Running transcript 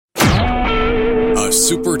a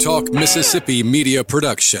Super Talk Mississippi media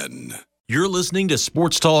production. You're listening to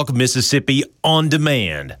Sports Talk Mississippi On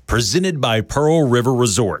Demand, presented by Pearl River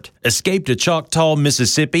Resort. Escape to Choctaw,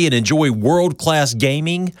 Mississippi and enjoy world-class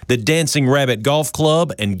gaming, the Dancing Rabbit Golf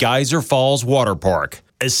Club, and Geyser Falls Water Park.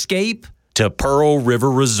 Escape to Pearl River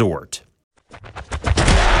Resort. To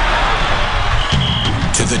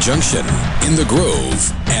the junction, in the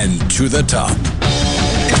Grove, and to the top.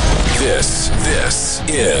 This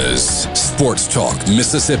is Sports Talk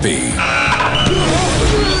Mississippi.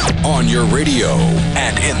 On your radio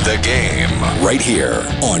and in the game, right here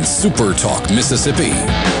on Super Talk Mississippi.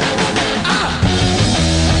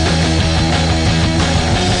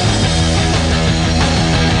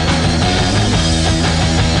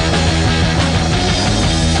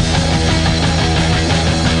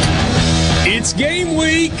 It's game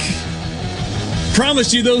week.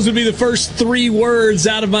 Promised you those would be the first three words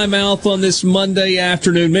out of my mouth on this Monday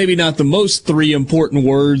afternoon. Maybe not the most three important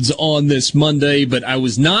words on this Monday, but I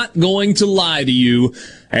was not going to lie to you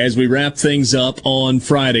as we wrap things up on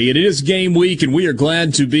Friday. It is game week, and we are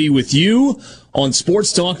glad to be with you on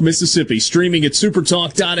Sports Talk Mississippi, streaming at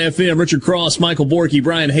supertalk.fm. Richard Cross, Michael Borky,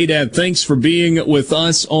 Brian Haydad, thanks for being with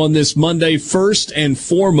us on this Monday. First and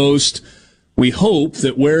foremost, we hope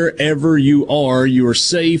that wherever you are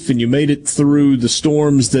safe and you made it through the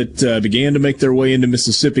storms that began to make their way into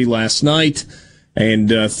Mississippi last night and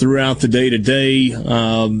throughout the day today,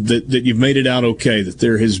 that you've made it out okay, that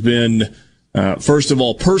there has been, first of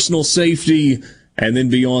all, personal safety, and then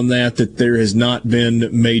beyond that there has not been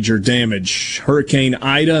major damage. Hurricane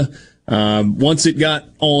Ida, once it got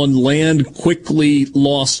on land, quickly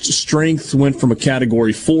lost strength, went from a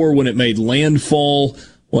Category 4 when it made landfall,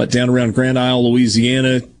 down around Grand Isle,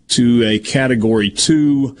 Louisiana, to a Category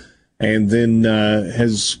 2, and then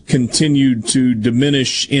has continued to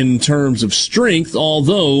diminish in terms of strength,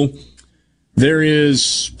 although there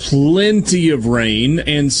is plenty of rain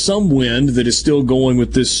and some wind that is still going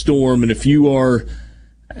with this storm. And if you are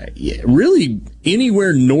really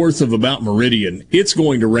anywhere north of about Meridian, it's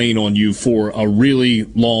going to rain on you for a really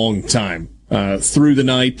long time, through the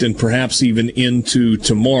night and perhaps even into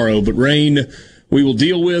tomorrow. But rain we will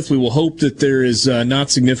deal with. We will hope that there is not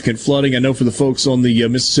significant flooding. I know for the folks on the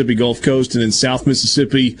Mississippi Gulf Coast and in South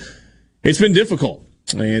Mississippi, it's been difficult.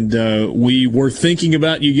 And we were thinking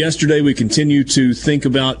about you yesterday. We continue to think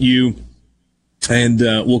about you, and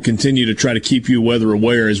we'll continue to try to keep you weather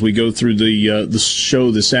aware as we go through the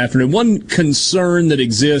show this afternoon. One concern that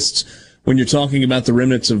exists when you're talking about the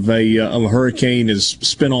remnants of a hurricane is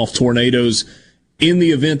spin-off tornadoes. In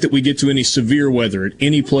the event that we get to any severe weather at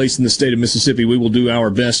any place in the state of Mississippi, we will do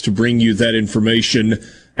our best to bring you that information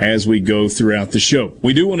as we go throughout the show.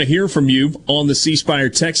 We do want to hear from you on the C Spire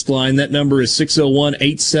text line. That number is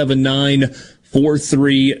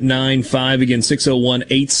 601-879-4395. Again,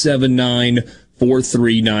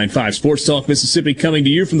 601-879-4395. Sports Talk Mississippi coming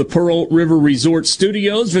to you from the Pearl River Resort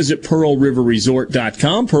Studios. Visit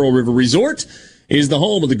pearlriverresort.com. Pearl River Resort is the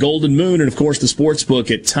home of the Golden Moon and, of course, the sports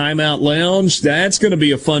book at Timeout Lounge. That's going to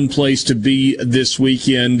be a fun place to be this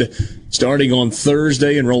weekend, starting on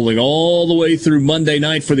Thursday and rolling all the way through Monday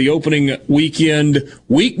night for the opening weekend,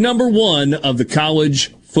 week number 1 of the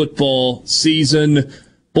college football season.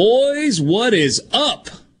 Boys, what is up?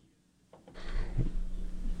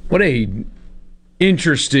 What a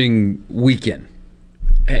interesting weekend.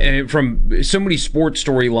 And from so many sports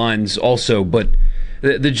storylines also, but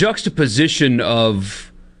the juxtaposition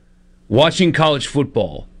of watching college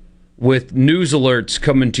football with news alerts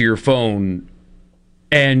coming to your phone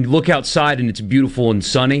and look outside and it's beautiful and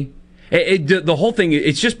sunny. The whole thing,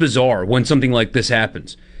 it's just bizarre when something like this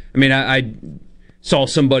happens. I mean, I saw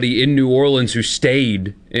somebody in New Orleans who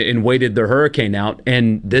stayed and waited their hurricane out,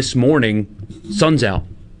 and this morning, sun's out,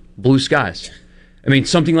 blue skies. I mean,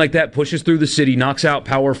 something like that pushes through the city, knocks out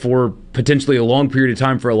power for potentially a long period of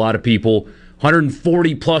time for a lot of people.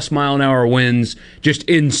 140-plus mile-an-hour winds, just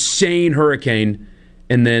insane hurricane.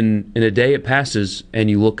 And then in a day it passes,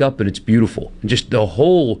 and you look up, and it's beautiful. And just the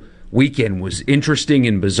whole weekend was interesting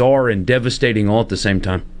and bizarre and devastating all at the same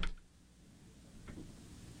time.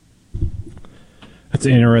 That's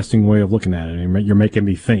an interesting way of looking at it. You're making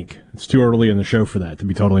me think. It's too early in the show for that, to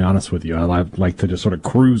be totally honest with you. I like to just sort of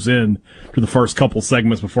cruise in to the first couple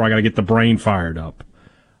segments before I got to get the brain fired up.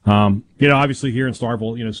 Obviously here in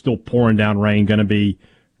Starkville, still pouring down rain, going to be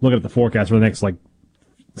looking at the forecast for the next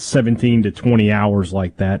 17 to 20 hours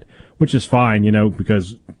like that, which is fine,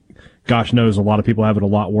 because gosh knows a lot of people have it a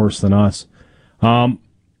lot worse than us. But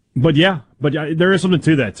there is something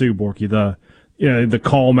to that too, Borky. The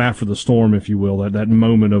calm after the storm, if you will, that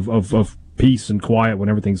moment of peace and quiet when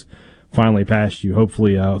everything's finally past you.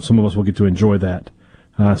 Hopefully, some of us will get to enjoy that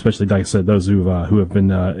especially, like I said, those who have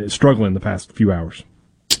been struggling the past few hours.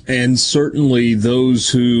 And certainly those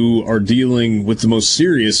who are dealing with the most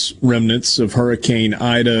serious remnants of Hurricane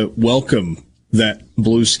Ida welcome that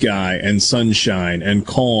blue sky and sunshine and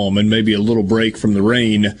calm and maybe a little break from the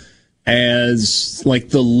rain as like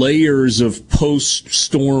the layers of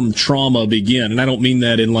post-storm trauma begin. And I don't mean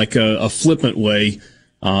that in like a flippant way,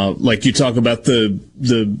 like you talk about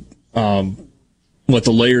the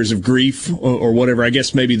layers of grief or whatever. I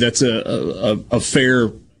guess maybe that's a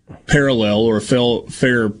fair parallel or a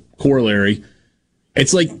fair corollary.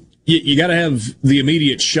 It's like you got to have the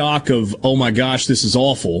immediate shock of, oh my gosh, this is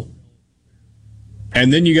awful.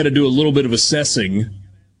 And then you got to do a little bit of assessing.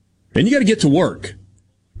 Then you got to get to work.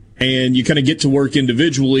 And you kind of get to work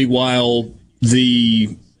individually while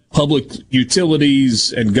the public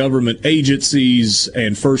utilities and government agencies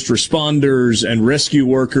and first responders and rescue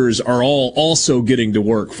workers are all also getting to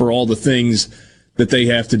work for all the things that they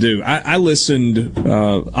have to do. I listened,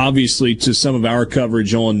 obviously, to some of our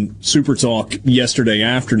coverage on Super Talk yesterday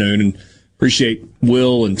afternoon, and appreciate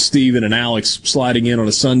Will and Steven and Alex sliding in on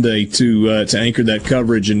a Sunday to anchor that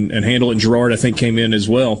coverage and handle it. And Gerard, I think, came in as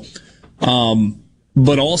well.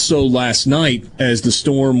 But also last night, as the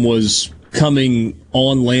storm was coming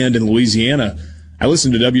on land in Louisiana, I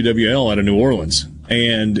listened to WWL out of New Orleans,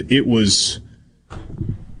 and it was,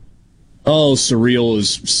 surreal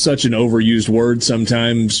is such an overused word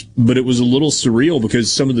sometimes, but it was a little surreal because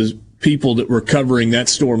some of the people that were covering that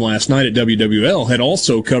storm last night at WWL had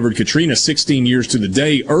also covered Katrina 16 years to the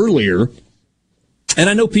day earlier. And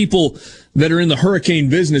I know people that are in the hurricane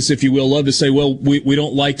business, if you will, love to say, well, we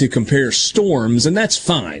don't like to compare storms, and that's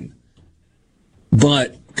fine.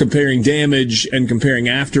 But comparing damage and comparing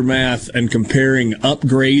aftermath and comparing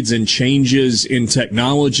upgrades and changes in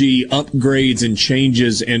technology, upgrades and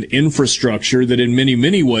changes in infrastructure that in many,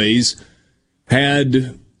 many ways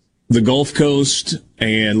had the Gulf Coast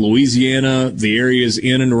and Louisiana, the areas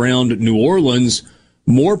in and around New Orleans,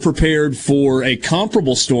 more prepared for a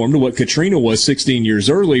comparable storm to what Katrina was 16 years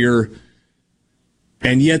earlier.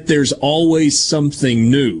 And yet there's always something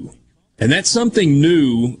new. And that something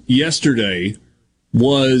new yesterday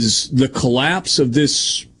was the collapse of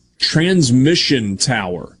this transmission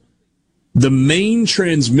tower, the main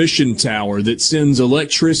transmission tower that sends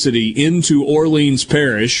electricity into Orleans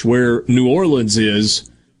Parish, where New Orleans is.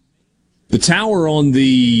 The tower on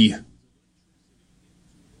the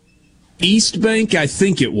East Bank, I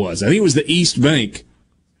think it was the East Bank,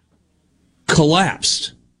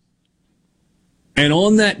 collapsed. And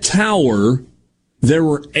on that tower, there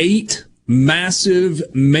were 8 massive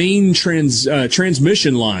main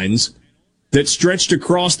transmission lines that stretched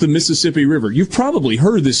across the Mississippi River. You've probably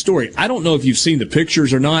heard this story. I don't know if you've seen the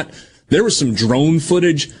pictures or not. There was some drone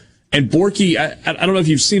footage. And Borky, I don't know if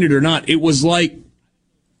you've seen it or not. It was like,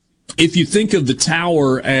 if you think of the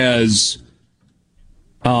tower as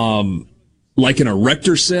like an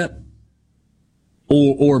erector set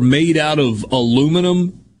or made out of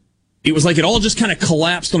aluminum, it was like it all just kind of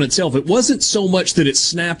collapsed on itself. It wasn't so much that it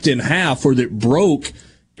snapped in half or that it broke.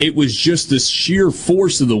 It was just this sheer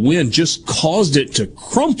force of the wind just caused it to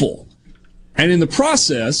crumple. And in the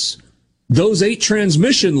process, those 8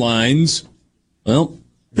 transmission lines, well,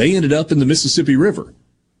 they ended up in the Mississippi River.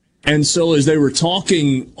 And so as they were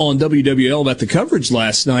talking on WWL about the coverage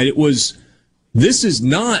last night, it was, this is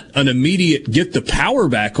not an immediate get the power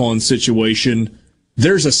back on situation.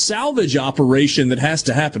 There's a salvage operation that has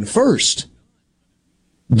to happen first.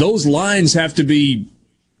 Those lines have to be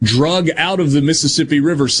drug out of the Mississippi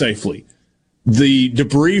River safely. The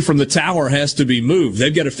debris from the tower has to be moved.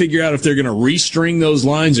 They've got to figure out if they're going to restring those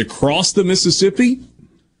lines across the Mississippi,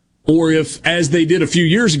 or if, as they did a few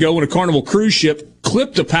years ago when a Carnival cruise ship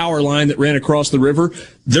clipped a power line that ran across the river,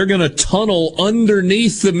 they're going to tunnel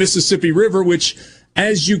underneath the Mississippi River, which,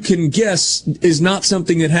 as you can guess, is not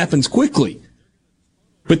something that happens quickly.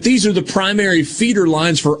 But these are the primary feeder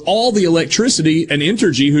lines for all the electricity, and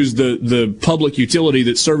Entergy, who's the public utility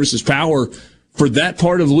that services power for that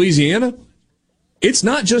part of Louisiana. It's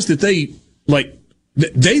not just that they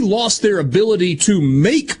lost their ability to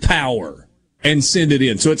make power and send it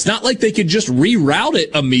in. So it's not like they could just reroute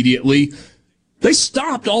it immediately. They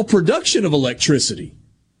stopped all production of electricity.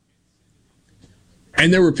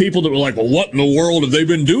 And there were people that were like, well, what in the world have they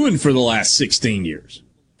been doing for the last 16 years?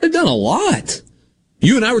 They've done a lot.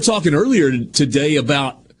 You and I were talking earlier today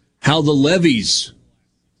about how the levees,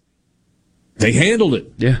 they handled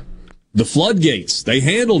it. Yeah. The floodgates, they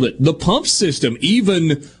handled it. The pump system,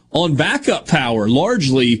 even on backup power,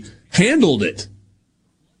 largely handled it.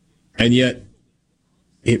 And yet,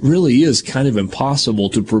 it really is kind of impossible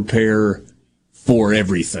to prepare for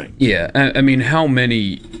everything. Yeah, I mean, how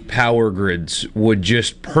many power grids would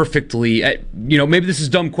just perfectly, maybe this is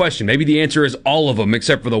a dumb question. Maybe the answer is all of them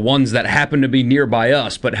except for the ones that happen to be nearby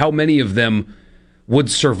us. But how many of them would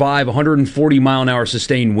survive 140-mile-an-hour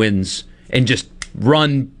sustained winds and just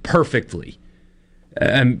run perfectly?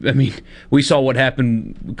 I mean, we saw what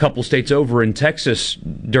happened a couple states over in Texas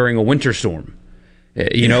during a winter storm.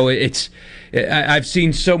 I've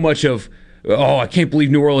seen so much of, I can't believe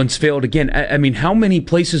New Orleans failed again. I mean, how many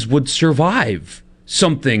places would survive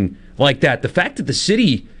something like that? The fact that the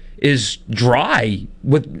city is dry,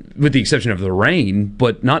 with the exception of the rain,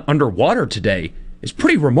 but not underwater today, is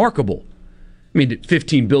pretty remarkable. I mean, at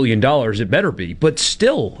 $15 billion, it better be. But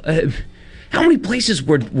still, how many places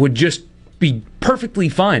would just be perfectly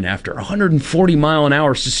fine after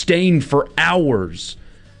 140-mile-an-hour sustained for hours?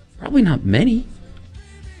 Probably not many.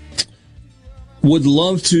 Would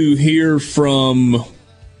love to hear from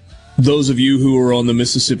those of you who are on the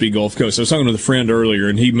Mississippi Gulf Coast. I was talking with a friend earlier,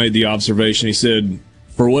 and he made the observation. He said,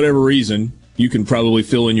 for whatever reason, you can probably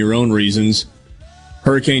fill in your own reasons,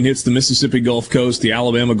 hurricane hits the Mississippi Gulf Coast, the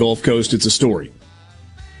Alabama Gulf Coast, it's a story.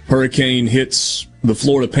 Hurricane hits the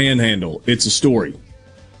Florida Panhandle, it's a story.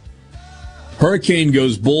 Hurricane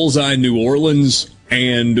goes bullseye New Orleans,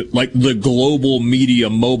 and like the global media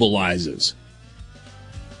mobilizes.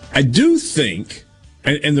 I do think,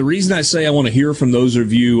 and the reason I say I want to hear from those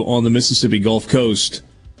of you on the Mississippi Gulf Coast,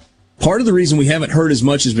 part of the reason we haven't heard as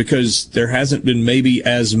much is because there hasn't been maybe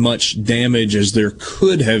as much damage as there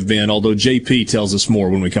could have been, although JP tells us more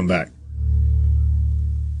when we come back.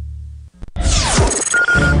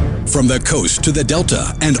 From the coast to the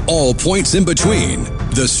Delta and all points in between,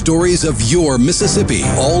 the stories of your Mississippi,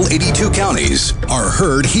 all 82 counties, are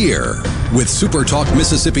heard here. With Super Talk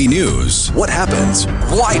Mississippi News. What happens?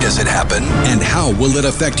 Why does it happen? And how will it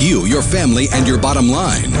affect you, your family, and your bottom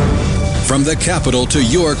line? From the capital to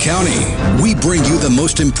your county, we bring you the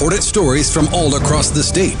most important stories from all across the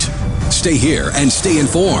state. Stay here and stay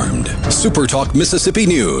informed. Super Talk Mississippi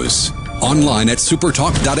News. Online at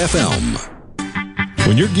supertalk.fm.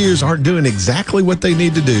 When your gears aren't doing exactly what they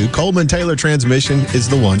need to do, Coleman Taylor Transmission is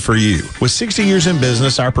the one for you. With 60 years in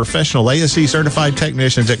business, our professional ASE certified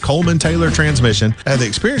technicians at Coleman Taylor Transmission have the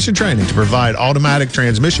experience and training to provide automatic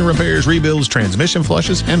transmission repairs, rebuilds, transmission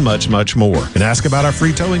flushes, and much, much more. And ask about our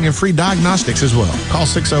free towing and free diagnostics as well. Call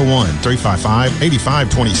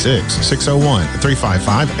 601-355-8526,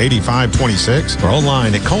 601-355-8526, or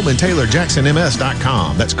online at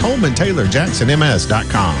ColemanTaylorJacksonMS.com. That's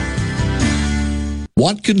ColemanTaylorJacksonMS.com.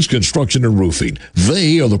 Watkins Construction and Roofing.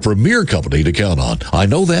 They are the premier company to count on. I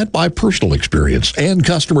know that by personal experience and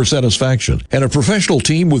customer satisfaction, and a professional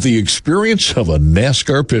team with the experience of a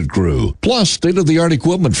NASCAR pit crew. Plus, state-of-the-art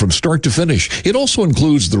equipment from start to finish. It also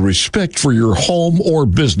includes the respect for your home or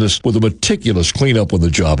business with a meticulous cleanup when the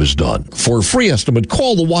job is done. For a free estimate,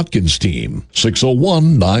 call the Watkins team,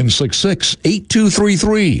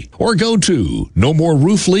 601-966-8233, or go to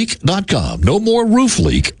nomoreroofleak.com,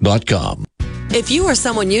 nomoreroofleak.com. If you or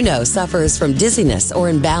someone you know suffers from dizziness or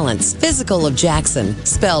imbalance, Physical of Jackson,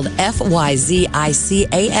 spelled F-Y-Z-I-C-A-L,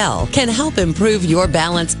 can help improve your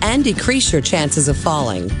balance and decrease your chances of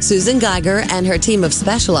falling. Susan Geiger and her team of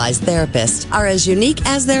specialized therapists are as unique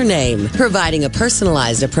as their name, providing a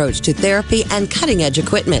personalized approach to therapy and cutting-edge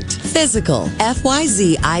equipment. Physical,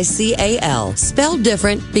 F-Y-Z-I-C-A-L, spelled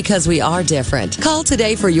different because we are different. Call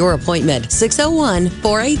today for your appointment,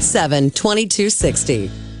 601-487-2260.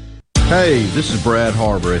 Hey, this is Brad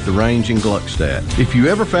Harbor at the Range in Gluckstadt. If you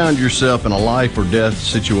ever found yourself in a life or death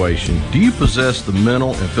situation, do you possess the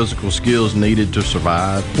mental and physical skills needed to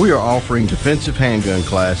survive? We are offering defensive handgun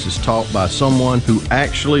classes taught by someone who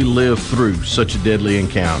actually lived through such a deadly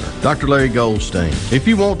encounter. Dr. Larry Goldstein. If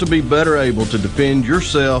you want to be better able to defend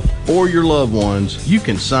yourself or your loved ones, you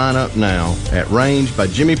can sign up now at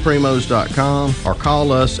rangebyjimmyprimos.com or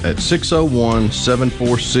call us at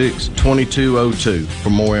 601-746-2202 for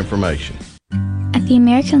more information. At the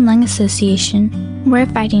American Lung Association, we're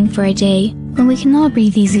fighting for a day when we can all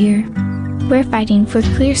breathe easier. We're fighting for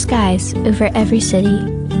clear skies over every city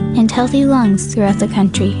and healthy lungs throughout the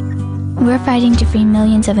country. We're fighting to free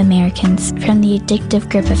millions of Americans from the addictive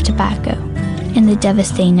grip of tobacco and the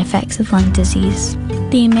devastating effects of lung disease.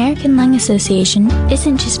 The American Lung Association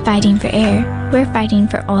isn't just fighting for air, we're fighting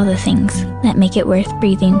for all the things that make it worth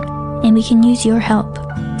breathing, and we can use your help.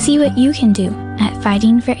 See what you can do at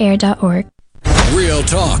fightingforair.org. Real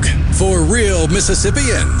talk for real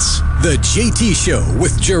Mississippians. The JT Show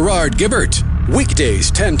with Gerard Gibbert.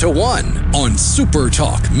 Weekdays 10 to 1 on Super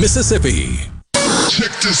Talk Mississippi.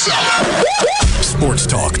 Check this out. Sports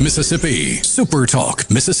Talk Mississippi. Super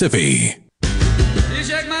Talk Mississippi. You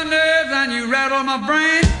shake my nerves and you rattle my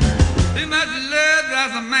brain. Too much love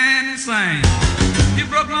drives a man insane. You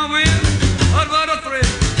broke my will, what a thrill.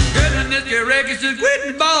 Girl, and this your record just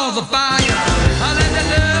quitting balls of fire. I let that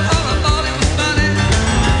love, all I thought it was funny.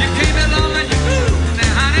 You came along and you moved,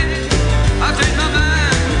 now honey, I changed my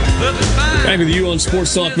mind. Love is fine. Back with you on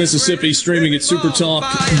Sports Talk Mississippi, streaming at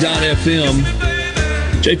supertalk.fm.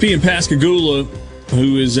 JP in Pascagoula,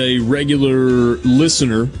 who is a regular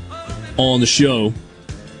listener on the show,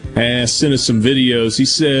 has sent us some videos. He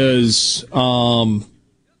says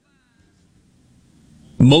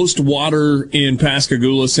most water in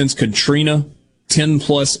Pascagoula since Katrina,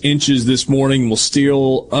 10-plus inches this morning,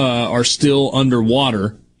 are still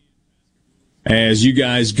underwater as you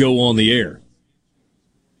guys go on the air.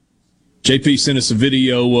 JP sent us a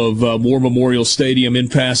video of War Memorial Stadium in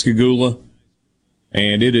Pascagoula,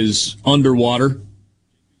 and it is underwater.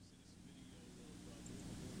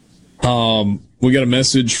 We got a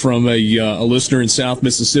message from a listener in South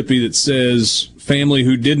Mississippi that says family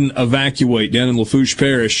who didn't evacuate down in Lafourche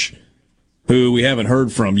Parish, who we haven't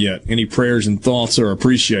heard from yet. Any prayers and thoughts are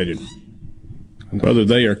appreciated. Brother,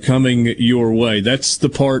 they are coming your way. That's the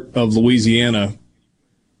part of Louisiana.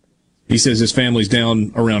 He says his family's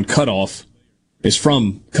down around Cutoff, is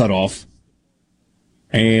from Cutoff.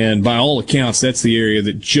 And by all accounts, that's the area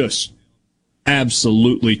that just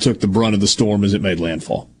absolutely took the brunt of the storm as it made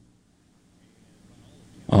landfall.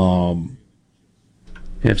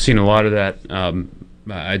 I've seen a lot of that.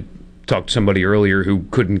 I talked to somebody earlier who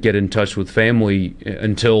couldn't get in touch with family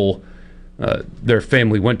until their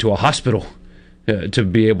family went to a hospital to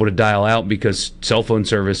be able to dial out because cell phone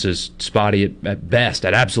service is spotty at best,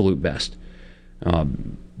 at absolute best.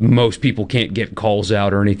 Most people can't get calls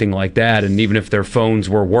out or anything like that, and even if their phones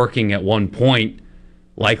were working at one point,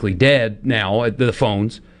 likely dead now at the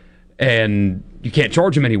phones, and you can't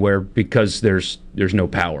charge them anywhere because there's no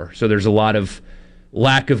power. So there's a lot of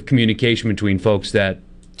lack of communication between folks that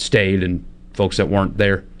stayed and folks that weren't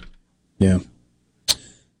there. Yeah.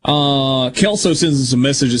 Kelso sends us a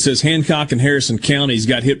message that says Hancock and Harrison counties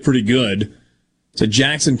got hit pretty good. So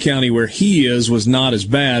Jackson County, where he is, was not as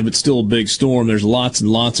bad, but still a big storm. There's lots and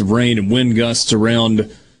lots of rain and wind gusts around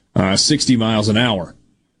 60 miles an hour.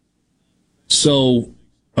 So,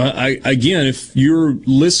 again, if you're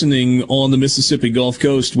listening on the Mississippi Gulf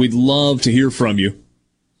Coast, we'd love to hear from you.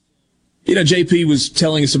 You know, JP was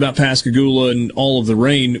telling us about Pascagoula and all of the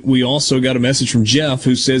rain. We also got a message from Jeff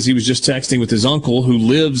who says he was just texting with his uncle who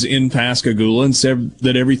lives in Pascagoula and said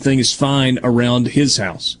that everything is fine around his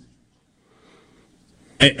house.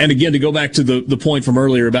 And again, to go back to the point from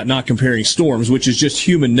earlier about not comparing storms, which is just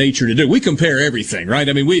human nature to do. We compare everything, right?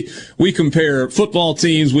 I mean, we compare football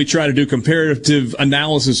teams. We try to do comparative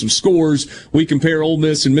analysis of scores. We compare Ole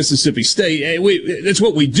Miss and Mississippi State. That's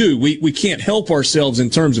what we do. We can't help ourselves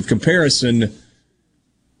in terms of comparison.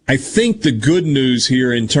 I think the good news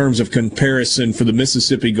here in terms of comparison for the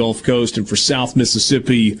Mississippi Gulf Coast and for South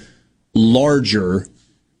Mississippi larger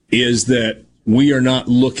is that we are not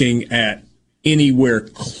looking at anywhere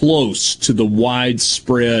close to the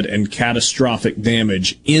widespread and catastrophic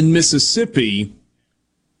damage in Mississippi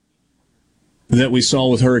that we saw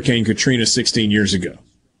with Hurricane Katrina 16 years ago.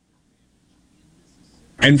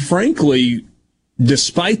 And frankly,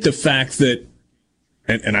 despite the fact that,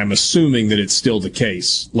 and I'm assuming that it's still the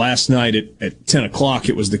case, last night at 10 o'clock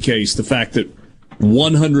it was the case, the fact that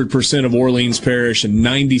 100% of Orleans Parish and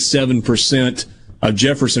 97% of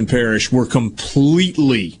Jefferson Parish were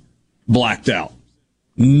completely blacked out.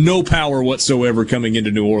 No power whatsoever coming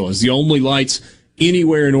into New Orleans. The only lights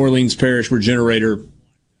anywhere in Orleans Parish were generated.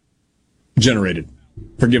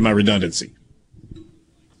 Forgive my redundancy.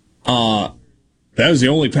 That was the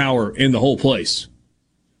only power in the whole place.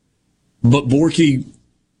 But Borky,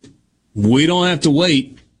 we don't have to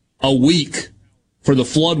wait a week for the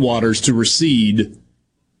floodwaters to recede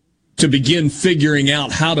to begin figuring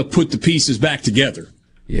out how to put the pieces back together.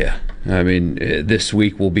 Yeah, I mean, this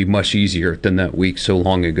week will be much easier than that week so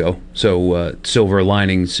long ago. So silver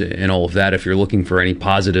linings and all of that, if you're looking for any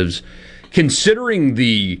positives, considering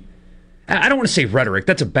I don't want to say rhetoric,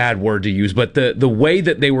 that's a bad word to use, but the way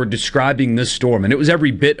that they were describing this storm, and it was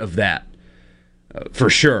every bit of that, for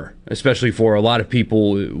sure, especially for a lot of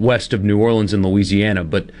people west of New Orleans and Louisiana,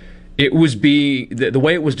 but it was the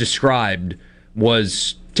way it was described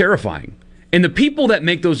was terrifying. And the people that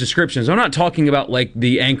make those descriptions, I'm not talking about like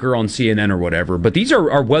the anchor on CNN or whatever, but these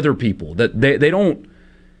are weather people that they don't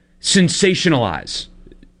sensationalize.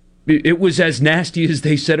 It was as nasty as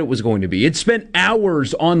they said it was going to be. It spent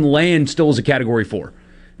hours on land still as a Category 4.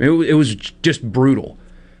 It was just brutal.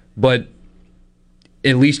 But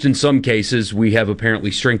at least in some cases, we have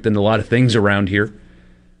apparently strengthened a lot of things around here.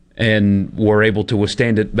 and were able to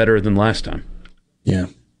withstand it better than last time. Yeah.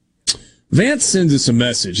 Vance sends us a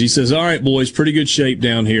message. He says, all right, boys, pretty good shape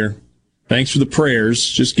down here. Thanks for the prayers.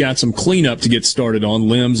 Just got some cleanup to get started on,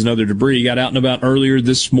 limbs and other debris. Got out and about earlier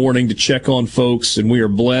this morning to check on folks, and we are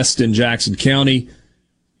blessed in Jackson County.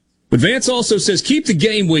 But Vance also says, keep the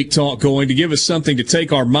game week talk going to give us something to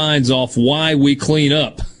take our minds off why we clean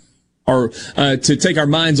up, or to take our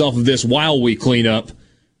minds off of this while we clean up.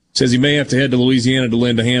 Says he may have to head to Louisiana to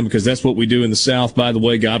lend a hand because that's what we do in the South. By the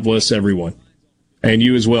way, God bless everyone. And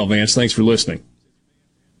you as well, Vance. Thanks for listening.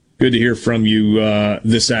 Good to hear from you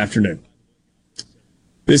this afternoon.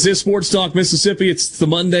 This is Sports Talk Mississippi. It's the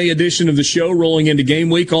Monday edition of the show rolling into game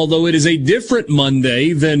week, although it is a different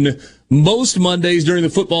Monday than most Mondays during the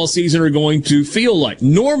football season are going to feel like.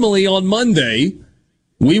 Normally on Monday,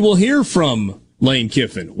 we will hear from Lane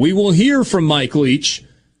Kiffin. We will hear from Mike Leach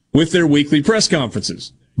with their weekly press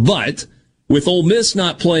conferences. But with Ole Miss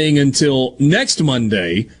not playing until next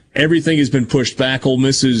Monday, everything has been pushed back. Ole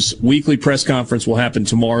Miss's weekly press conference will happen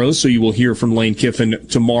tomorrow, so you will hear from Lane Kiffin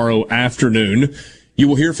tomorrow afternoon. You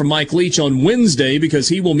will hear from Mike Leach on Wednesday because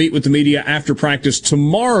he will meet with the media after practice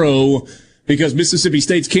tomorrow because Mississippi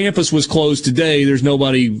State's campus was closed today. There's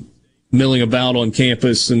nobody milling about on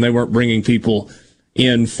campus, and they weren't bringing people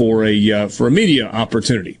in for a media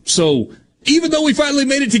opportunity. So even though we finally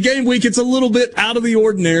made it to game week, it's a little bit out of the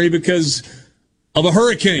ordinary because of a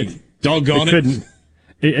hurricane. Doggone it.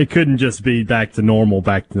 It couldn't just be back to normal.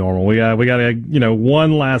 We got a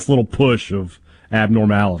one last little push of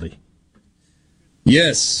abnormality.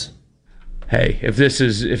 Yes. Hey, if this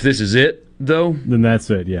is it though, then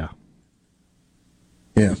that's it. Yeah.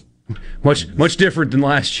 Yeah. Much different than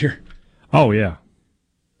last year. Oh yeah.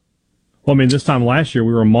 Well, I mean, this time last year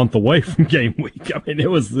we were a month away from game week. I mean,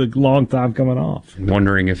 it was a long time coming off. I'm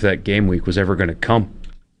wondering if that game week was ever going to come.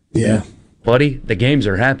 Yeah. Buddy, the games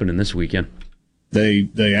are happening this weekend.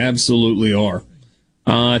 They absolutely are.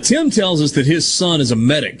 Tim tells us that his son is a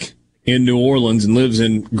medic in New Orleans and lives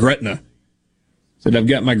in Gretna. Said, I've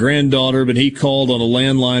got my granddaughter, but he called on a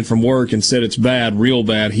landline from work and said it's bad, real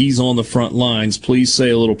bad. He's on the front lines. Please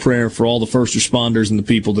say a little prayer for all the first responders and the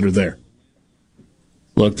people that are there.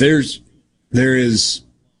 Look, there is,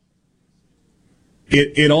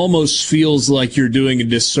 it almost feels like you're doing a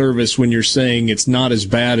disservice when you're saying it's not as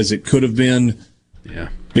bad as it could have been. Yeah.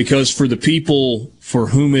 Because for the people for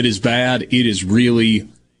whom it is bad, it is really,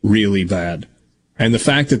 really bad. And the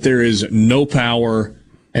fact that there is no power,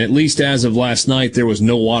 and at least as of last night, there was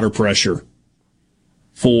no water pressure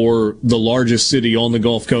for the largest city on the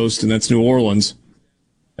Gulf Coast, and that's New Orleans.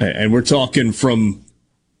 And we're talking from,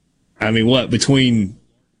 between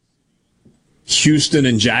Houston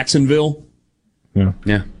and Jacksonville?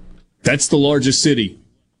 Yeah. That's the largest city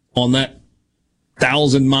on that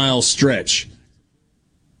 1,000-mile stretch.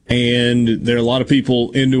 And there are a lot of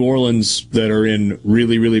people in New Orleans that are in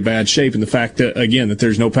really, really bad shape. And the fact that, again, that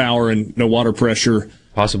there's no power and no water pressure,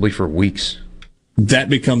 possibly for weeks, that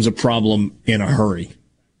becomes a problem in a hurry.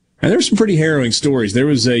 And there's some pretty harrowing stories. There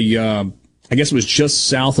was I guess it was just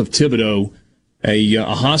south of Thibodaux, a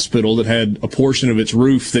hospital that had a portion of its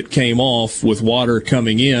roof that came off with water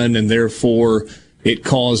coming in, and therefore it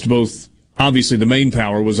caused both. Obviously, the main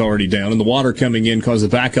power was already down, and the water coming in caused the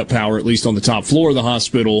backup power, at least on the top floor of the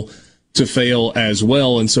hospital, to fail as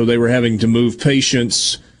well. And so they were having to move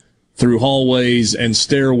patients through hallways and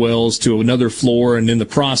stairwells to another floor. And in the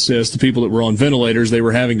process, the people that were on ventilators, they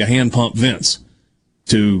were having to hand pump vents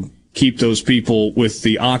to keep those people with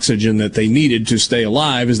the oxygen that they needed to stay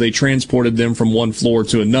alive as they transported them from one floor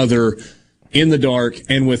to another in the dark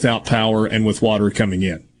and without power and with water coming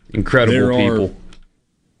in. Incredible people.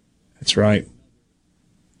 That's right.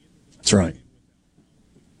 That's right.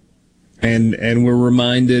 And we're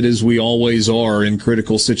reminded, as we always are in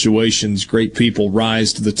critical situations, great people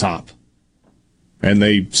rise to the top. And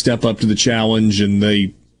they step up to the challenge and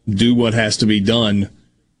they do what has to be done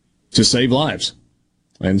to save lives.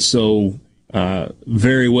 And so,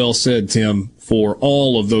 very well said, Tim, for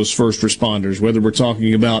all of those first responders, whether we're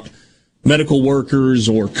talking about medical workers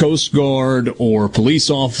or Coast Guard or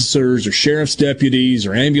police officers or sheriff's deputies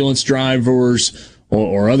or ambulance drivers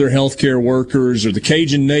or other healthcare workers or the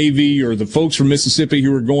Cajun Navy or the folks from Mississippi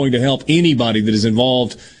who are going to help anybody that is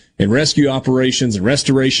involved in rescue operations and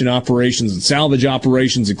restoration operations and salvage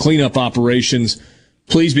operations and cleanup operations.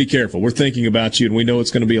 Please be careful. We're thinking about you, and we know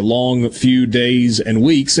it's going to be a long few days and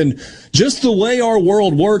weeks. And just the way our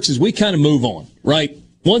world works is we kind of move on, right?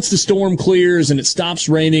 Once the storm clears and it stops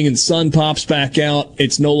raining and the sun pops back out,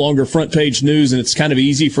 it's no longer front page news and it's kind of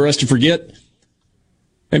easy for us to forget.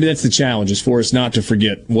 Maybe that's the challenge, is for us not to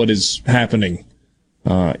forget what is happening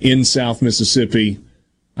in South Mississippi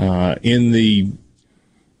in the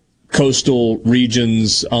coastal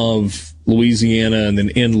regions of Louisiana and then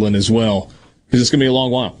inland as well, because it's going to be a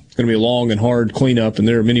long while. It's going to be a long and hard cleanup, and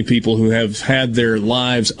there are many people who have had their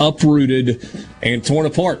lives uprooted and torn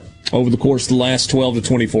apart over the course of the last 12 to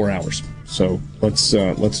 24 hours. So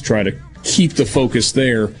let's try to keep the focus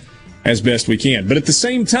there as best we can. But at the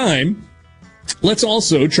same time, let's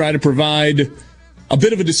also try to provide a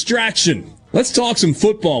bit of a distraction. Let's talk some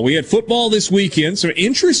football. We had football this weekend, some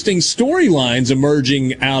interesting storylines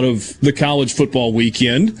emerging out of the college football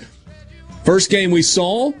weekend. First game we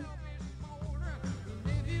saw,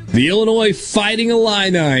 the Illinois Fighting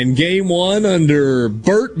Illini in Game 1 under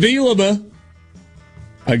Bert Bielema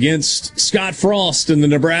against Scott Frost and the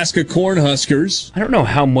Nebraska Cornhuskers. I don't know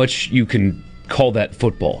how much you can call that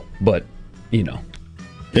football, but, you know.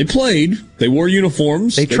 They played. They wore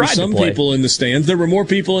uniforms. They tried to play. There were some people in the stands. There were more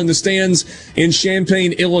people in the stands in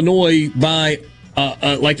Champaign, Illinois by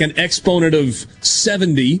like an exponent of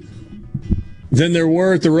 70 than there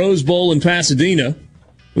were at the Rose Bowl in Pasadena.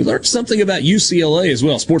 We learned something about UCLA as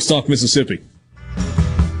well. Sports Talk Mississippi.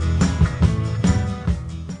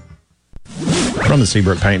 From the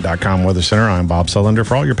SeabrookPaint.com Weather Center, I'm Bob Sullender.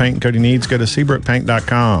 For all your paint and coating needs, go to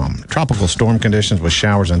SeabrookPaint.com. Tropical storm conditions with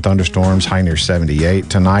showers and thunderstorms, high near 78.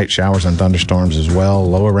 Tonight, showers and thunderstorms as well,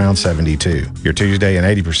 low around 72. Your Tuesday, an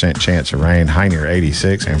 80% chance of rain, high near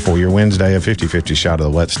 86. And for your Wednesday, a 50-50 shot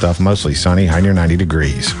of the wet stuff, mostly sunny, high near 90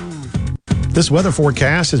 degrees. This weather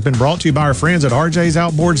forecast has been brought to you by our friends at RJ's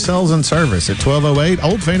Outboard Sales and Service at 1208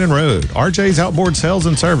 Old Fannin Road. RJ's Outboard Sales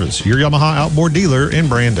and Service, your Yamaha outboard dealer in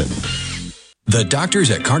Brandon. The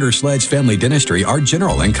doctors at Carter Sledge Family Dentistry are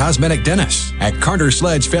general and cosmetic dentists. At Carter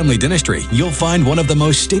Sledge Family Dentistry, you'll find one of the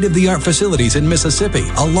most state-of-the-art facilities in Mississippi,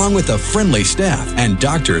 along with a friendly staff and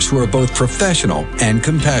doctors who are both professional and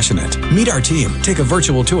compassionate. Meet our team, take a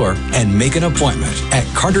virtual tour, and make an appointment at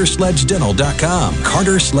CarterSledgeDental.com.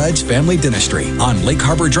 Carter Sledge Family Dentistry on Lake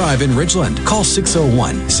Harbor Drive in Ridgeland. Call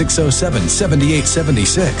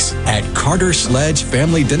 601-607-7876. At Carter Sledge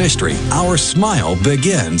Family Dentistry, our smile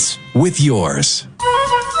begins with yours.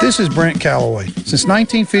 This is Brent Calloway. Since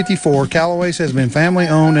 1954, Calloway's has been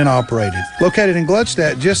family-owned and operated. Located in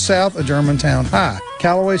Gluckstadt, just south of Germantown High,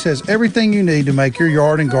 Calloway's has everything you need to make your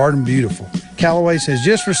yard and garden beautiful. Calloway's has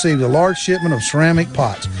just received a large shipment of ceramic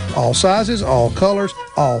pots. All sizes, all colors,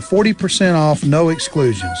 all 40% off, no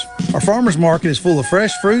exclusions. Our farmers market is full of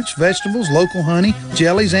fresh fruits, vegetables, local honey,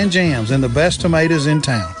 jellies, and jams, and the best tomatoes in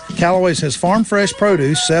town. Calloway's has farm fresh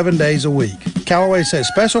produce 7 days a week. Calloway's has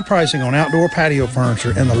special pricing on outdoor patio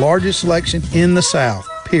furniture and the largest selection in the South,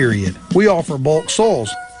 period. We offer bulk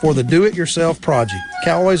soils for the do-it-yourself project.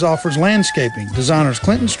 Calloway's offers landscaping. Designers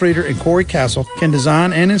Clinton Streeter and Corey Castle can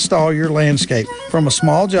design and install your landscape from a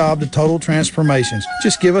small job to total transformations.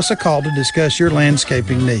 Just give us a call to discuss your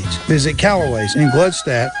landscaping needs. Visit Calloway's in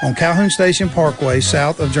Gluckstadt on Calhoun Station Parkway,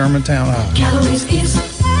 south of Germantown High. Calloway's is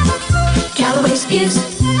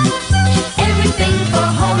everything for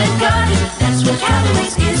home and garden. That's what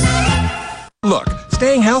Calloway's is. Look,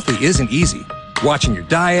 staying healthy isn't easy. Watching your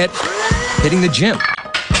diet, hitting the gym,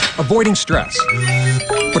 avoiding stress.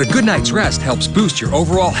 But a good night's rest helps boost your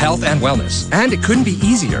overall health and wellness. And it couldn't be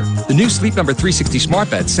easier. The new Sleep Number 360 smart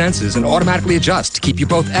bed senses and automatically adjusts to keep you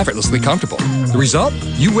both effortlessly comfortable. The result?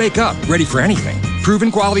 You wake up ready for anything.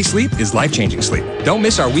 Proven quality sleep is life-changing sleep. Don't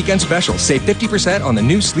miss our weekend special. Save 50% on the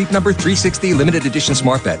new Sleep Number 360 limited edition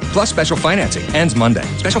smart bed, plus special financing. Ends Monday.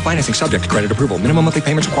 Special financing subject to credit approval. Minimum monthly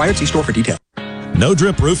payments required. See store for details. No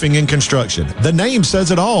Drip Roofing and Construction. The name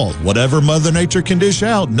says it all. Whatever Mother Nature can dish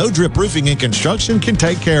out, No Drip Roofing and Construction can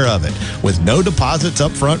take care of it with no deposits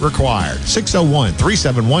up front required.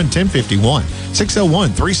 601-371-1051.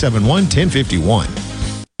 601-371-1051.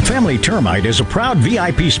 Family Termite is a proud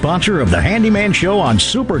VIP sponsor of the Handyman Show on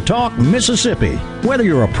Super Talk Mississippi. Whether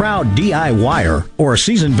you're a proud DIYer or a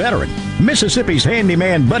seasoned veteran, Mississippi's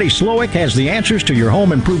handyman Buddy Slowick has the answers to your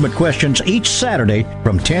home improvement questions each Saturday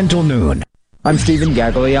from 10 till noon. I'm Stephen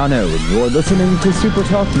Gagliano, and you're listening to Super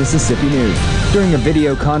Talk Mississippi News. During a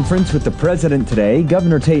video conference with the president today,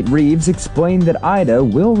 Governor Tate Reeves explained that Ida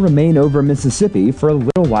will remain over Mississippi for a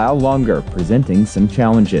little while longer, presenting some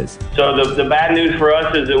challenges. So the bad news for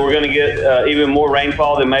us is that we're going to get even more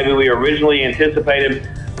rainfall than maybe we originally anticipated.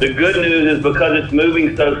 The good news is because it's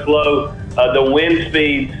moving so slow, the wind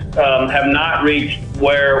speeds have not reached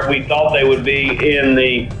where we thought they would be in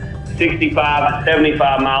the 65 to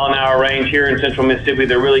 75 mile an hour range here in central Mississippi.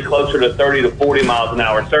 They're really closer to 30 to 40 miles an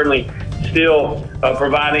hour. Certainly still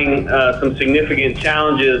providing some significant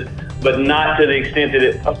challenges, but not to the extent that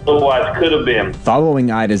it otherwise could have been.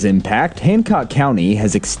 Following Ida's impact, Hancock County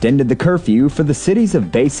has extended the curfew for the cities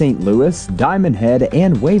of Bay St. Louis, Diamond Head,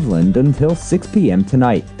 and Waveland until 6 p.m.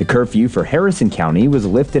 tonight. The curfew for Harrison County was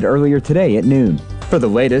lifted earlier today at noon. For the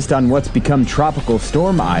latest on what's become Tropical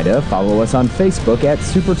Storm Ida, follow us on Facebook at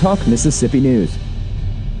SuperTalk Mississippi News.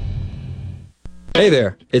 Hey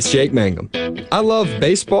there, it's Jake Mangum. I love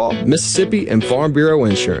baseball, Mississippi, and Farm Bureau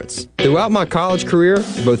insurance. Throughout my college career,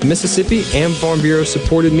 both Mississippi and Farm Bureau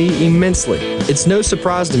supported me immensely. It's no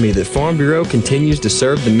surprise to me that Farm Bureau continues to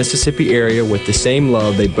serve the Mississippi area with the same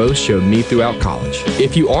love they both showed me throughout college.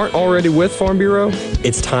 If you aren't already with Farm Bureau,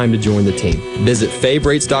 it's time to join the team. Visit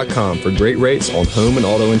favrates.com for great rates on home and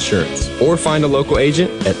auto insurance, or find a local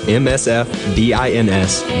agent at msfbins.com.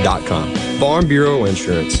 Farm Bureau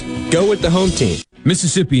Insurance. Go with the home team.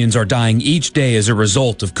 Mississippians are dying each day as a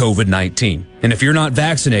result of COVID-19. And if you're not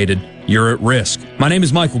vaccinated, you're at risk. My name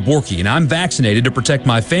is Michael Borky, and I'm vaccinated to protect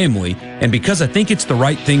my family, and because I think it's the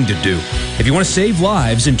right thing to do. If you want to save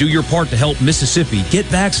lives and do your part to help Mississippi, get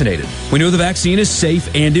vaccinated. We know the vaccine is safe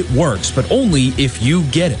and it works, but only if you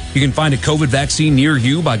get it. You can find a COVID vaccine near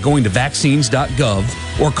you by going to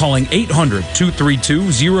vaccines.gov or calling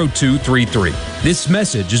 800-232-0233. This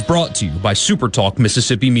message is brought to you by SuperTalk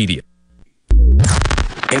Mississippi Media.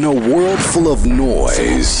 In a world full of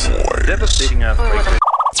noise, devastating earthquake.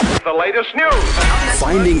 The latest news.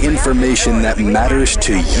 Finding information that matters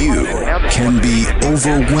to you can be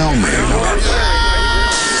overwhelming.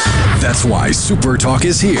 That's why Super Talk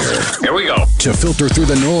is here. Here we go. To filter through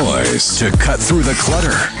the noise, to cut through the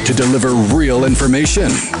clutter, to deliver real information,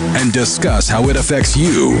 and discuss how it affects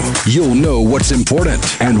you. You'll know what's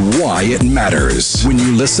important and why it matters when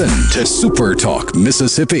you listen to Super Talk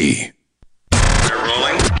Mississippi.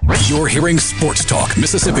 You're hearing Sports Talk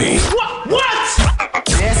Mississippi. What?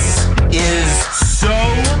 This is so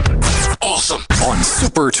awesome on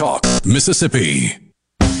Super Talk Mississippi.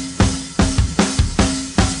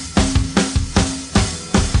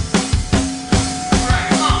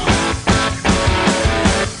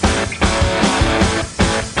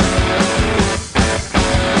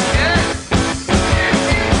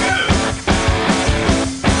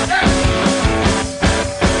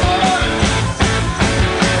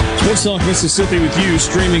 Sports Talk Mississippi with you,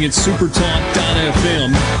 streaming at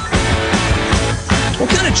supertalk.fm. What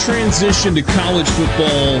kind of transition to college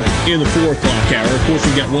football in the 4 o'clock hour? Of course,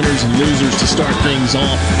 we've got winners and losers to start things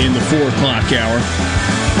off in the 4 o'clock hour.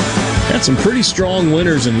 Got some pretty strong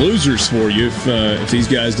winners and losers for you if these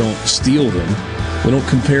guys don't steal them. We don't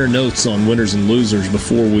compare notes on winners and losers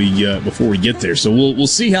before we get there. So we'll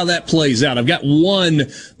see how that plays out. I've got one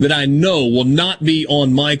that I know will not be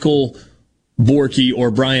on Michael Borky or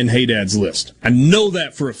Brian Haydad's list. I know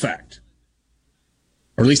that for a fact.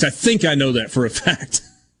 Or at least I think I know that for a fact.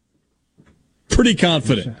 Pretty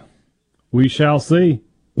confident. We shall see.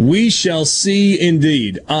 We shall see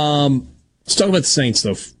indeed. Let's talk about the Saints,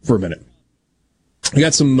 though, for a minute. I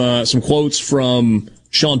got some quotes from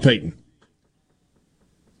Sean Payton.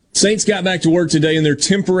 Saints got back to work today in their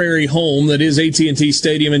temporary home that is AT&T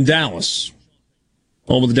Stadium in Dallas,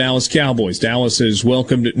 home of the Dallas Cowboys. Dallas has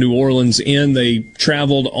welcomed New Orleans in. They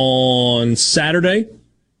traveled on Saturday.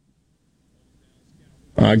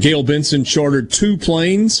 Gail Benson chartered 2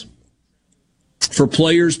 planes for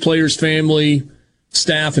players, family,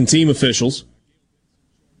 staff, and team officials.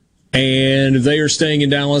 And they are staying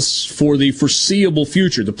in Dallas for the foreseeable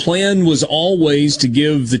future. The plan was always to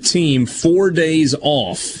give the team 4 days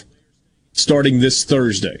off starting this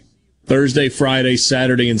Thursday. Thursday, Friday,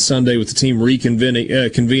 Saturday, and Sunday, with the team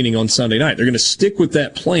convening on Sunday night. They're going to stick with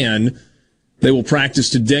that plan. They will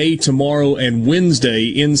practice today, tomorrow, and Wednesday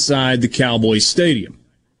inside the Cowboys Stadium.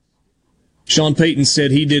 Sean Payton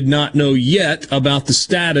said he did not know yet about the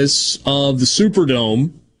status of the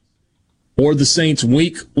Superdome or the Saints'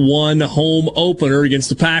 Week 1 home opener against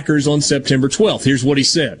the Packers on September 12th. Here's what he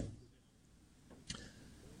said.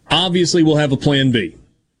 Obviously, we'll have a plan B.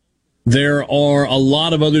 There are a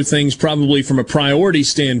lot of other things, probably from a priority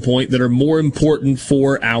standpoint, that are more important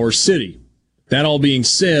for our city. That all being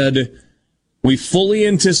said, we fully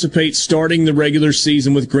anticipate starting the regular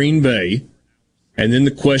season with Green Bay, and then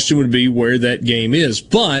the question would be where that game is.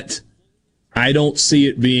 But I don't see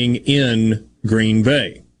it being in Green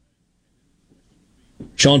Bay.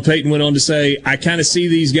 Sean Payton went on to say, I kind of see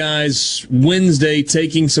these guys Wednesday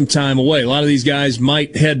taking some time away. A lot of these guys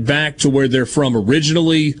might head back to where they're from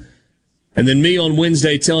originally, and then me on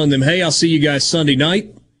Wednesday telling them, hey, I'll see you guys Sunday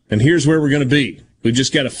night, and here's where we're going to be. We've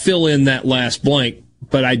just got to fill in that last blank.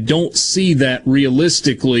 But I don't see that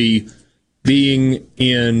realistically being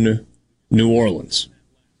in New Orleans.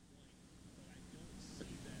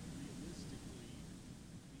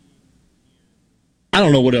 I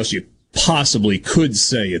don't know what else you possibly could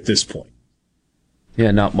say at this point.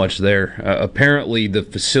 Yeah, not much there. Apparently, the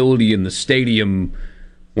facility and the stadium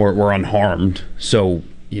were unharmed. So,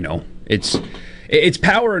 it's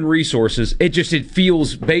power and resources. It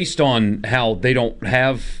feels, based on how they don't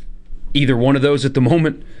have either one of those at the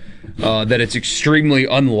moment, that it's extremely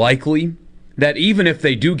unlikely that even if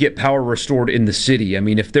they do get power restored in the city, I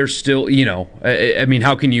mean, if they're still,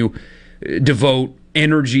 how can you devote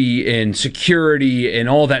energy and security and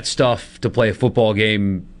all that stuff to play a football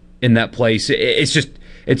game in that place?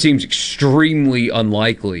 It seems extremely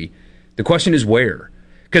unlikely. The question is where.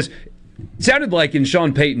 Because it sounded like in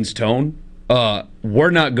Sean Payton's tone,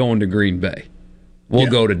 we're not going to Green Bay.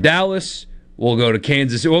 We'll go to Dallas. We'll go to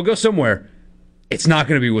Kansas. We'll go somewhere. It's not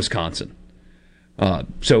going to be Wisconsin.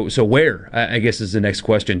 So where, I guess, is the next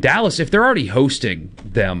question. Dallas, if they're already hosting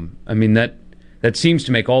them, I mean, that seems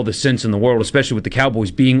to make all the sense in the world, especially with the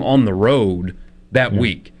Cowboys being on the road that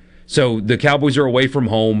week. So the Cowboys are away from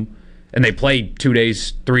home, and they played 2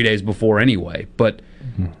 days, 3 days before anyway. But,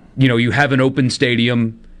 you have an open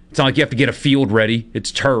stadium. It's not like you have to get a field ready.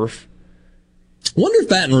 It's turf. I wonder if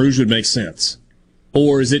Baton Rouge would make sense.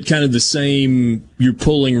 Or is it kind of the same, you're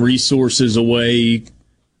pulling resources away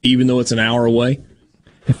even though it's an hour away?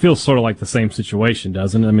 It feels sort of like the same situation,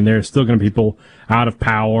 doesn't it? I mean, there's still going to be people out of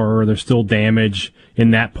power. There's still damage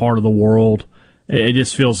in that part of the world. It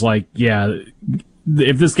just feels like,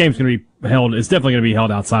 if this game's going to be held, it's definitely going to be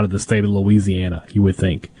held outside of the state of Louisiana, you would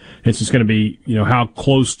think. It's just going to be, how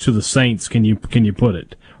close to the Saints can you put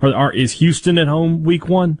it? Is Houston at home week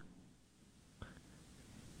 1?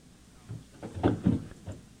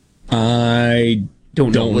 I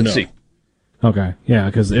don't know. Let's see. Okay, yeah,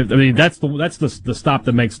 because that's the stop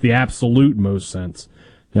that makes the absolute most sense.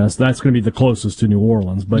 Yes, that's going to be the closest to New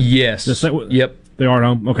Orleans. But yes, yep, they are at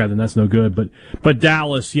home. Okay, then that's no good. But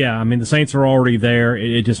Dallas, yeah, I mean the Saints are already there.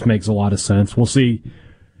 It just makes a lot of sense. We'll see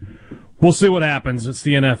what happens. It's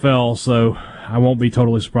the NFL, so I won't be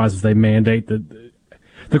totally surprised if they mandate that.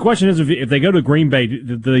 The question is, if they go to Green Bay,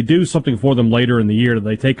 do they do something for them later in the year? Do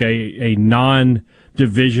they take a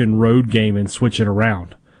non-division road game and switch it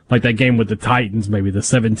around? Like that game with the Titans, maybe the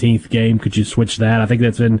 17th game. Could you switch that? I think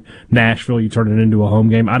that's in Nashville. You turn it into a home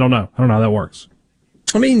game. I don't know. I don't know how that works.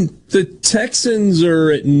 I mean, the Texans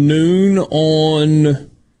are at noon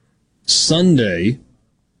on Sunday.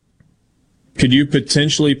 Could you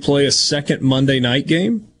potentially play a second Monday night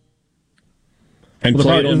game? And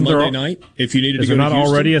play it on Monday night if you needed to go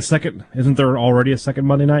to Houston? Isn't there already a second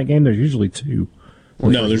Monday night game? There's usually 2.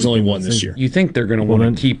 No, there's only one this year. You think they're going to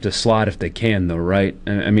want to keep the slot if they can, though, right?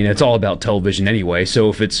 I mean, it's all about television anyway. So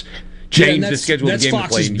if it's changed the schedule of the game,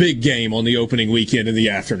 that's Fox's big game on the opening weekend in the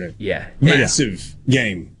afternoon. Yeah, massive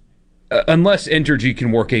game. Unless Entergy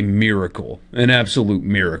can work a miracle, an absolute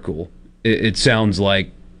miracle, it sounds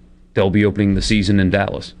like they'll be opening the season in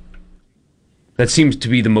Dallas. That seems to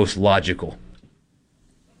be the most logical.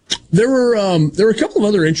 There were a couple of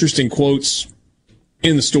other interesting quotes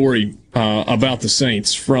in the story about the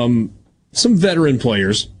Saints from some veteran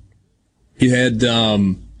players. You had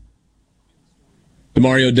Demario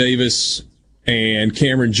Davis and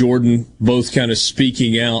Cameron Jordan both kind of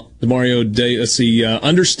speaking out. Demario Davis,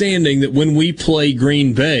 understanding that when we play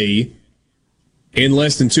Green Bay in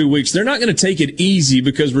less than 2 weeks, they're not going to take it easy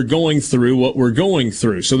because we're going through what we're going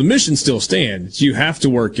through. So the mission still stands. You have to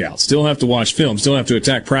work out, still have to watch film, still have to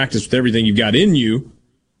attack practice with everything you've got in you.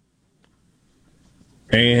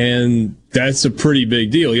 And that's a pretty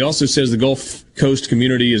big deal. He also says the Gulf Coast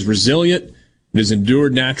community is resilient. It has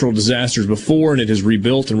endured natural disasters before, and it has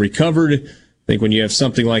rebuilt and recovered. I think when you have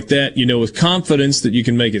something like that, you know with confidence that you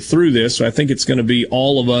can make it through this. So I think it's going to be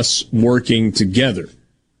all of us working together.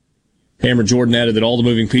 Cameron Jordan added that all the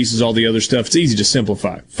moving pieces, all the other stuff, it's easy to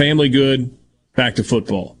simplify. Family good, back to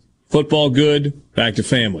football. Football good, back to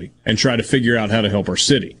family. And try to figure out how to help our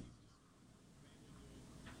city.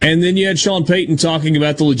 And then you had Sean Payton talking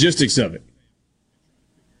about the logistics of it.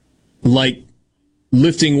 Like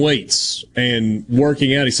lifting weights and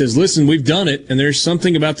working out. He says, listen, we've done it, and there's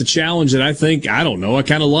something about the challenge that I kind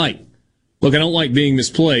of like. Look, I don't like being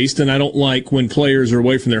misplaced, and I don't like when players are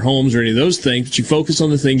away from their homes or any of those things, but you focus on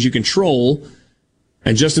the things you control.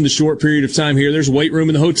 And just in the short period of time here, there's a weight room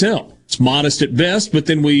in the hotel. It's modest at best, but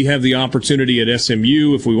then we have the opportunity at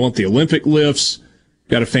SMU if we want the Olympic lifts.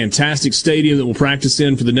 Got a fantastic stadium that we'll practice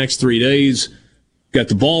in for the next 3 days. Got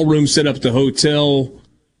the ballroom set up at the hotel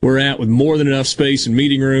we're at with more than enough space and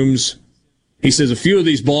meeting rooms. He says a few of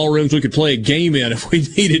these ballrooms we could play a game in if we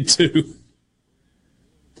needed to.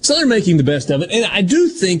 So they're making the best of it. And I do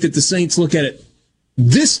think that the Saints look at it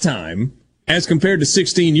this time as compared to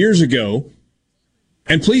 16 years ago.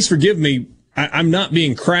 And please forgive me, I'm not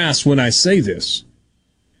being crass when I say this.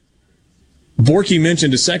 Borky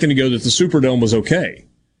mentioned a second ago that the Superdome was okay.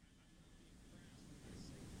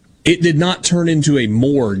 It did not turn into a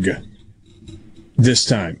morgue this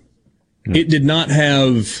time. It did not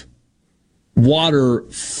have water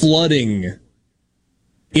flooding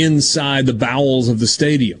inside the bowels of the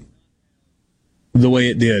stadium the way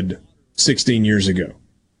it did 16 years ago.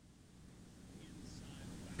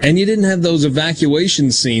 And you didn't have those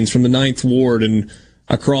evacuation scenes from the 9th Ward and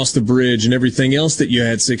across the bridge and everything else that you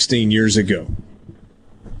had 16 years ago.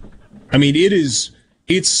 I mean,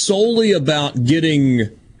 it's solely about getting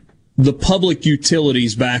the public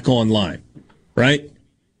utilities back online, right?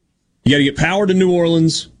 You got to get power to New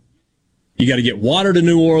Orleans, you got to get water to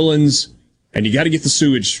New Orleans, and you got to get the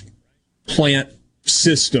sewage plant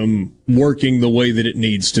system working the way that it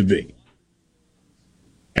needs to be.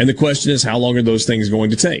 And the question is, how long are those things going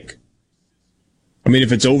to take? I mean,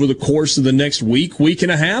 if it's over the course of the next week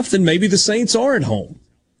and a half, then maybe the Saints are at home.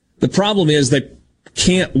 The problem is they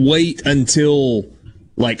can't wait until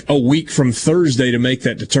like a week from Thursday to make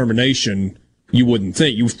that determination, you wouldn't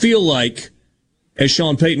think. You feel like, as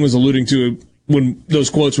Sean Payton was alluding to when those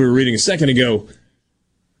quotes we were reading a second ago,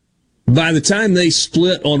 by the time they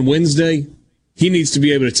split on Wednesday, he needs to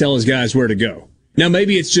be able to tell his guys where to go. Now,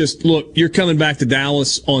 maybe it's just, look, you're coming back to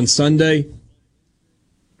Dallas on Sunday,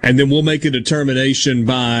 and then we'll make a determination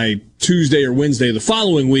by Tuesday or Wednesday of the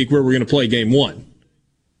following week where we're going to play game 1.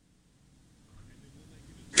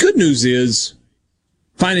 Good news is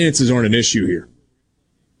finances aren't an issue here.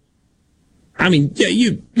 I mean,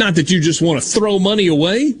 yeah, not that you just want to throw money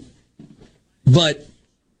away, but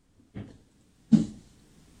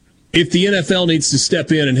if the NFL needs to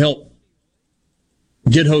step in and help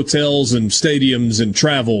get hotels and stadiums and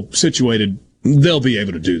travel situated, they'll be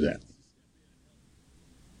able to do that.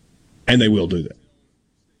 And they will do that.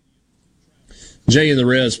 Jay in the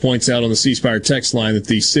Res points out on the C Spire text line that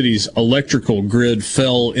the city's electrical grid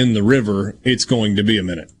fell in the river. It's going to be a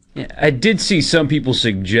minute. Yeah, I did see some people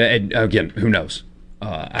suggest, again, who knows?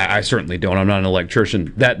 I certainly don't. I'm not an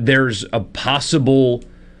electrician. That there's a possible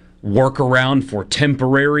workaround for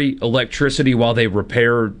temporary electricity while they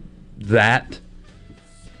repair that.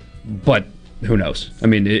 But who knows? I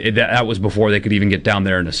mean, that was before they could even get down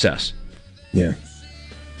there and assess. Yeah.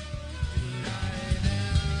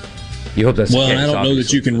 You hope that's well, the case, I don't know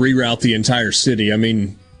that you can reroute the entire city. I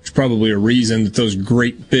mean, there's probably a reason that those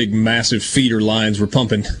great, big, massive feeder lines were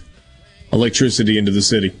pumping electricity into the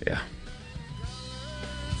city. Yeah.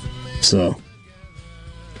 So,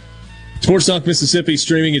 Sports Talk Mississippi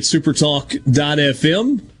streaming at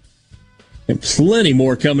supertalk.fm. And plenty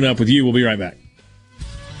more coming up with you. We'll be right back.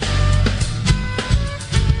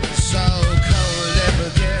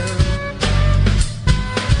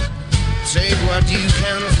 Take what you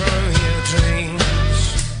can from your dreams,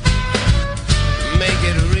 make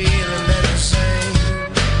it real and then the same.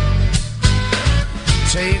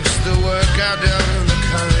 Takes the work out of the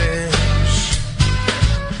courage.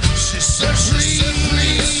 She said,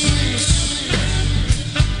 please,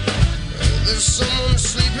 there's someone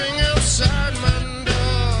sleeping outside my door.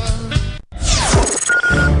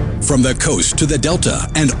 From the coast to the Delta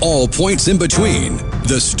and all points in between,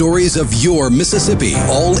 the stories of your Mississippi,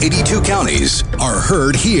 all 82 counties, are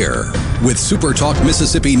heard here. With Super Talk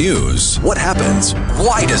Mississippi News. What happens?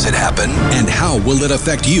 Why does it happen? And how will it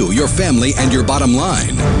affect you, your family, and your bottom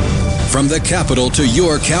line? From the capital to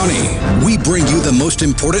your county, we bring you the most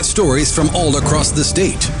important stories from all across the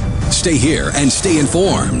state. Stay here and stay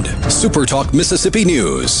informed. Super Talk Mississippi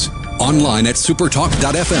News. Online at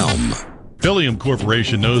supertalk.fm. Phylium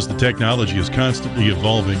Corporation knows the technology is constantly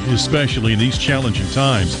evolving, especially in these challenging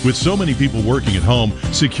times. With so many people working at home,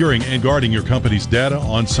 securing and guarding your company's data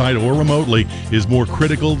on-site or remotely is more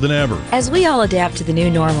critical than ever. As we all adapt to the new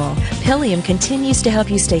normal, Phylium continues to help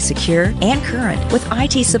you stay secure and current with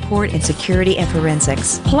IT support in security and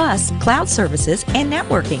forensics, plus cloud services and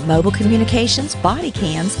networking, mobile communications, body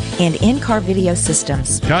cams, and in-car video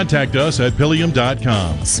systems. Contact us at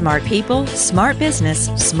Phylium.com. Smart people, smart business,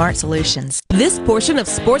 smart solutions. This portion of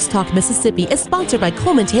Sports Talk Mississippi is sponsored by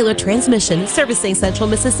Coleman Taylor Transmission, servicing Central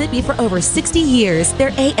Mississippi for over 60 years.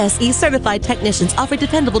 Their ASE certified technicians offer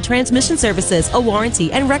dependable transmission services, a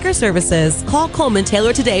warranty, and wrecker services. Call Coleman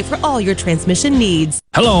Taylor today for all your transmission needs.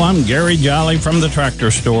 Hello, I'm Gary Jolly from the Tractor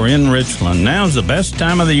Store in Richland. Now's the best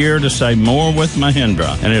time of the year to save more with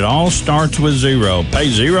Mahindra, and it all starts with zero. Pay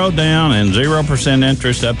zero down and 0%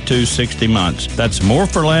 interest up to 60 months. That's more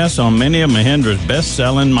for less on many of Mahindra's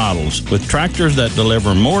best-selling models. With Tractor tractors that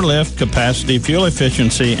deliver more lift, capacity, fuel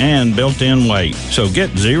efficiency, and built-in weight. So get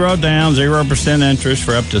 0 down, 0% interest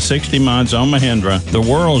for up to 60 months on Mahindra, the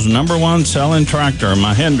world's #1 selling tractor,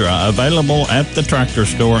 Mahindra, available at the tractor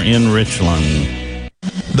store in Richland.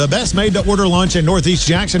 The best made-to-order lunch in Northeast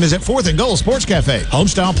Jackson is at 4th and Goal Sports Cafe.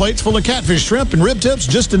 Homestyle plates full of catfish, shrimp, and rib tips,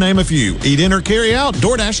 just to name a few. Eat in or carry out,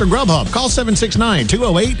 DoorDash or Grubhub. Call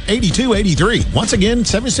 769-208-8283. Once again,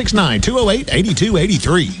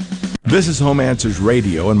 769-208-8283. This is Home Answers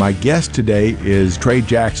Radio, and my guest today is Trey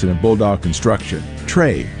Jackson of Bulldog Construction.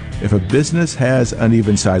 Trey, if a business has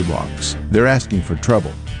uneven sidewalks, they're asking for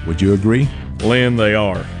trouble. Would you agree? Lynn, they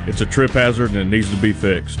are. It's a trip hazard and it needs to be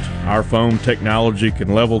fixed. Our foam technology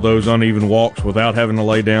can level those uneven walks without having to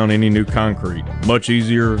lay down any new concrete. Much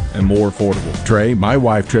easier and more affordable. Trey, my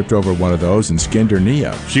wife tripped over one of those and skinned her knee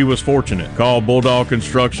up. She was fortunate. Call Bulldog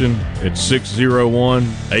Construction at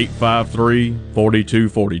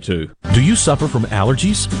 601-853-4242. Do you suffer from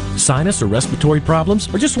allergies, sinus, or respiratory problems,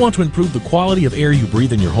 or just want to improve the quality of air you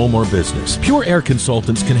breathe in your home or business? Pure Air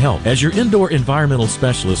Consultants can help. As your indoor environmental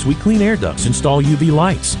specialist, we clean air ducts, install UV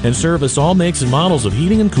lights, and service all makes and models of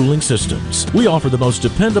heating and cooling systems. We offer the most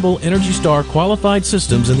dependable Energy Star qualified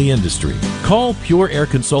systems in the industry. Call Pure Air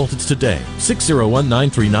Consultants today,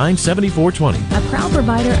 601-939-7420. A proud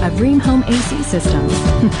provider of Rheem Home AC systems.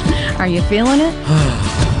 Are you feeling it?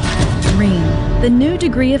 Rheem, the new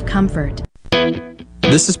degree of comfort.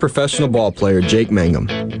 This is professional ball player Jake Mangum.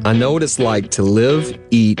 I know what it's like to live,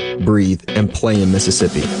 eat, breathe, and play in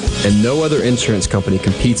Mississippi. And no other insurance company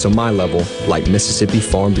competes on my level like Mississippi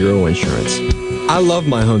Farm Bureau Insurance. I love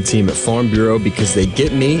my home team at Farm Bureau because they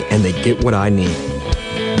get me and they get what I need.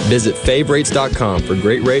 Visit favrates.com for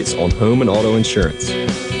great rates on home and auto insurance.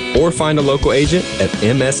 Or find a local agent at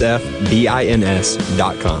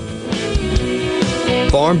msfbins.com.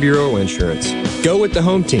 Farm Bureau Insurance. Go with the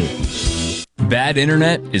home team. Bad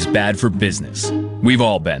internet is bad for business. We've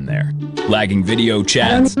all been there. Lagging video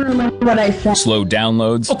chats, slow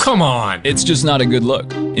downloads. Oh, come on. It's just not a good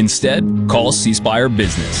look. Instead, call C Spire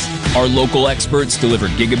Business. Our local experts deliver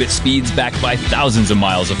gigabit speeds backed by thousands of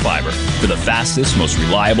miles of fiber for the fastest, most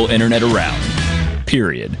reliable internet around.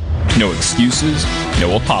 Period. No excuses,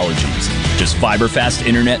 no apologies. Just fiber-fast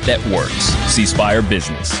internet that works. C Spire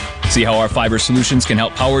Business. See how our fiber solutions can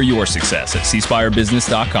help power your success at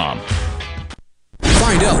cspirebusiness.com.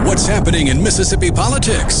 Find out what's happening in Mississippi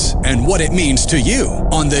politics and what it means to you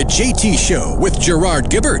on The JT Show with Gerard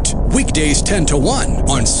Gibbert. Weekdays 10 to 1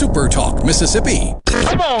 on Super Talk Mississippi.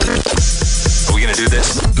 Come on. Are we going to do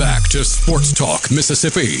this? Back to Sports Talk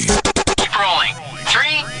Mississippi. Keep rolling.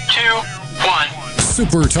 3, 2, 1.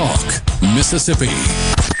 Super Talk Mississippi.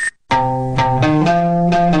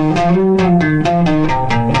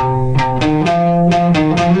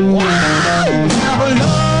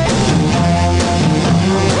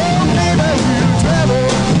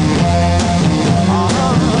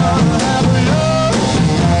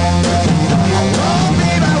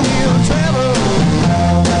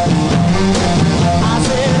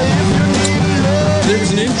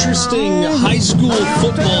 Interesting high school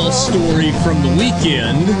football story from the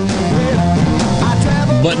weekend,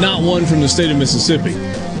 but not one from the state of Mississippi.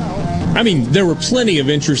 I mean, there were plenty of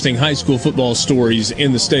interesting high school football stories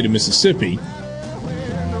in the state of Mississippi,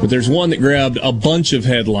 but there's one that grabbed a bunch of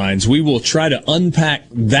headlines. We will try to unpack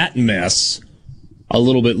that mess a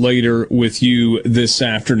little bit later with you this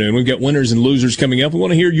afternoon. We've got winners and losers coming up. We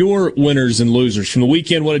want to hear your winners and losers from the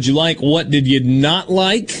weekend. What did you like? What did you not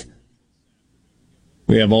like?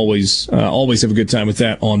 We have always have a good time with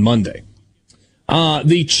that on Monday.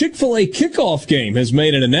 The Chick-fil-A kickoff game has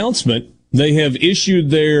made an announcement. They have issued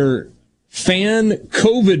their fan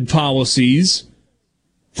COVID policies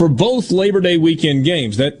for both Labor Day weekend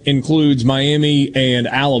games. That includes Miami and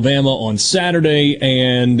Alabama on Saturday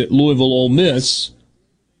and Louisville Ole Miss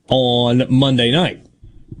on Monday night.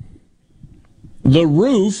 The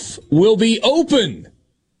roof will be open.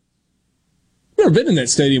 Never been in that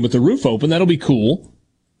stadium with the roof open. That'll be cool.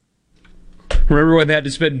 Remember when they had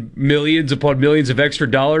to spend millions upon millions of extra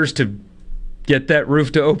dollars to get that roof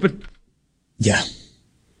to open? Yeah.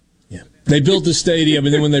 They built the stadium,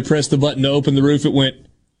 and then when they pressed the button to open the roof, it went,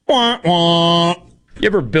 wah, wah. You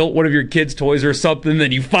ever built one of your kids' toys or something,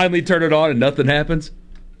 then you finally turn it on and nothing happens?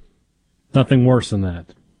 Nothing worse than that.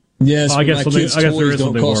 Yes, I guess kids' toys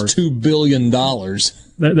don't cost $2 billion.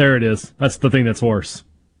 There it is. That's the thing that's worse.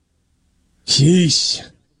 Jeez.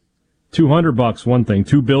 $200, one thing.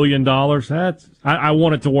 $2 billion. I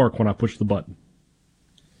want it to work when I push the button.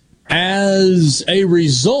 As a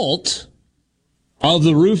result of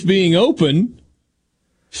the roof being open,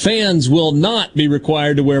 Fans will not be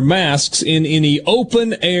required to wear masks in any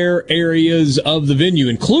open-air areas of the venue,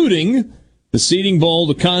 including the seating bowl,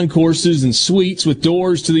 the concourses, and suites with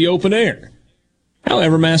doors to the open air.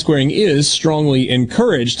 However, mask wearing is strongly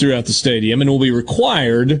encouraged throughout the stadium and will be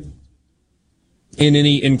required in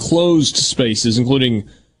any enclosed spaces, including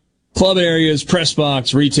club areas, press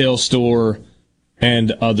box, retail store,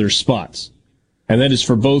 and other spots. And that is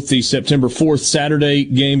for both the September 4th Saturday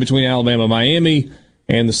game between Alabama and Miami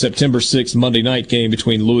and the September 6th Monday night game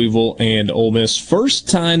between Louisville and Ole Miss. First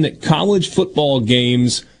time that college football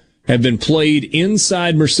games have been played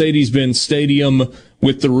inside Mercedes-Benz Stadium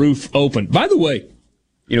with the roof open. By the way,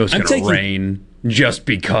 it's going to rain just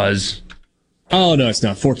because. Oh, no, it's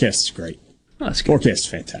not. Forecast is great. Oh, that's good. Forecast is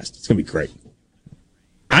fantastic. It's going to be great.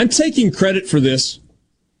 I'm taking credit for this.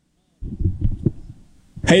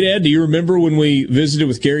 Hey, Dad, do you remember when we visited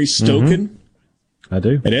with Gary Stokan? Mm-hmm. I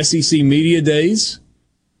do. At SEC Media Days?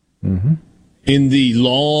 Mm-hmm. In the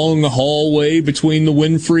long hallway between the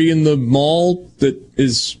Winfrey and the mall that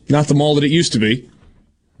is not the mall that it used to be.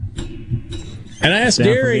 And I asked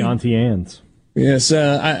Gary. From the Auntie Anne's. Yes,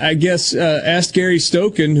 I guess asked Gary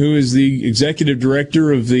Stokan, who is the executive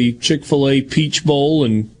director of the Chick-fil-A Peach Bowl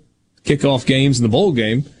and kickoff games and the bowl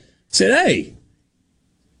game, said, "Hey,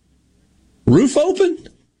 roof open?"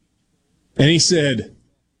 And he said,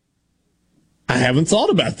 "I haven't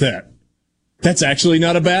thought about that. That's actually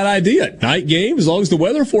not a bad idea. Night game, as long as the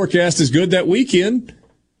weather forecast is good that weekend,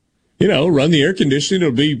 run the air conditioning.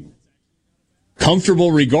 It'll be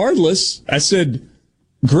comfortable regardless." I said,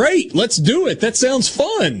 "Great, let's do it. That sounds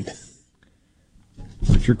fun."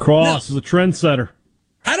 Richard Cross is a trendsetter.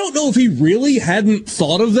 I don't know if he really hadn't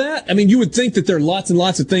thought of that. I mean, you would think that there are lots and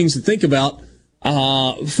lots of things to think about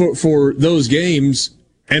for those games.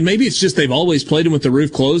 And maybe it's just they've always played them with the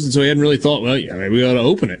roof closed, and so he hadn't really thought, well, yeah, maybe we ought to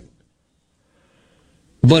open it.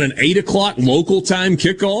 But an 8 o'clock local time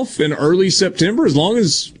kickoff in early September, as long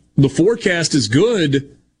as the forecast is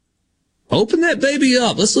good, open that baby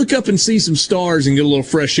up. Let's look up and see some stars and get a little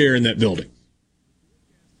fresh air in that building.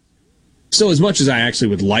 So as much as I actually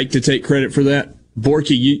would like to take credit for that,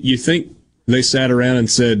 Borky, you think they sat around and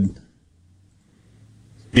said,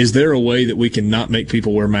 is there a way that we can not make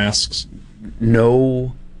people wear masks?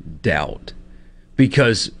 No doubt.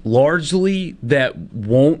 Because largely that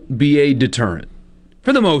won't be a deterrent.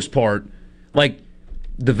 For the most part, like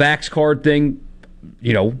the Vax card thing,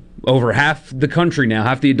 over half the country now,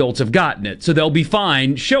 half the adults have gotten it. So they'll be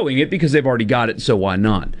fine showing it because they've already got it, so why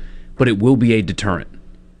not? But it will be a deterrent.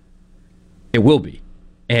 It will be.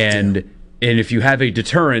 And if you have a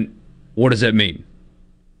deterrent, what does that mean?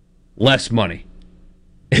 Less money.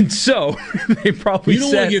 And so they probably You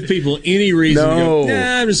don't want to give people any reason to go,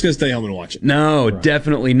 I'm just going to stay home and watch it. No,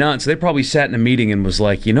 definitely not. So they probably sat in a meeting and was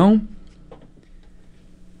like,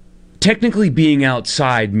 technically being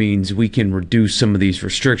outside means we can reduce some of these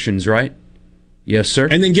restrictions, right? Yes, sir.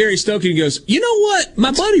 And then Gary Stokan goes, you know what?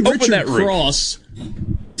 My buddy Richard Cross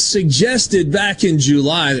suggested back in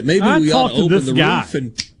July that maybe we ought to open the roof.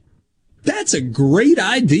 And that's a great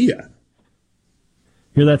idea.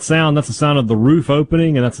 Hear that sound? That's the sound of the roof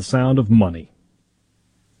opening, and that's the sound of money.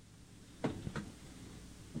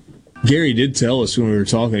 Gary did tell us when we were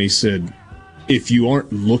talking, he said, if you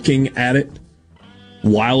aren't looking at it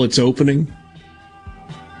while it's opening,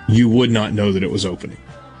 you would not know that it was opening.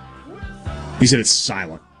 He said it's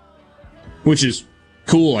silent, which is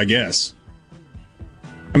cool, I guess.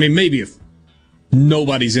 I mean, maybe if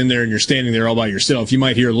nobody's in there and you're standing there all by yourself, you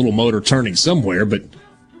might hear a little motor turning somewhere, but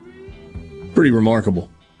pretty remarkable.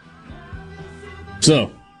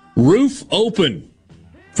 So, roof open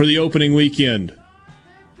for the opening weekend.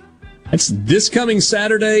 That's this coming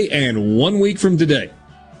Saturday and 1 week from today.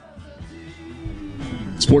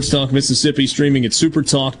 Sports Talk Mississippi streaming at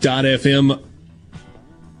supertalk.fm.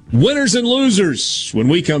 Winners and losers when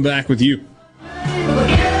we come back with you.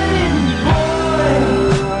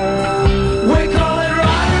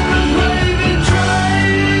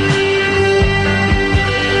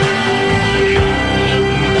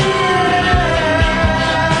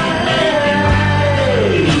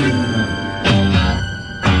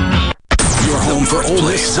 For Ole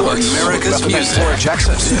Miss sports, America's music.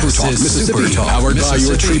 Jackson. Super Talk Mississippi. Powered by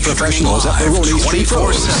your tree professionals at Baroni Street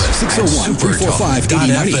Pros.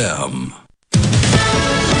 601-345-8090.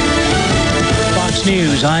 Fox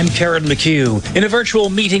News, I'm Karen McHugh. In a virtual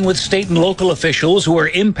meeting with state and local officials who are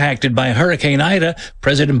impacted by Hurricane Ida,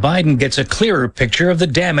 President Biden gets a clearer picture of the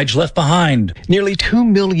damage left behind. Nearly 2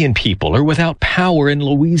 million people are without power in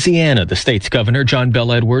Louisiana, the state's governor, John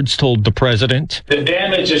Bel Edwards, told the president. The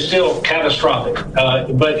damage is still catastrophic,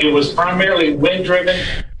 but it was primarily wind-driven.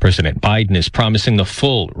 President Biden is promising the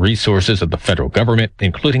full resources of the federal government,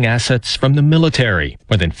 including assets from the military.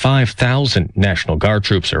 More than 5,000 National Guard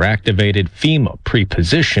troops are activated, FEMA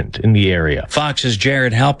pre-positioned in the area. Fox's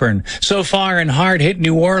Jared Halpern. So far in hard-hit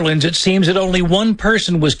New Orleans, it seems that only one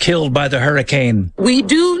person was killed by the hurricane. We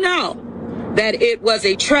do know that it was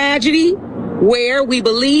a tragedy where we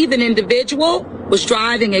believe an individual was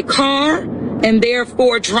driving a car and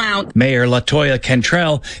therefore drowned. Mayor LaToya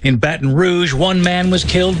Cantrell in Baton Rouge, one man was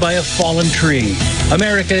killed by a fallen tree.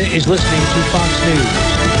 America is listening to Fox News.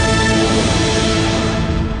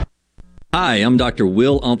 Hi, I'm Dr.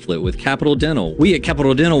 Will Umflett with Capital Dental. We at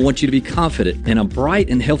Capital Dental want you to be confident in a bright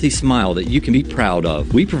and healthy smile that you can be proud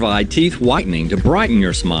of. We provide teeth whitening to brighten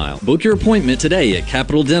your smile. Book your appointment today at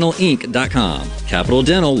CapitalDentalInc.com. Capital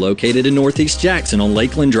Dental, located in Northeast Jackson on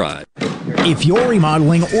Lakeland Drive. If you're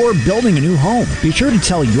remodeling or building a new home, be sure to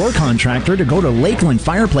tell your contractor to go to Lakeland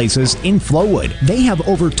Fireplaces in Flowood. They have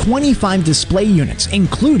over 25 display units,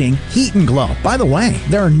 including Heat and Glow. By the way,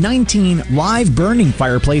 there are 19 live burning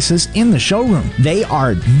fireplaces in the showroom. They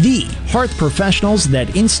are the hearth professionals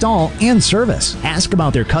that install and service. Ask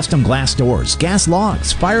about their custom glass doors, gas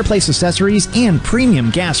logs, fireplace accessories, and premium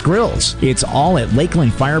gas grills. It's all at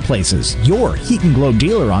Lakeland Fireplaces, your Heat and Glow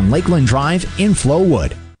dealer on Lakeland Drive in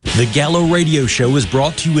Flowood. The Gallo Radio Show is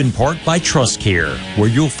brought to you in part by TrustCare, where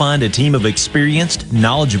you'll find a team of experienced,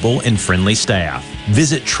 knowledgeable, and friendly staff.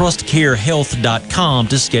 Visit TrustCareHealth.com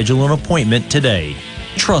to schedule an appointment today.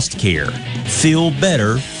 TrustCare. Feel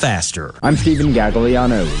better, faster. I'm Stephen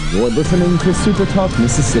Gagliano. You're listening to Super Talk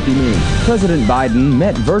Mississippi News. President Biden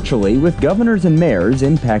met virtually with governors and mayors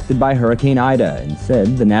impacted by Hurricane Ida and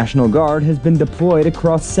said the National Guard has been deployed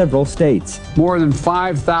across several states. More than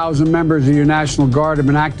 5,000 members of your National Guard have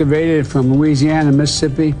been activated from Louisiana,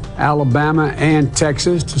 Mississippi, Alabama, and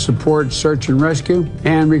Texas to support search and rescue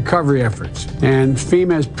and recovery efforts. And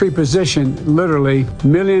FEMA has pre-positioned literally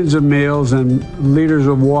millions of meals and liters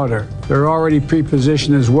of water. They're already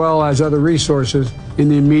pre-positioned as well as other resources in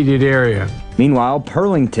the immediate area. Meanwhile,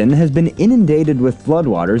 Pearlington has been inundated with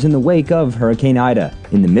floodwaters in the wake of Hurricane Ida.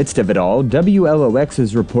 In the midst of it all, WLOX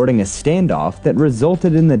is reporting a standoff that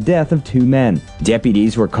resulted in the death of 2 men.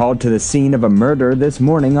 Deputies were called to the scene of a murder this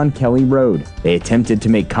morning on Kelly Road. They attempted to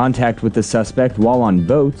make contact with the suspect while on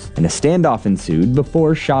boats, and a standoff ensued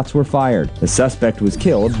before shots were fired. The suspect was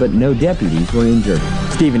killed, but no deputies were injured.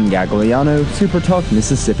 Stephen Gagliano, Super Talk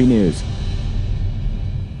Mississippi News.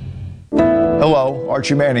 Hello,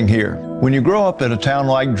 Archie Manning here. When you grow up in a town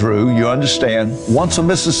like Drew, you understand, once a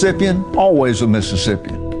Mississippian, always a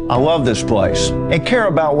Mississippian. I love this place and care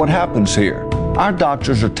about what happens here. Our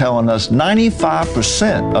doctors are telling us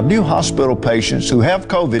 95% of new hospital patients who have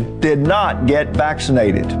COVID did not get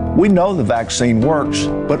vaccinated. We know the vaccine works,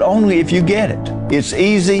 but only if you get it. It's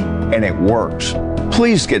easy and it works.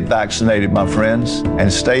 Please get vaccinated, my friends,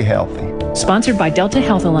 and stay healthy. Sponsored by Delta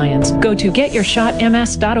Health Alliance. Go to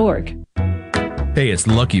getyourshotms.org. Hey, it's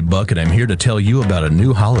Lucky Buck, and I'm here to tell you about a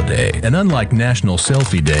new holiday. And unlike National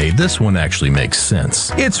Selfie Day, this one actually makes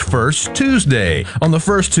sense. It's First Tuesday. On the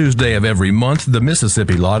first Tuesday of every month, the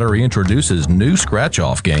Mississippi Lottery introduces new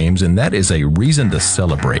scratch-off games, and that is a reason to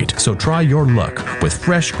celebrate. So try your luck with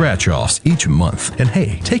fresh scratch-offs each month. And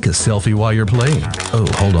hey, take a selfie while you're playing. Oh,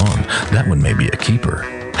 hold on. That one may be a keeper.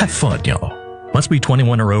 Have fun, y'all. Must be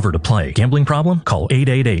 21 or over to play. Gambling problem? Call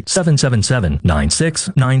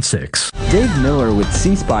 888-777-9696. Dave Miller with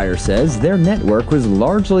C Spire says their network was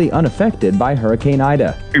largely unaffected by Hurricane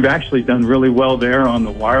Ida. We've actually done really well there on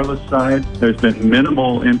the wireless side. There's been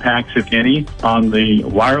minimal impacts, if any, on the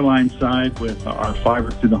wireline side with our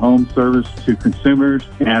fiber to the home service to consumers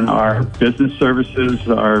and our business services,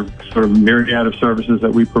 our sort of myriad of services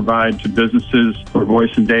that we provide to businesses for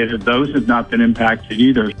voice and data. Those have not been impacted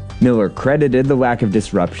either. Miller credited the lack of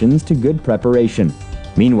disruptions to good preparation.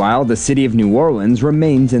 Meanwhile, the city of New Orleans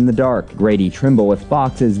remains in the dark. Grady Trimble with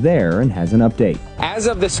Fox is there and has an update. As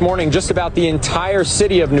of this morning, just about the entire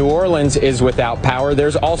city of New Orleans is without power.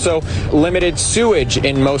 There's also limited sewage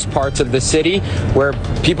in most parts of the city where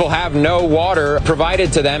people have no water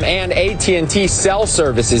provided to them, and AT&T cell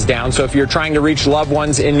service is down. So if you're trying to reach loved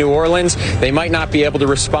ones in New Orleans, they might not be able to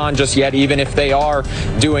respond just yet, even if they are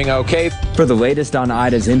doing okay. For the latest on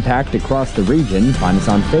Ida's impact across the region, find us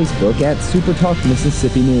on Facebook at Super Talk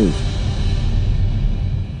Mississippi News.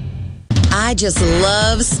 I just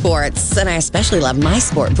love sports, and I especially love my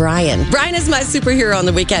sport, Brian. Brian is my superhero on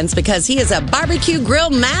the weekends because he is a barbecue grill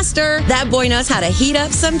master. That boy knows how to heat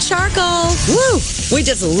up some charcoal. Woo! We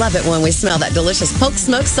just love it when we smell that delicious Polk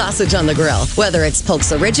smoked sausage on the grill. Whether it's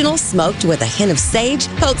Polk's Original, smoked with a hint of sage,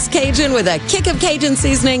 Polk's Cajun with a kick of Cajun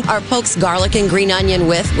seasoning, or Polk's Garlic and Green Onion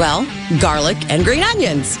with, well, garlic and green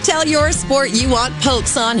onions. Tell your sport you want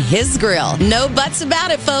Polk's on his grill. No buts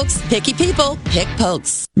about it, folks. Picky people, pick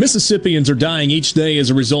Polk's. Mississippians are dying each day as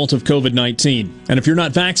a result of COVID-19. And if you're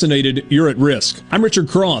not vaccinated, you're at risk. I'm Richard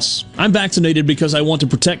Cross. I'm vaccinated because I want to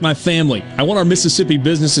protect my family. I want our Mississippi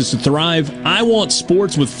businesses to thrive. I want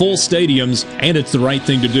sports with full stadiums, and it's the right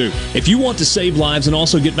thing to do. If you want to save lives and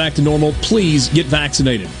also get back to normal, please get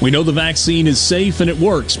vaccinated. We know the vaccine is safe and it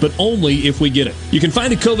works, but only if we get it. You can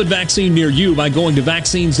find a COVID vaccine near you by going to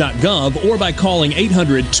vaccines.gov or by calling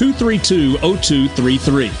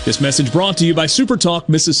 800-232-0233. This message brought to you by SuperTalk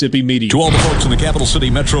Mississippi Media. To all the folks in the capital city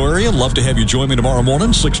metro area, love to have you join me tomorrow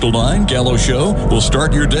morning, 6 till 9, Gallo Show. We'll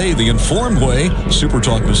start your day the informed way.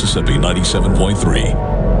 SuperTalk Mississippi 97.3.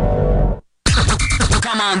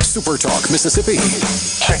 Come on, SuperTalk Mississippi.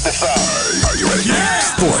 Check this out. Are you ready? Yeah.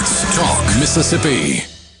 Sports Talk Mississippi.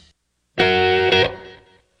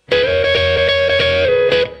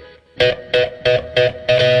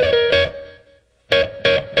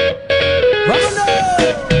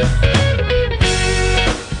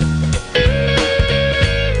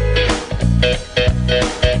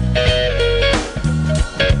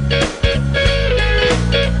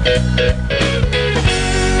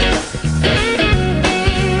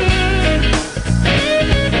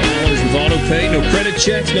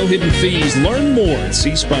 Checks, no hidden fees. Learn more at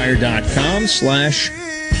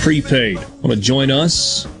cspire.com/prepaid. Want to join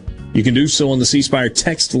us? You can do so on the C Spire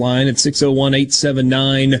text line at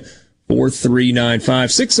 601-879-4395.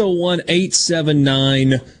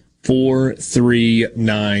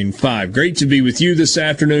 601-879-4395. Great to be with you this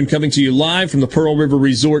afternoon, coming to you live from the Pearl River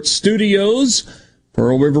Resort Studios.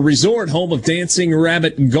 Pearl River Resort, home of Dancing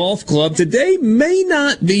Rabbit Golf Club. Today may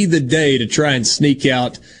not be the day to try and sneak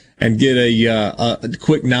out and get a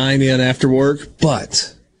quick 9 in after work,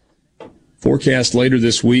 but forecast later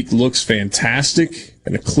this week looks fantastic.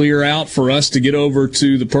 Going to clear out for us to get over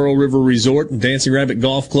to the Pearl River Resort and Dancing Rabbit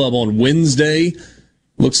Golf Club on Wednesday.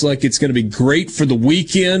 Looks like it's going to be great for the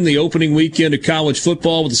weekend, the opening weekend of college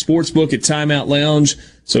football with the Sportsbook at Timeout Lounge.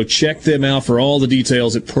 So check them out for all the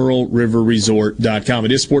details at pearlriverresort.com.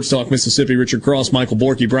 It is Sports Talk Mississippi. Richard Cross, Michael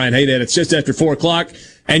Borky, Brian Haydad. It's just after 4 o'clock.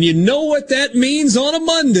 And you know what that means on a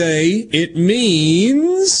Monday? It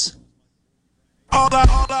means... All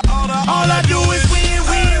I do is win,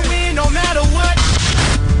 win, win, no matter what.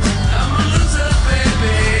 I'm a loser,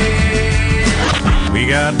 baby. We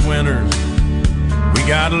got winners. We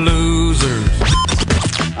got losers.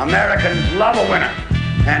 Americans love a winner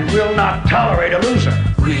and will not tolerate a loser.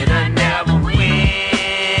 Winner never win,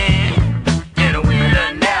 and a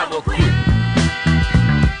winner never quit.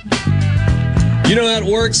 You know how it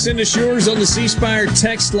works. Send us yours on the C Spire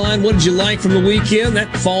text line. What did you like from the weekend?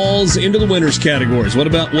 That falls into the winners categories. What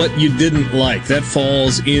about what you didn't like? That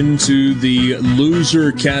falls into the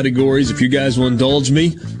loser categories. If you guys will indulge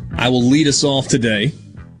me, I will lead us off today.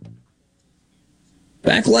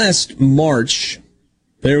 Back last March,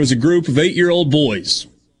 there was a group of 8-year-old boys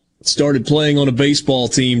that started playing on a baseball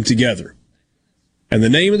team together. And the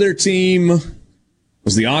name of their team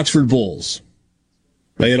was the Oxford Bulls.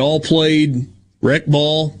 They had all played rec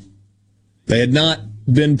ball. They had not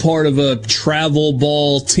been part of a travel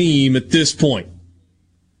ball team at this point.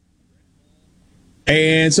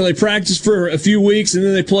 And so they practiced for a few weeks, and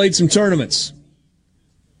then they played some tournaments.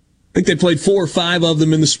 I think they played 4 or 5 of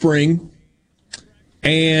them in the spring.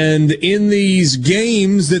 And in these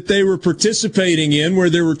games that they were participating in, where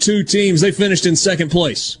there were 2 teams, they finished in second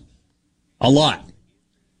place. A lot.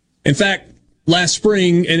 In fact, last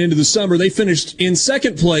spring and into the summer, they finished in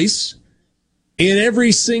second place in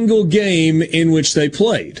every single game in which they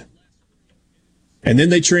played. And then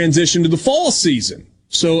they transitioned to the fall season.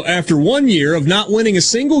 So after 1 year of not winning a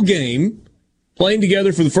single game, playing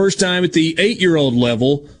together for the first time at the 8-year-old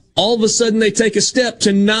level, all of a sudden they take a step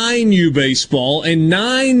to 9U baseball, and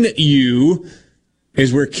 9U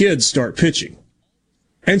is where kids start pitching.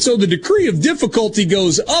 And so the degree of difficulty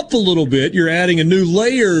goes up a little bit. You're adding a new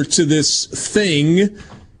layer to this thing.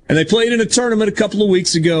 And they played in a tournament a couple of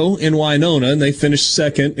weeks ago in Winona, and they finished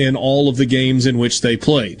second in all of the games in which they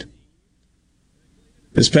played.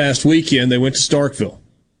 This past weekend, they went to Starkville.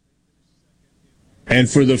 And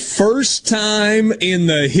for the first time in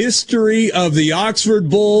the history of the Oxford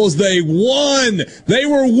Bulls, they won. They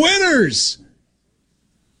were winners.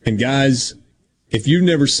 And guys, if you've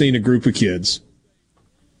never seen a group of kids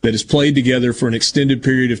that has played together for an extended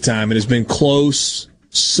period of time and has been close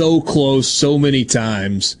so many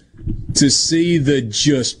times, to see the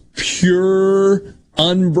just pure,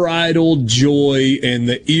 unbridled joy and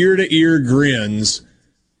the ear-to-ear grins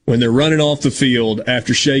when they're running off the field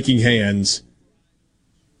after shaking hands,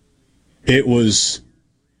 it was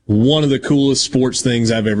one of the coolest sports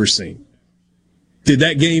things I've ever seen. Did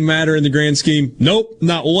that game matter in the grand scheme? Nope,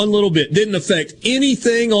 not one little bit. Didn't affect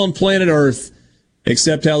anything on planet Earth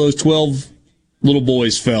except how those 12 little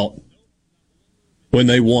boys felt when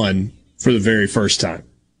they won for the very first time.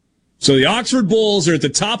 So the Oxford Bulls are at the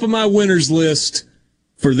top of my winners list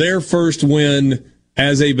for their first win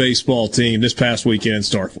as a baseball team this past weekend in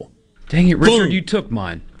Starkville. Dang it, Richard, Boom. you took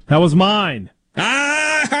mine. That was mine.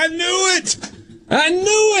 I knew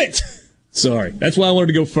it! Sorry, that's why I wanted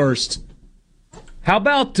to go first. How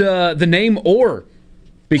about the name Orr?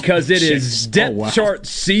 Because it is depth chart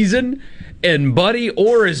season, and Buddy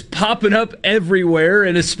Orr is popping up everywhere,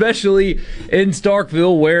 and especially in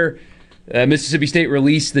Starkville, where Mississippi State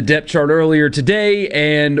released the depth chart earlier today,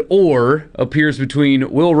 and Orr appears between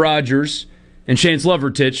Will Rogers and Chance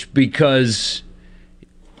Lovertich because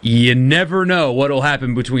you never know what will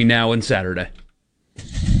happen between now and Saturday.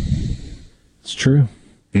 It's true.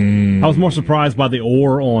 I was more surprised by the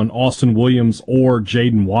Orr on Austin Williams or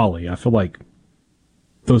Jaden Wally. I feel like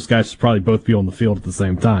those guys should probably both be on the field at the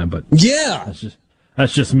same time, but yeah,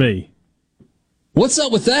 that's just me. What's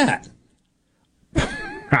up with that?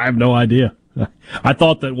 I have no idea. I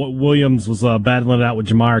thought that Williams was battling it out with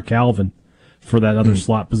Jamire Calvin for that other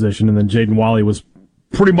slot position, and then Jaden Wally was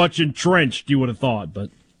pretty much entrenched, you would have thought, but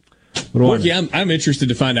Yeah, I'm interested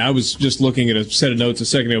to find out. I was just looking at a set of notes a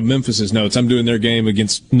second ago, Memphis's notes. I'm doing their game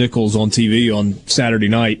against Nichols on TV on Saturday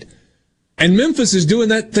night. And Memphis is doing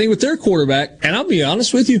that thing with their quarterback. And I'll be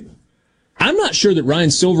honest with you, I'm not sure that Ryan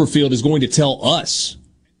Silverfield is going to tell us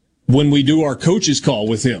when we do our coach's call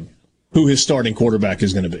with him who his starting quarterback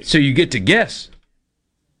is going to be. So you get to guess.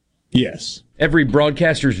 Yes. Every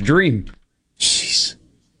broadcaster's dream. Jeez.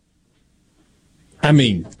 I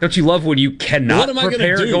mean, don't you love when you cannot what am I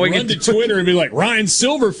prepare gonna do? going Run into to Twitter and be like, Ryan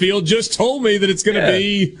Silverfield just told me that it's going to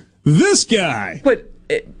be this guy. But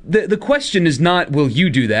the question is not, will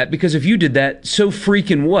you do that? Because if you did that, so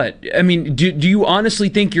freaking what? I mean, do you honestly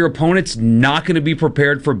think your opponent's not going to be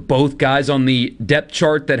prepared for both guys on the depth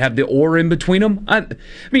chart that have the Orr in between them? I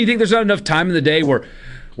mean, you think there's not enough time in the day where,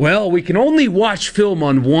 well, we can only watch film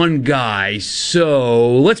on one guy,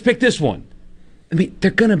 so let's pick this one. I mean,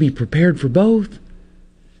 they're going to be prepared for both.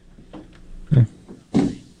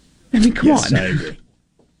 I mean, come on. I agree.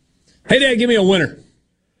 Hey, Dad, give me a winner.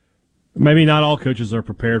 Maybe not all coaches are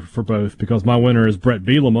prepared for both, because my winner is Brett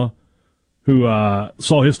Bielema, who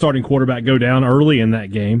saw his starting quarterback go down early in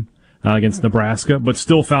that game against Nebraska, but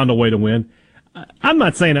still found a way to win. I'm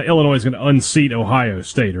not saying that Illinois is going to unseat Ohio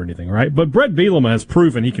State or anything, right? But Brett Bielema has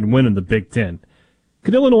proven he can win in the Big Ten.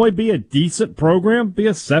 Could Illinois be a decent program, be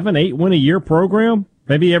a 7-8 win-a-year program?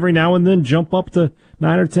 Maybe every now and then jump up to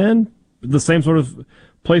 9 or 10? The same sort of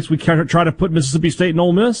place we try to put Mississippi State and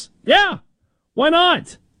Ole Miss? Yeah, why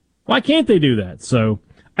not? Why can't they do that? So,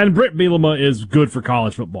 and Brett Bielema is good for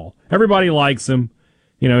college football. Everybody likes him.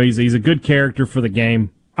 You know, he's a good character for the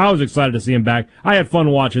game. I was excited to see him back. I had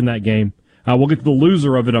fun watching that game. We'll get to the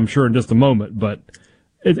loser of it, I'm sure, in just a moment, but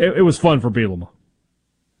it was fun for Bielema.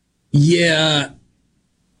 Yeah,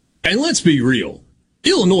 and let's be real.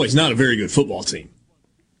 Illinois is not a very good football team.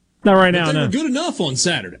 Not right now, They no. were good enough on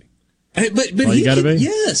Saturday. But you gotta be?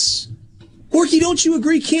 Yes. Corky, don't you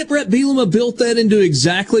agree? Can't Brett Bielema built that into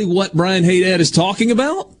exactly what Brian Haydad is talking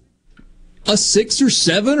about? A 6 or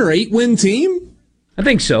 7 or 8 win team? I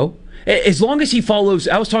think so. As long as he follows,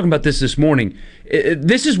 I was talking about this morning.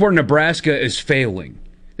 This is where Nebraska is failing.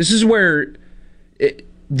 This is where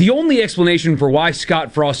the only explanation for why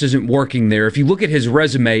Scott Frost isn't working there, if you look at his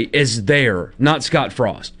resume, is there, not Scott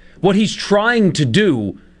Frost. What he's trying to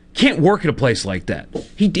do can't work at a place like that.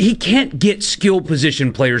 He can't get skill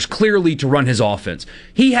position players clearly to run his offense.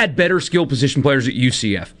 He had better skill position players at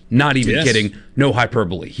UCF. Not even kidding. No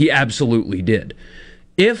hyperbole. He absolutely did.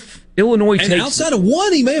 If Illinois takes... And outside of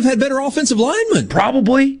one, he may have had better offensive linemen.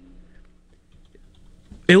 Probably.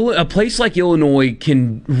 A place like Illinois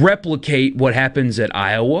can replicate what happens at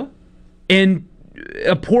Iowa and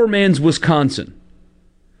a poor man's Wisconsin.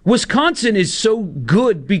 Wisconsin is so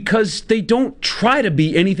good because they don't try to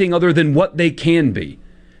be anything other than what they can be.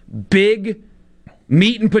 Big,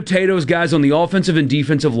 meat and potatoes guys on the offensive and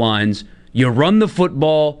defensive lines. You run the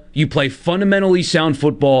football, you play fundamentally sound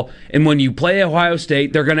football, and when you play Ohio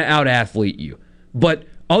State, they're going to out-athlete you. But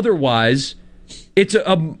otherwise, It's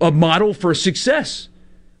a model for success.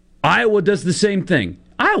 Iowa does the same thing.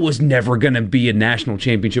 Iowa's never going to be a national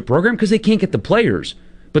championship program because they can't get the players.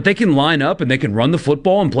 But they can line up and they can run the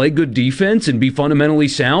football and play good defense and be fundamentally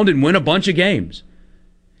sound and win a bunch of games.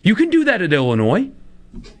 You can do that at Illinois.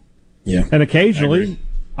 Yeah. And occasionally,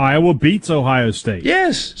 Iowa beats Ohio State.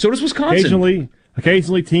 Yes, so does Wisconsin.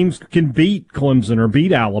 Occasionally teams can beat Clemson or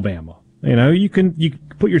beat Alabama. You can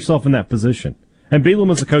put yourself in that position. And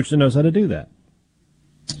Bielema's a coach that knows how to do that.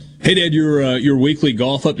 Hey, Dad, your weekly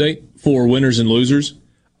golf update for winners and losers.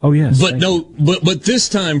 Oh, yes. But this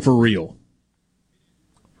time for real.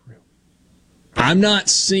 I'm not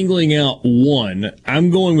singling out one. I'm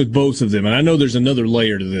going with both of them, and I know there's another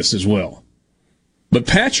layer to this as well. But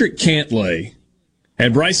Patrick Cantlay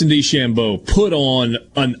and Bryson DeChambeau put on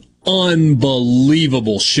an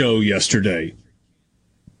unbelievable show yesterday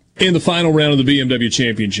in the final round of the BMW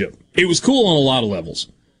Championship. It was cool on a lot of levels.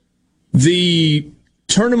 The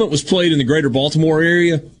tournament was played in the greater Baltimore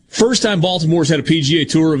area. First time Baltimore's had a PGA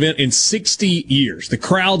Tour event in 60 years. The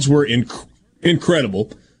crowds were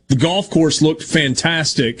incredible. The golf course looked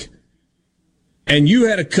fantastic. And you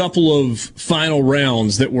had a couple of final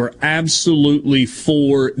rounds that were absolutely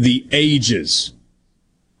for the ages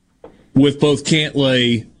with both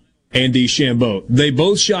Cantlay and DeChambeau. They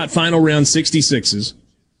both shot final round 66s.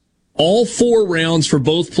 All 4 rounds for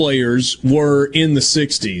both players were in the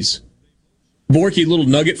 60s. Borky, little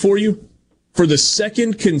nugget for you. For the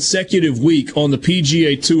second consecutive week on the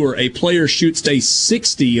PGA Tour, a player shoots a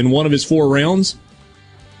 60 in one of his 4 rounds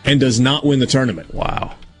and does not win the tournament.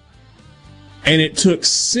 Wow. And it took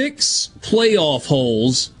 6 playoff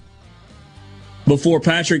holes before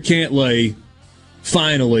Patrick Cantlay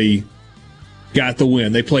finally got the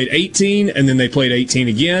win. They played 18, and then they played 18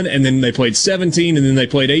 again, and then they played 17, and then they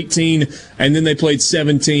played 18, and then they played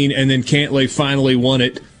 17, and then Cantlay finally won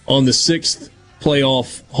it on the 6th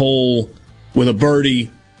playoff hole with a birdie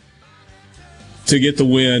to get the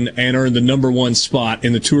win and earn the number 1 spot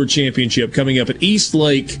in the Tour Championship coming up at East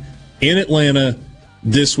Lake in Atlanta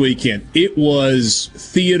this weekend. It was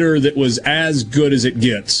theater that was as good as it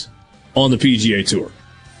gets on the PGA Tour.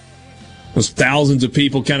 It was thousands of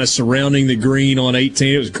people kind of surrounding the green on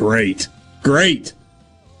 18. It was great. Great.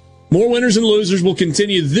 More winners and losers. Will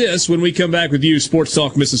continue this when we come back with you, Sports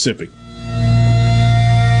Talk Mississippi.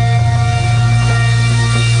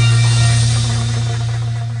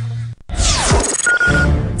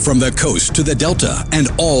 From the coast to the Delta and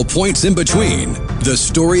all points in between, the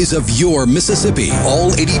stories of your Mississippi,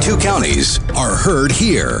 all 82 counties, are heard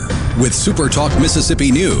here. With Super Talk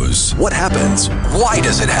Mississippi News. What happens? Why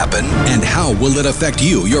does it happen? And how will it affect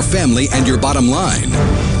you, your family, and your bottom line?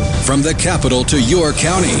 From the capital to your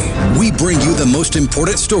county, we bring you the most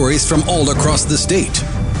important stories from all across the state.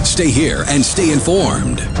 Stay here and stay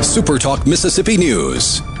informed. Super Talk Mississippi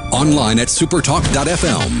News. Online at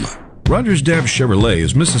supertalk.fm. Rogers Dabbs Chevrolet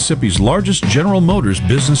is Mississippi's largest General Motors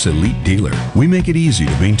business elite dealer. We make it easy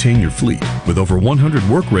to maintain your fleet with over 100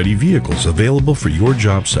 work-ready vehicles available for your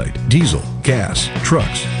job site. Diesel, gas,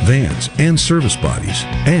 trucks, vans, and service bodies.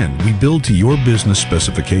 And we build to your business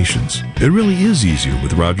specifications. It really is easier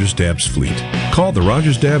with Rogers Dabbs Fleet. Call the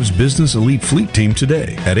Rogers Dabbs Business Elite Fleet Team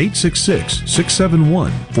today at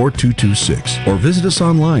 866-671-4226 or visit us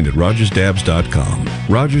online at rogersdabbs.com.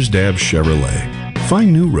 Rogers Dabbs Chevrolet.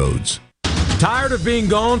 Find new roads. Tired of being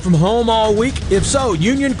gone from home all week? If so,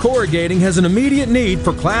 Union Corrugating has an immediate need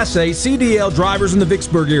for Class A CDL drivers in the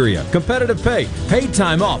Vicksburg area. Competitive pay, paid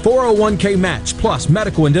time off, 401k match, plus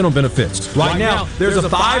medical and dental benefits. Right now, there's a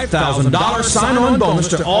 $5,000 sign-on bonus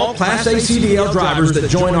to all Class A CDL drivers that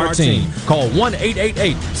join our team. Call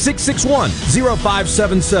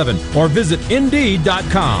 1-888-661-0577 or visit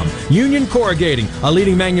Indeed.com. Union Corrugating, a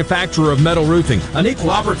leading manufacturer of metal roofing, an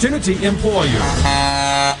equal opportunity employer.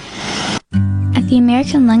 At the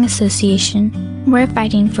American Lung Association, we're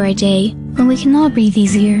fighting for a day when we can all breathe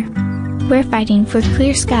easier. We're fighting for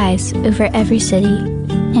clear skies over every city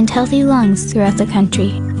and healthy lungs throughout the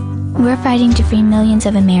country. We're fighting to free millions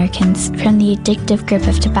of Americans from the addictive grip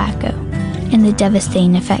of tobacco and the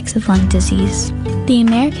devastating effects of lung disease. The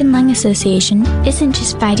American Lung Association isn't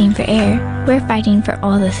just fighting for air, we're fighting for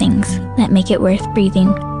all the things that make it worth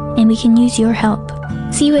breathing, and we can use your help.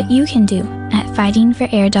 See what you can do at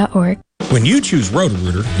fightingforair.org. When you choose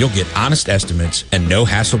Roto-Rooter, you'll get honest estimates and no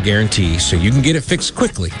hassle guarantee so you can get it fixed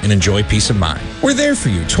quickly and enjoy peace of mind. We're there for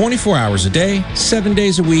you 24 hours a day, 7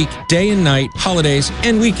 days a week, day and night, holidays,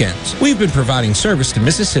 and weekends. We've been providing service to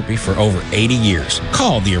Mississippi for over 80 years.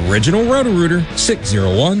 Call the original Roto-Rooter,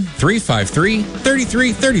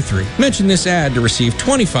 601-353-3333. Mention this ad to receive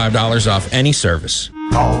 $25 off any service.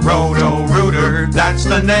 Call Roto-Rooter, that's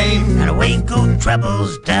the name. And away go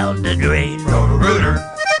troubles down the drain. Roto-Rooter.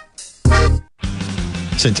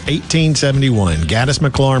 Since 1871, Gaddis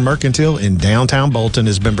McLaurin Mercantile in downtown Bolton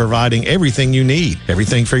has been providing everything you need.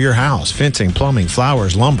 Everything for your house, fencing, plumbing,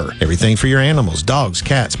 flowers, lumber. Everything for your animals, dogs,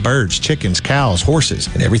 cats, birds, chickens, cows, horses,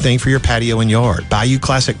 and everything for your patio and yard. Bayou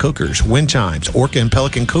Classic cookers, wind chimes, Orca and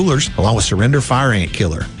Pelican coolers, along with Surrender Fire Ant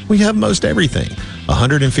Killer. We have most everything.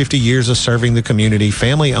 150 years of serving the community,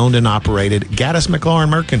 family owned and operated, Gaddis McLaurin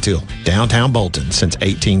Mercantile, downtown Bolton since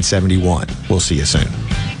 1871. We'll see you soon.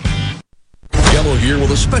 Gallo here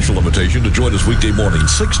with a special invitation to join us weekday morning,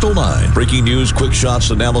 6 to 9. Breaking news, quick shots,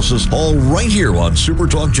 analysis, all right here on Super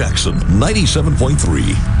Talk Jackson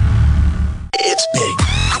 97.3. It's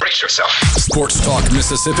big. Brace yourself. Sports Talk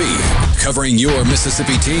Mississippi, covering your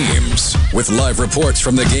Mississippi teams with live reports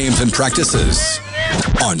from the games and practices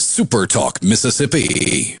on Super Talk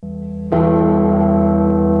Mississippi.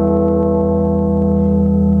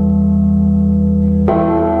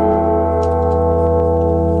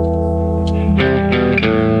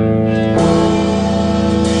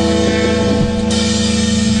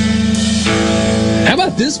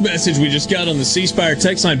 This message we just got on the C Spire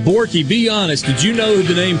text line. Borky, be honest, did you know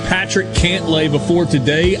the name Patrick Cantlay before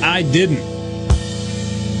today? I didn't.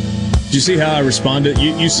 Did you see how I responded?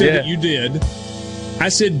 You said that you did. I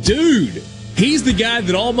said, dude, he's the guy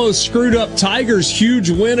that almost screwed up Tiger's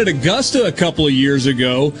huge win at Augusta a couple of years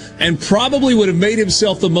ago and probably would have made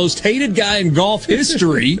himself the most hated guy in golf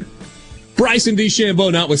history, Bryson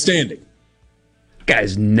DeChambeau notwithstanding.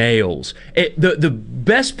 Guys, nails. The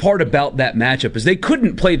best part about that matchup is they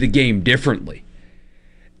couldn't play the game differently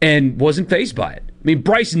and wasn't fazed by it. I mean,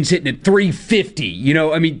 Bryson's hitting at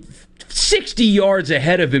 350, 60 yards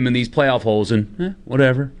ahead of him in these playoff holes, and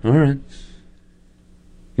whatever. All right.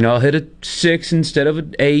 I'll hit a 6 instead of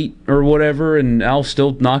an 8 or whatever, and I'll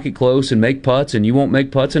still knock it close and make putts, and you won't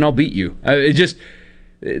make putts, and I'll beat you.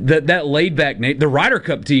 That laid-back Nate, the Ryder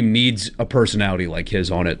Cup team needs a personality like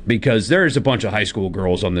his on it because there's a bunch of high school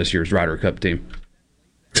girls on this year's Ryder Cup team.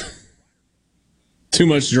 Too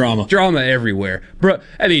much drama. Drama everywhere.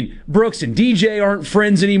 Brooks and DJ aren't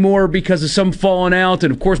friends anymore because of some falling out,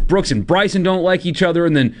 and of course Brooks and Bryson don't like each other,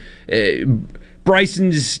 and then Bryson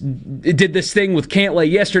did this thing with Cantlay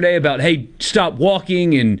yesterday about, hey, stop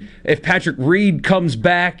walking, and if Patrick Reed comes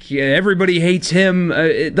back, everybody hates him.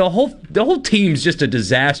 The whole team's just a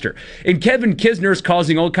disaster. And Kevin Kisner's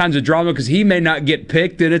causing all kinds of drama because he may not get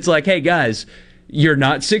picked, and it's like, hey, guys, you're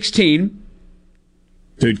not 16.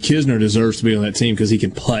 Dude, Kisner deserves to be on that team because he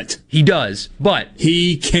can putt. He does, but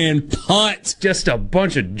he can putt. Just a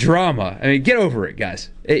bunch of drama. I mean, get over it, guys.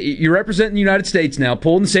 You're representing the United States now,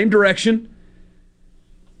 pull in the same direction.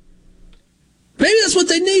 Maybe that's what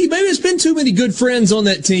they need. Maybe there's been too many good friends on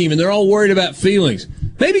that team, and they're all worried about feelings.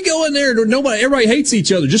 Maybe go in there and everybody hates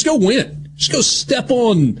each other. Just go win. Just go step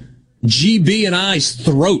on GB and I's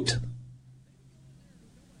throat.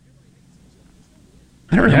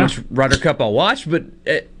 I don't know how much Ryder Cup I'll watch, but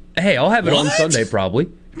hey, I'll have it on Sunday probably.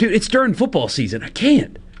 Dude, it's during football season. I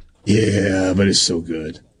can't. Yeah, but it's so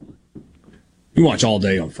good. You watch all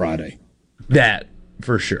day on Friday. That,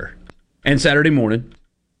 for sure. And Saturday morning.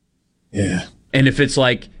 Yeah. And if it's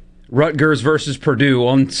like Rutgers versus Purdue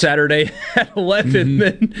on Saturday at 11,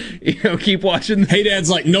 then, keep watching. Hey, Dad's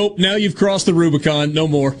like, nope, now you've crossed the Rubicon. No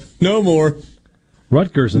more. No more.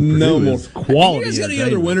 Rutgers and Purdue is quality. You guys got any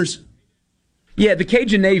other winners? Yeah, the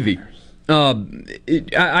Cajun Navy.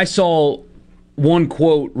 I saw one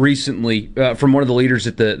quote recently from one of the leaders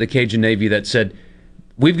at the Cajun Navy that said,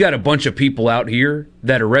 we've got a bunch of people out here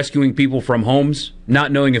that are rescuing people from homes,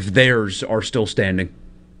 not knowing if theirs are still standing.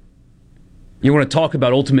 You want to talk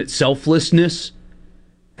about ultimate selflessness?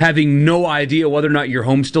 Having no idea whether or not your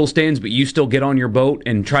home still stands, but you still get on your boat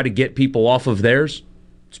and try to get people off of theirs?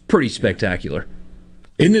 It's pretty spectacular.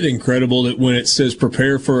 Isn't it incredible that when it says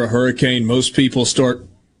prepare for a hurricane, most people start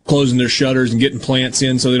closing their shutters and getting plants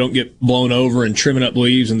in so they don't get blown over and trimming up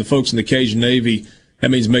leaves, and the folks in the Cajun Navy,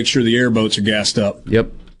 that means make sure the airboats are gassed up.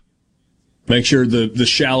 Yep. Make sure the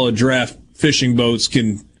shallow draft fishing boats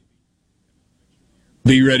can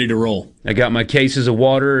be ready to roll. I got my cases of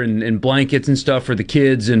water and blankets and stuff for the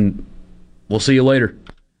kids, and we'll see you later.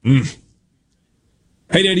 Hey,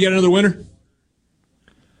 Dad, you got another winner?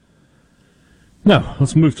 No,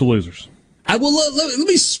 let's move to losers. Let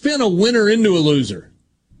me spin a winner into a loser.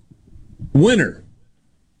 Winner.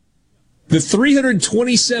 The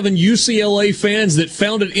 327 UCLA fans that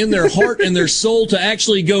found it in their heart and their soul to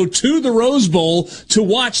actually go to the Rose Bowl to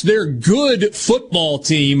watch their good football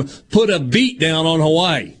team put a beat down on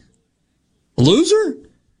Hawaii. Loser?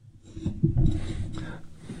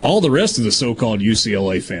 All the rest of the so-called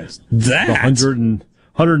UCLA fans. That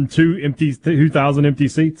 2,000 empty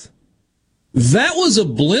seats. That was a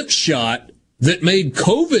blimp shot that made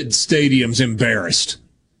COVID stadiums embarrassed.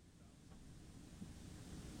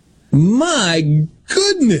 My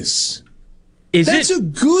goodness. That's a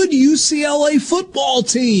good UCLA football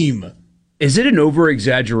team. Is it an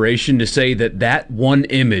over-exaggeration to say that one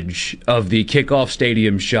image of the kickoff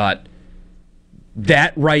stadium shot,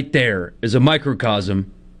 that right there is a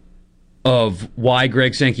microcosm of why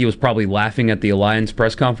Greg Sankey was probably laughing at the Alliance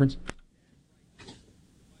press conference?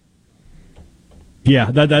 Yeah,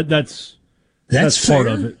 that's part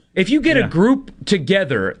of it. If you get a group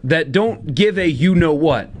together that don't give a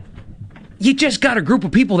you-know-what, you just got a group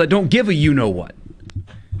of people that don't give a you-know-what.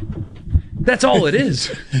 That's all it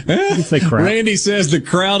is. Randy says the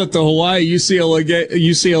crowd at the Hawaii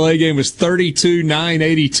UCLA game was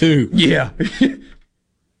 32,982. Yeah.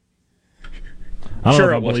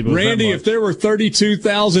 Sure, Randy, if there were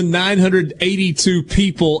 32,982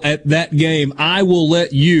 people at that game, I will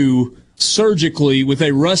let you surgically, with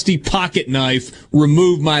a rusty pocket knife,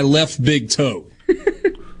 remove my left big toe.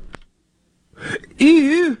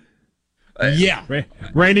 Ew. Yeah.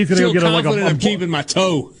 Randy's going to get I'm keeping my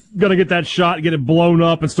toe. Going to get that shot, get it blown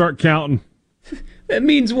up, and start counting. That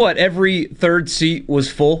means what? Every third seat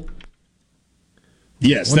was full?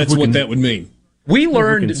 Yes, that's what that would mean. We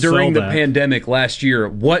learned during the pandemic last year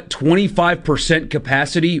what 25%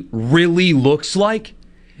 capacity really looks like.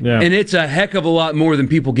 Yeah. And it's a heck of a lot more than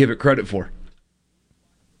people give it credit for.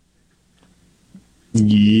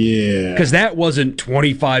 Yeah. Because that wasn't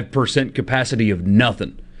 25% capacity of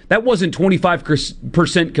nothing. That wasn't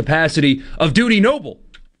 25% capacity of Dudy Noble.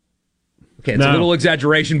 Okay, it's a little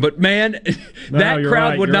exaggeration, but man, that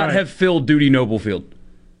crowd would not have filled Dudy Noble Field.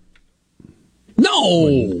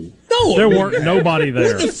 No, there weren't nobody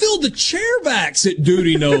there. They filled the chairbacks at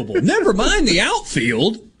Dudy Noble. Never mind the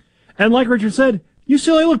outfield. And like Richard said,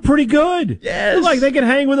 UCLA looked pretty good. Yes. Looked like they could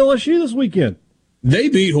hang with LSU this weekend. They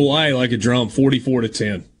beat Hawaii like a drum,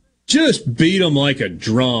 44-10. Just beat them like a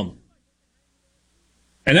drum.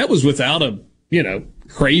 And that was without a,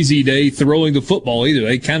 crazy day throwing the football either.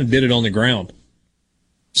 They kind of did it on the ground.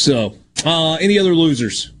 So, any other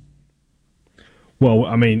losers? Well,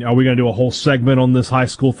 I mean, are we going to do a whole segment on this high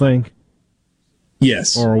school thing?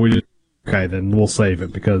 Yes. Or are we just... Okay, then we'll save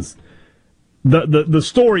it because the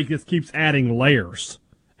story just keeps adding layers,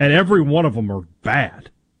 and every one of them are bad.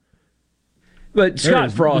 But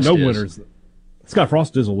Scott Frost is. Winners. Scott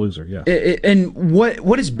Frost is a loser, yeah. And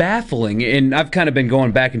what is baffling, and I've kind of been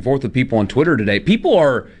going back and forth with people on Twitter today, people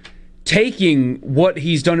are taking what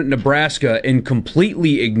he's done at Nebraska and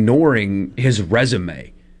completely ignoring his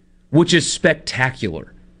resume, which is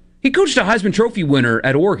spectacular. He coached a Heisman Trophy winner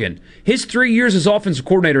at Oregon. His 3 years as offensive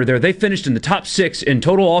coordinator there, they finished in the top 6 in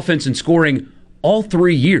total offense and scoring all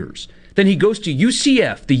 3 years. Then he goes to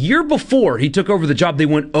UCF. The year before he took over the job, they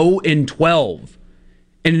went 0-12.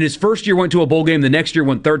 And in his first year went to a bowl game. The next year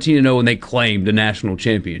went 13-0, and they claimed a national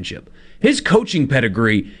championship. His coaching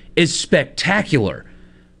pedigree is spectacular.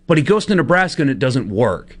 But he goes to Nebraska, and it doesn't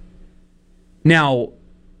work. Now,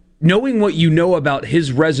 knowing what you know about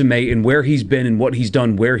his resume and where he's been and what he's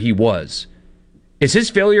done where he was, is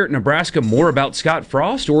his failure at Nebraska more about Scott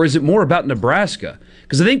Frost, or is it more about Nebraska?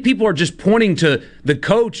 Because I think people are just pointing to the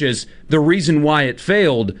coach as the reason why it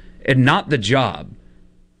failed and not the job.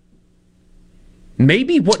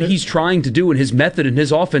 Maybe what he's trying to do and his method and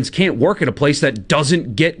his offense can't work at a place that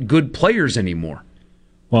doesn't get good players anymore.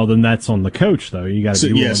 Well, then that's on the coach, though. You got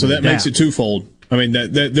to so that makes it twofold. I mean,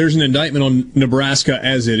 that there's an indictment on Nebraska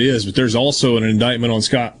as it is, but there's also an indictment on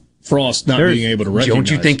Scott Frost not being able to recognize.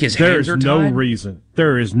 Don't you think his hands are tied?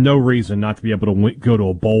 There is no reason not to be able to go to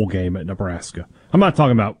a bowl game at Nebraska. I'm not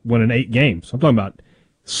talking about winning 8 games. I'm talking about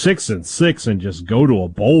 6-6 and just go to a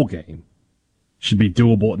bowl game. Should be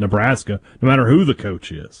doable at Nebraska, no matter who the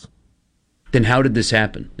coach is. Then how did this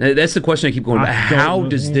happen? That's the question I keep going back. How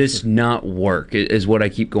does this not work is what I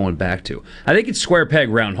keep going back to. I think it's square peg,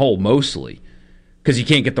 round hole mostly because you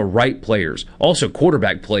can't get the right players. Also,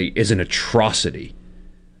 quarterback play is an atrocity.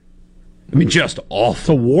 I mean, just awful. It's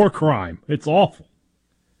a war crime. It's awful.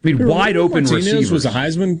 I mean, wide open receivers. Was a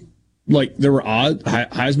Heisman, there were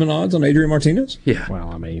Heisman odds on Adrian Martinez? Yeah.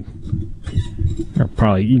 Well, I mean,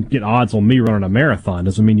 probably you can get odds on me running a marathon.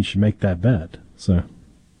 Doesn't mean you should make that bet. So.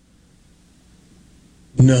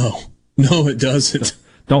 No, it doesn't.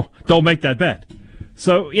 Don't make that bet.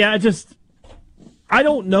 So, yeah, I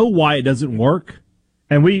don't know why it doesn't work.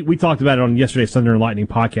 And we talked about it on yesterday's Thunder and Lightning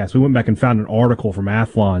podcast. We went back and found an article from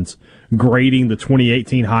Athlon's grading the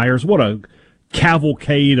 2018 hires. What a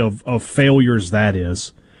cavalcade of failures that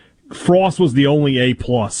is. Frost was the only A+.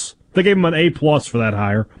 They gave him an A+ for that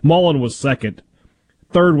hire. Mullen was second.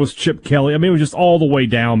 Third was Chip Kelly. I mean, it was just all the way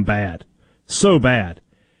down bad. So bad.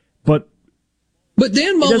 But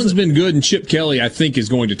Dan Mullen's been good, and Chip Kelly, I think, is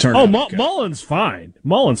going to turn out. Mullen's fine.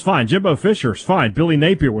 Mullen's fine. Jimbo Fisher's fine. Billy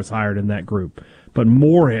Napier was hired in that group. But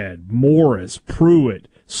Moorhead, Morris, Pruitt,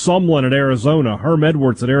 Sumlin at Arizona, Herm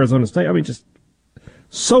Edwards at Arizona State. I mean, just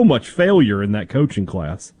so much failure in that coaching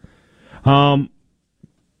class.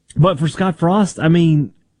 But for Scott Frost, I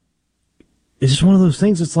mean, it's just one of those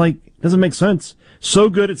things. It's like, it doesn't make sense. So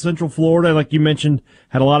good at Central Florida, like you mentioned,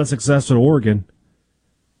 had a lot of success at Oregon.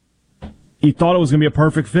 He thought it was going to be a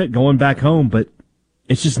perfect fit going back home, but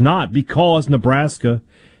it's just not, because Nebraska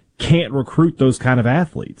can't recruit those kind of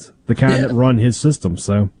athletes, the kind that run his system.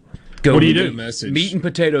 So, what do you do? Meat and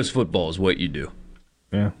potatoes football is what you do.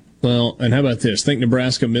 Yeah. Well, and how about this? Think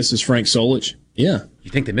Nebraska misses Frank Solich? Yeah. You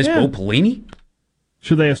think they miss Bo Pelini?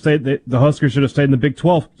 Should they have stayed? The Huskers should have stayed in the Big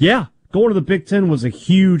 12. Yeah. Going to the Big 10 was a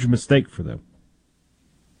huge mistake for them.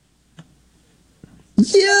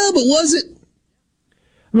 Yeah, but was it?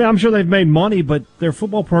 I mean, I'm sure they've made money, but their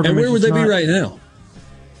football program. And where would they be right now?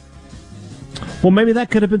 Well, maybe that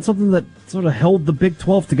could have been something that sort of held the Big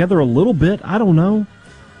 12 together a little bit. I don't know.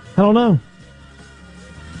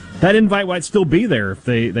 That invite might still be there if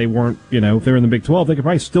they weren't, if they were in the Big 12. They could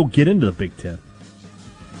probably still get into the Big 10.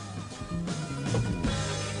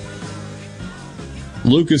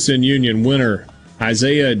 Lucas and Union winner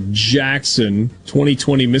Isaiah Jackson,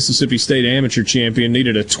 2020 Mississippi State Amateur Champion,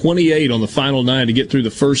 needed a 28 on the final 9 to get through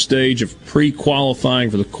the first stage of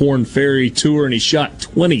pre-qualifying for the Korn Ferry Tour, and he shot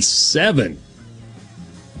 27.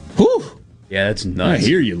 Whew! Yeah, that's nuts. I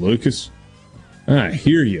hear you, Lucas. I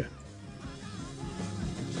hear you.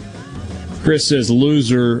 Chris says,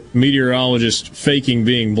 loser meteorologist faking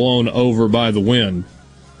being blown over by the wind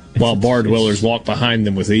while bar dwellers walk behind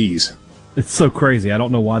them with ease. It's so crazy. I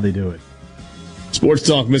don't know why they do it. Sports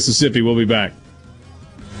Talk Mississippi. We'll be back.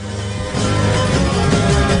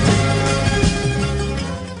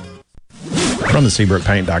 From the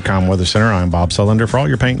SeabrookPaint.com Weather Center, I'm Bob Sullender. For all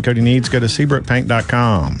your paint and coating needs, go to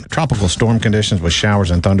SeabrookPaint.com. Tropical storm conditions with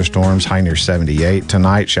showers and thunderstorms, high near 78.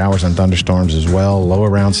 Tonight, showers and thunderstorms as well, low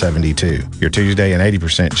around 72. Your Tuesday, an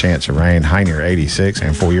 80% chance of rain, high near 86.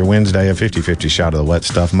 And for your Wednesday, a 50-50 shot of the wet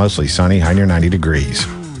stuff, mostly sunny, high near 90 degrees.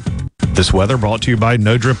 This weather brought to you by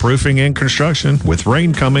No Drip Roofing and Construction. With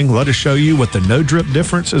rain coming, let us show you what the No Drip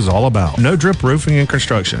difference is all about. No Drip Roofing and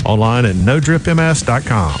Construction. Online at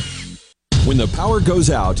NoDripMS.com. When the power goes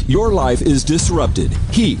out, your life is disrupted.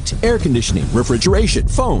 Heat, air conditioning, refrigeration,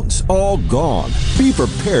 phones, all gone. Be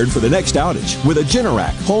prepared for the next outage with a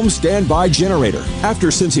Generac home standby generator. After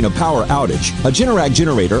sensing a power outage, a Generac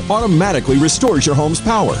generator automatically restores your home's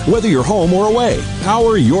power, whether you're home or away.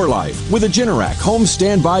 Power your life with a Generac home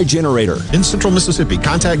standby generator. In Central Mississippi,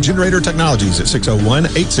 contact Generator Technologies at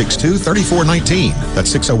 601-862-3419.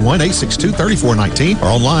 That's 601-862-3419 or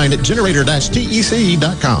online at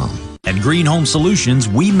generator-tec.com. At Green Home Solutions,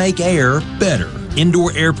 we make air better.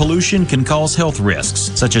 Indoor air pollution can cause health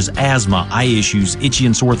risks, such as asthma, eye issues, itchy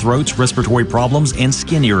and sore throats, respiratory problems, and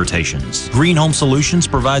skin irritations. Green Home Solutions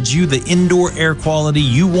provides you the indoor air quality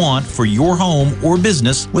you want for your home or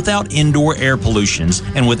business without indoor air pollutions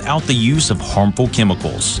and without the use of harmful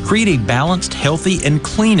chemicals. Create a balanced, healthy, and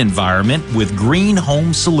clean environment with Green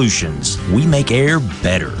Home Solutions. We make air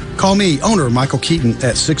better. Call me, owner Michael Keaton,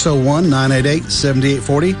 at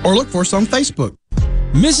 601-988-7840 or look for us on Facebook.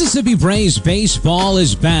 Mississippi Braves baseball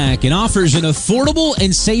is back and offers an affordable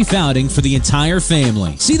and safe outing for the entire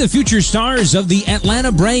family. See the future stars of the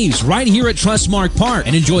Atlanta Braves right here at Trustmark Park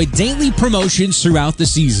and enjoy daily promotions throughout the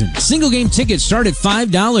season. Single game tickets start at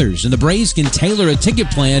 $5 and the Braves can tailor a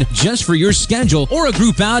ticket plan just for your schedule or a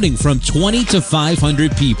group outing from 20 to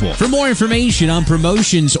 500 people. For more information on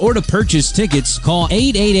promotions or to purchase tickets, call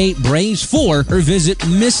 888-BRAVES-4 or visit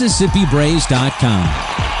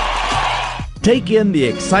MississippiBraves.com. Take in the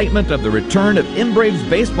excitement of the return of M-Braves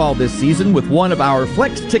baseball this season with one of our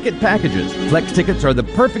Flex Ticket packages. Flex Tickets are the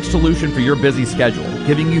perfect solution for your busy schedule,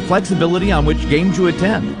 giving you flexibility on which games you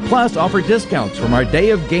attend. Plus, offer discounts from our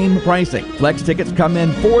day of game pricing. Flex Tickets come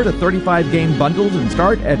in 4 to 35 game bundles and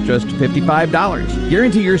start at just $55.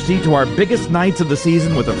 Guarantee your seat to our biggest nights of the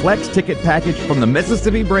season with a Flex Ticket package from the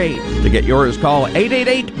Mississippi Braves. To get yours, call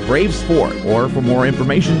 888-BRAVES-4 or for more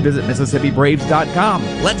information, visit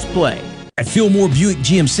MississippiBraves.com. Let's play. At Fillmore Buick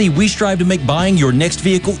GMC, we strive to make buying your next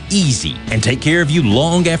vehicle easy and take care of you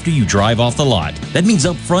long after you drive off the lot. That means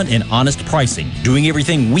upfront and honest pricing, doing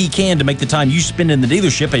everything we can to make the time you spend in the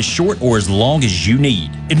dealership as short or as long as you need.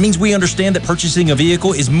 It means we understand that purchasing a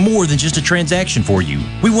vehicle is more than just a transaction for you.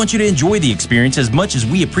 We want you to enjoy the experience as much as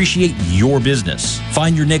we appreciate your business.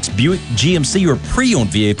 Find your next Buick, GMC, or pre-owned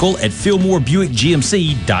vehicle at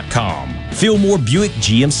FillmoreBuickGMC.com. Fillmore Buick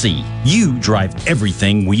GMC. You drive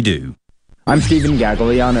everything we do. I'm Stephen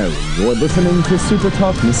Gagliano. You're listening to Super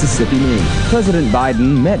Talk Mississippi News. President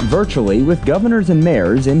Biden met virtually with governors and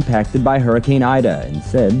mayors impacted by Hurricane Ida and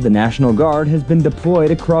said the National Guard has been deployed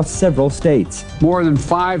across several states. More than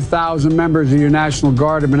 5,000 members of your National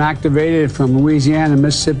Guard have been activated from Louisiana,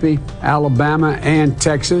 Mississippi, Alabama, and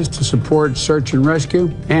Texas to support search and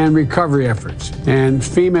rescue and recovery efforts. And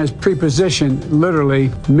FEMA has prepositioned literally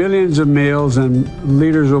millions of meals and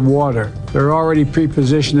liters of water. They're already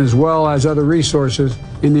prepositioned as well as other resources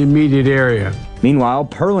in the immediate area. Meanwhile,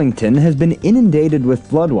 Pearlington has been inundated with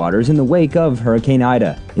floodwaters in the wake of Hurricane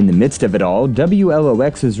Ida. In the midst of it all,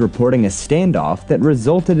 WLOX is reporting a standoff that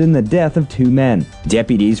resulted in the death of 2 men.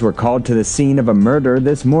 Deputies were called to the scene of a murder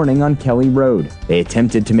this morning on Kelly Road. They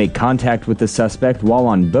attempted to make contact with the suspect while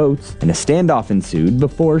on boats, and a standoff ensued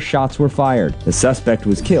before shots were fired. The suspect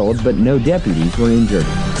was killed, but no deputies were injured.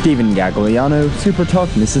 Stephen Gagliano, Super Talk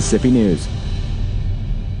Mississippi News.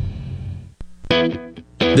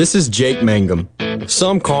 This is Jake Mangum.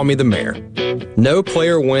 Some call me the mayor. No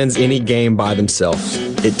player wins any game by themselves.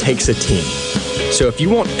 It takes a team. So if you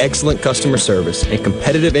want excellent customer service and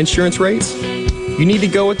competitive insurance rates, you need to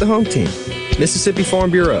go with the home team, Mississippi Farm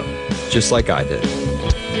Bureau, just like I did.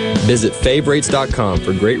 Visit favrates.com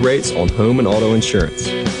for great rates on home and auto insurance.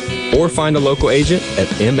 Or find a local agent at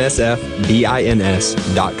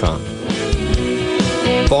msfbins.com.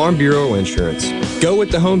 Farm Bureau Insurance. Go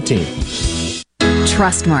with the home team.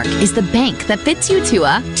 Trustmark is the bank that fits you to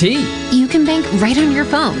a T. You can bank right on your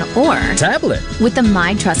phone or tablet with the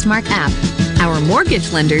My Trustmark app. Our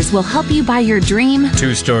mortgage lenders will help you buy your dream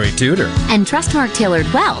 2-story tutor. And Trustmark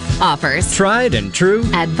Tailored Wealth offers tried and true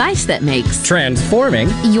advice that makes transforming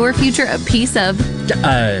your future a piece of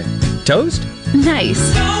toast.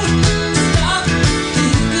 Nice.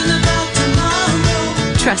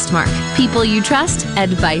 Trustmark. People you trust.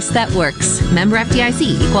 Advice that works. Member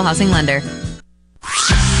FDIC. Equal housing lender.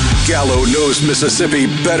 Gallo knows Mississippi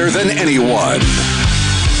better than anyone.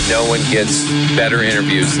 No one gets better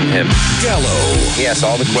interviews than him. Gallo. He asks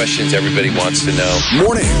all the questions everybody wants to know.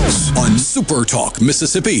 Mornings on Super Talk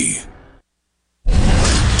Mississippi.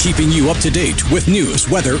 Keeping you up to date with news,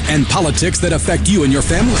 weather, and politics that affect you and your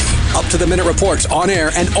family. Up-to-the-minute reports on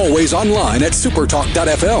air and always online at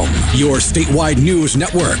supertalk.fm. Your statewide news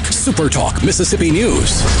network. Supertalk Mississippi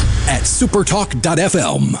News at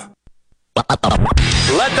supertalk.fm. Let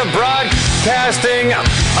the broadcasting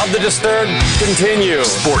of the disturbed continue.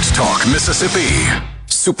 Sports Talk Mississippi.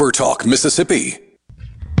 Super Talk Mississippi.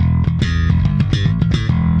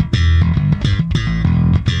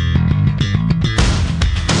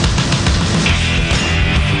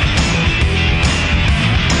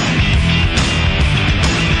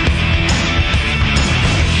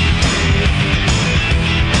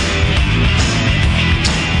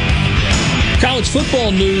 College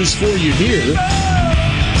football news for you here.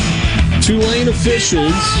 Tulane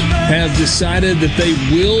officials have decided that they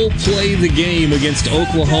will play the game against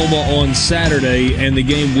Oklahoma on Saturday, and the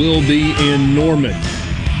game will be in Norman.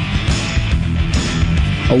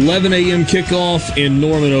 11 a.m. kickoff in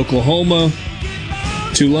Norman, Oklahoma.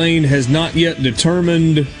 Tulane has not yet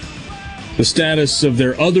determined the status of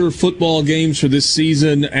their other football games for this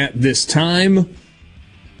season at this time.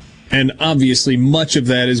 And obviously, much of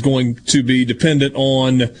that is going to be dependent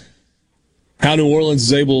on how New Orleans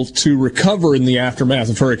is able to recover in the aftermath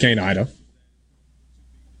of Hurricane Ida.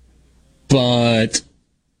 But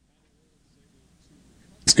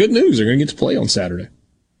it's good news. They're going to get to play on Saturday.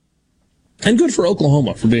 And good for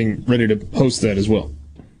Oklahoma for being ready to host that as well.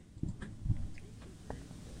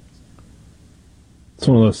 It's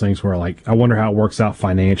one of those things where, like, I wonder how it works out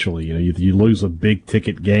financially. You know, you lose a big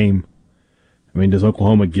ticket game. I mean, does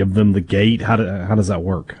Oklahoma give them the gate? How does that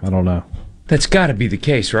work? I don't know. That's got to be the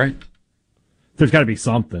case, right? There's got to be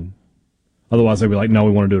something. Otherwise, they'd be like, no,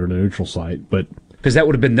 we want to do it at a neutral site. But because that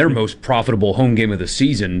would have been their most profitable home game of the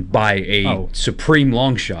season by a supreme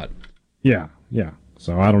long shot. Yeah.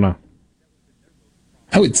 So I don't know.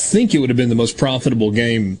 I would think it would have been the most profitable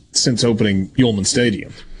game since opening Yulman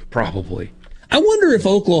Stadium. Probably. I wonder if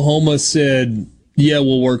Oklahoma said, yeah,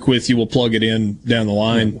 we'll work with you, we'll plug it in down the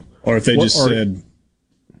line. Or if they just said,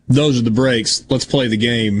 those are the breaks, let's play the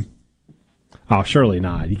game. Oh, surely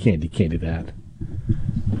not. You can't do that.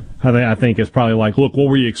 I think it's probably like, look, what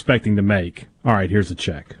were you expecting to make? All right, here's a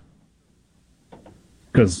check.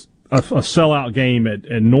 Because a sellout game at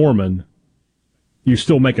Norman, you're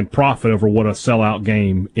still making profit over what a sellout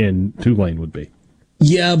game in Tulane would be.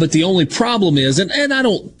 Yeah, but the only problem is, and I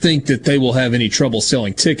don't think that they will have any trouble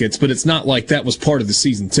selling tickets, but it's not like that was part of the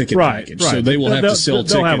season ticket package. Right. So they will have to sell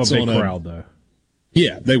tickets. They'll have a big crowd, though.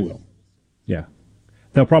 Yeah, they will. Yeah.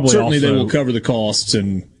 They'll probably certainly they will cover the costs,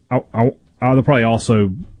 and they'll probably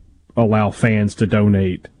also allow fans to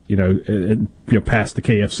donate, past the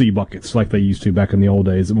KFC buckets like they used to back in the old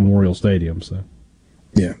days at Memorial Stadium. So,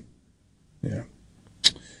 yeah.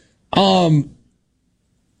 All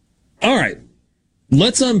right.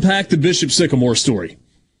 Let's unpack the Bishop Sycamore story.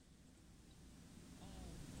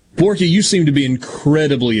 Borky, you seem to be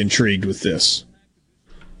incredibly intrigued with this.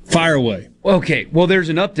 Fire away. Okay, well, there's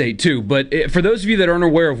an update, too. But for those of you that aren't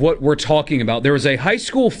aware of what we're talking about, there was a high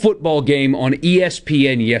school football game on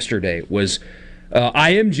ESPN yesterday. It was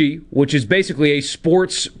IMG, which is basically a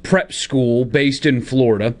sports prep school based in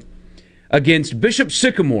Florida, against Bishop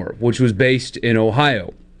Sycamore, which was based in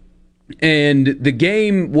Ohio. And the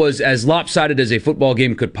game was as lopsided as a football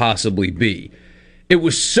game could possibly be. It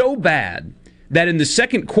was so bad that in the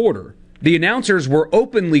second quarter, the announcers were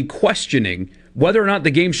openly questioning whether or not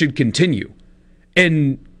the game should continue.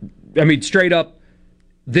 And, I mean, straight up,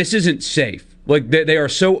 this isn't safe. Like, they are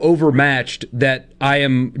so overmatched that I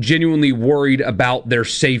am genuinely worried about their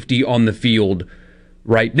safety on the field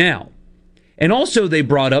right now. And also they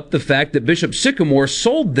brought up the fact that Bishop Sycamore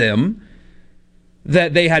sold them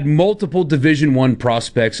that they had multiple Division I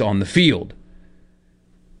prospects on the field.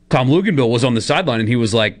 Tom Luganville was on the sideline, and he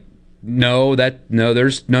was like, no,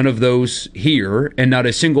 there's none of those here, and not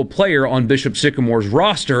a single player on Bishop Sycamore's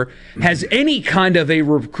roster has any kind of a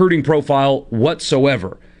recruiting profile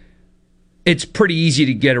whatsoever. It's pretty easy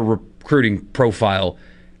to get a recruiting profile.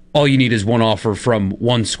 All you need is one offer from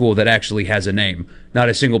one school that actually has a name. Not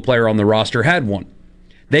a single player on the roster had one.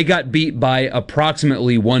 They got beat by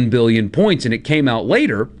approximately 1 billion points, and it came out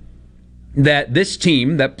later that this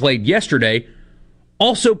team that played yesterday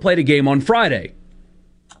also played a game on Friday.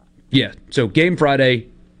 Yeah, so game Friday,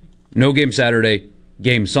 no game Saturday,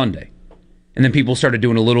 game Sunday. And then people started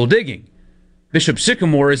doing a little digging. Bishop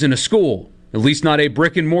Sycamore isn't a school, at least not a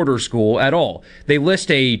brick-and-mortar school at all. They list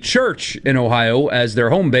a church in Ohio as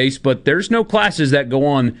their home base, but there's no classes that go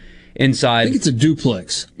on inside. I think it's a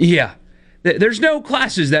duplex. Yeah. There's no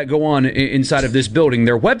classes that go on inside of this building.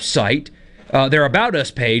 Their website, their About Us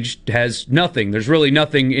page, has nothing. There's really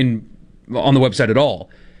nothing on the website at all.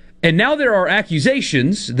 And now there are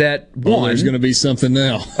accusations that, one... there's going to be something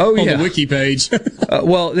now on the wiki page.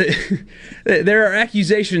 There are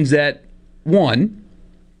accusations that, one,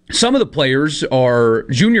 some of the players are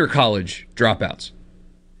junior college dropouts.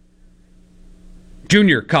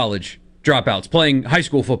 Junior college dropouts playing high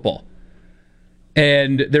school football.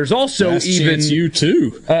 And there's also you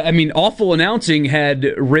too. Awful Announcing had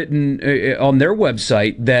written on their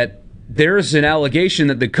website that there's an allegation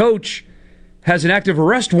that the coach has an active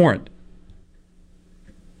arrest warrant.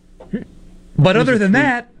 But other than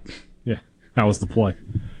that... Yeah, that was the play.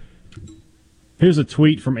 Here's a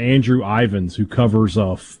tweet from Andrew Ivins, who covers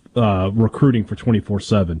recruiting for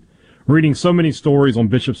 24/7. Reading so many stories on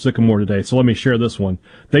Bishop Sycamore today, so let me share this one.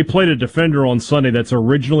 They played a defender on Sunday that's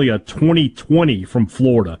originally a 2020 from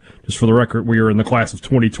Florida. Just for the record, we are in the class of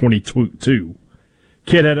 2022.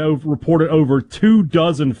 Kid had reported over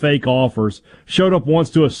 24 fake offers, showed up once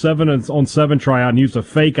to a 7-on-7 tryout and used a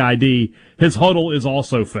fake ID. His huddle is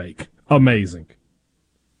also fake. Amazing.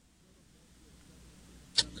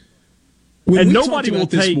 And nobody will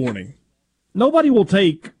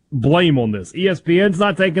take blame on this. ESPN's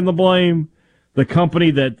not taking the blame. The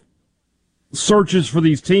company that searches for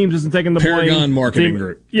these teams isn't taking the blame. Paragon Marketing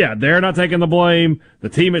Group. Yeah, they're not taking the blame. The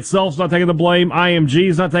team itself's not taking the blame.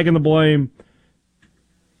 IMG's not taking the blame.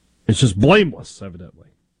 It's just blameless, evidently.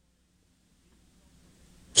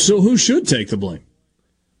 So who should take the blame?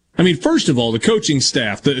 I mean, first of all, the coaching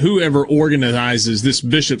staff, whoever organizes this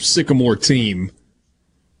Bishop Sycamore team,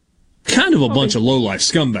 kind of a bunch of lowlife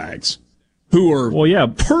scumbags who are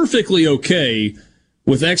perfectly okay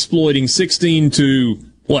with exploiting 16 to,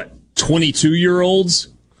 22-year-olds?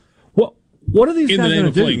 What are these guys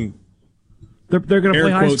going to do? They're going to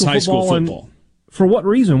play high school football. For what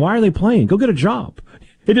reason? Why are they playing? Go get a job.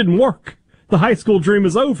 It didn't work. The high school dream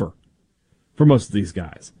is over for most of these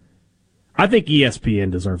guys. I think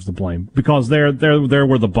ESPN deserves the blame because they're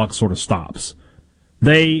where the buck sort of stops.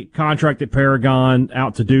 They contracted Paragon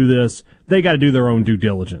out to do this. They got to do their own due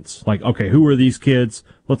diligence. Like, okay, who are these kids?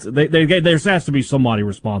 There has to be somebody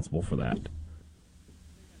responsible for that.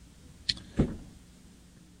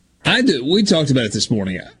 We talked about it this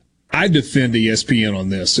morning. I defend ESPN on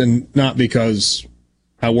this, and not because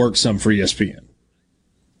I work some for ESPN.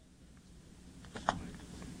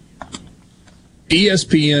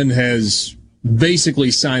 ESPN has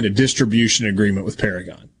basically signed a distribution agreement with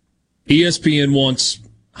Paragon. ESPN wants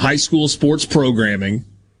high school sports programming,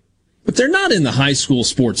 but they're not in the high school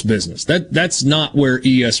sports business. That's not where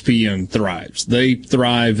ESPN thrives. They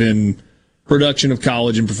thrive in production of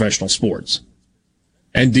college and professional sports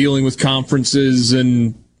and dealing with conferences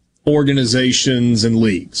and organizations and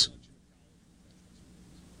leagues.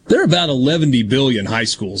 There are about 11 billion high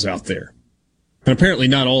schools out there, and apparently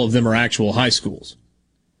not all of them are actual high schools.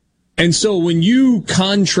 And so when you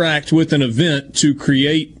contract with an event to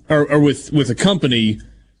create, or with a company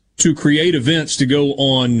to create events to go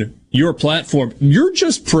on your platform, you're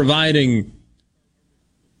just providing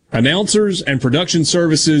announcers and production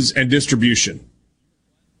services and distribution.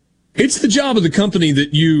 It's the job of the company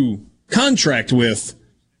that you contract with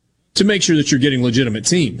to make sure that you're getting legitimate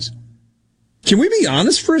teams. Can we be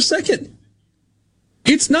honest for a second?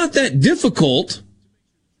 It's not that difficult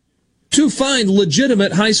to find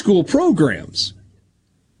legitimate high school programs.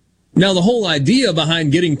 Now, the whole idea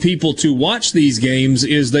behind getting people to watch these games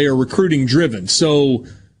is they are recruiting driven. So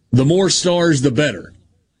the more stars, the better.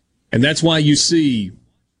 And that's why you see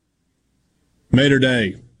Mater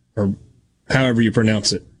Dei, or however you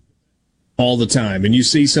pronounce it, all the time. And you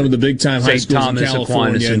see some of the big-time high schools in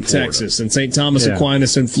California and Texas, and St. Thomas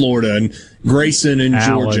Aquinas in Florida, and Grayson in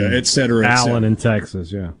Georgia, et cetera, et cetera. Allen in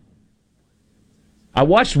Texas, yeah. I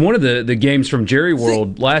watched one of the games from Jerry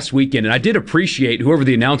World last weekend, and I did appreciate whoever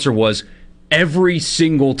the announcer was. Every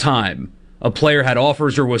single time a player had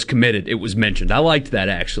offers or was committed, it was mentioned. I liked that,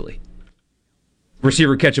 actually.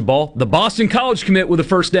 Receiver catch a ball. The Boston College commit with a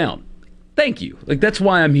first down. Thank you. That's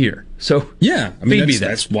why I'm here. So yeah, I mean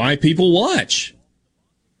that's why people watch.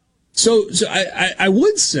 So I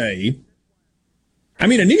would say, I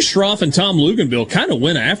mean, Anish Shroff and Tom Luganville kind of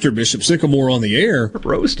went after Bishop Sycamore on the air,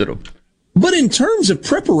 roasted him. But in terms of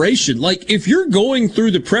preparation, if you're going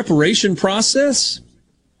through the preparation process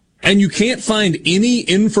and you can't find any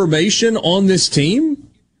information on this team,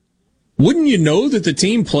 wouldn't you know that the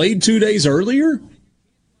team played 2 days earlier?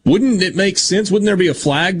 Wouldn't it make sense? Wouldn't there be a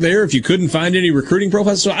flag there if you couldn't find any recruiting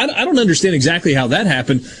profiles? So I don't understand exactly how that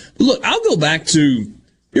happened. But look, I'll go back to, you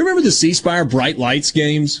remember the C-Spire Bright Lights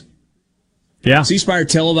games? Yeah. C-Spire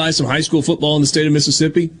televised some high school football in the state of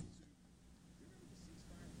Mississippi.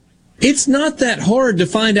 It's not that hard to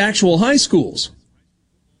find actual high schools.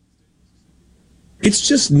 It's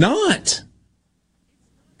just not.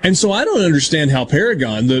 And so I don't understand how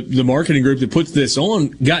Paragon, the marketing group that puts this on,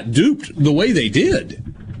 got duped the way they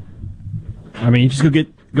did. I mean, you just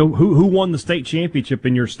go who won the state championship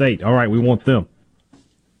in your state? All right, we want them.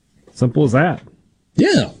 Simple as that.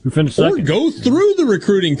 Yeah. Who finished second? Or go through the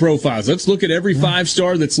recruiting profiles. Let's look at every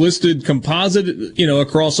 5-star that's listed composite,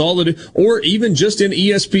 across all or even just in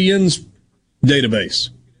ESPN's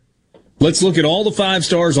database. Let's look at all the 5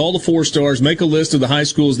 stars, all the 4 stars, make a list of the high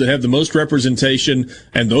schools that have the most representation,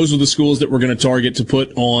 and those are the schools that we're going to target to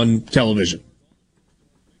put on television.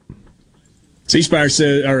 C-Spire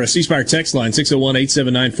said, or a C-Spire text line,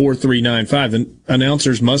 601-879-4395. The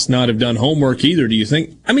announcers must not have done homework either, do you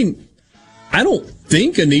think? I mean, I don't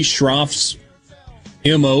think Anish Shroff's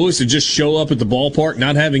MO is to just show up at the ballpark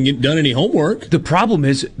not having done any homework. The problem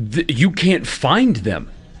is you can't find them.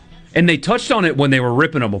 And they touched on it when they were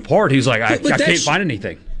ripping them apart. He's like, I can't find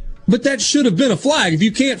anything. But that should have been a flag. If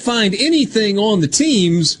you can't find anything on the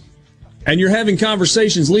teams and you're having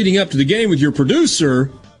conversations leading up to the game with your producer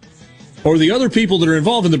or the other people that are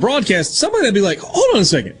involved in the broadcast, somebody would be like, hold on a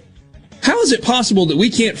second. How is it possible that we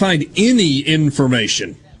can't find any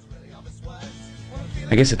information?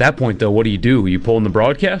 I guess at that point, though, what do? You pull in the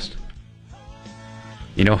broadcast?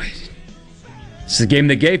 It's the game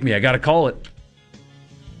they gave me. I got to call it.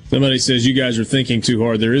 Somebody says, you guys are thinking too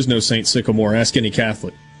hard. There is no St. Sycamore. Ask any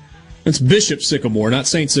Catholic. It's Bishop Sycamore, not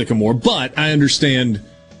St. Sycamore, but I understand.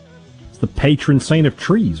 It's the patron saint of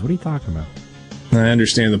trees. What are you talking about? I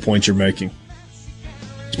understand the point you're making.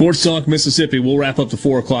 Sports Talk Mississippi. We'll wrap up the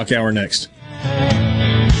 4 o'clock hour next.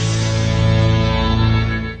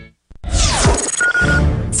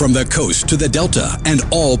 From the coast to the Delta and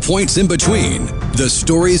all points in between, the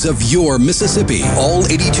stories of your Mississippi, all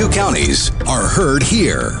 82 counties, are heard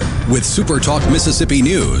here. With Super Talk Mississippi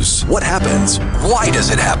News. What happens? Why does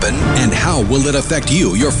it happen? And how will it affect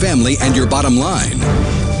you, your family, and your bottom line?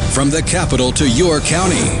 From the capital to your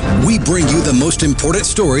county, we bring you the most important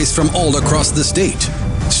stories from all across the state.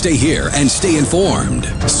 Stay here and stay informed.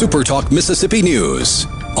 Super Talk Mississippi News.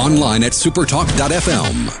 Online at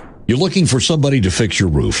supertalk.fm. You're looking for somebody to fix your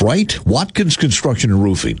roof, right? Watkins Construction and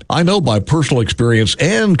Roofing. I know by personal experience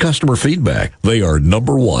and customer feedback, they are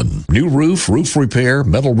number one. New roof, roof repair,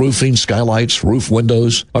 metal roofing, skylights, roof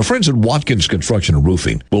windows. Our friends at Watkins Construction and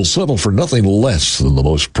Roofing will settle for nothing less than the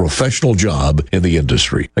most professional job in the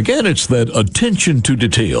industry. Again, it's that attention to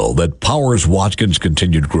detail that powers Watkins'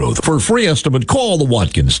 continued growth. For a free estimate, call the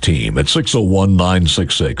Watkins team at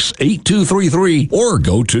 601-966-8233 or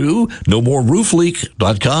go to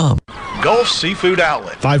nomoreroofleak.com. Gulf Seafood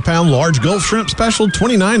Outlet. 5-pound large Gulf shrimp special,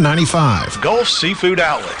 $29.95. Gulf Seafood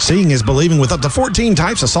Outlet. Seeing is believing with up to 14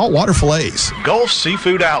 types of saltwater fillets. Gulf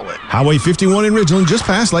Seafood Outlet. Highway 51 in Ridgeland, just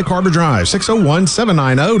past Lake Harbor Drive,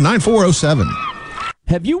 601-790-9407.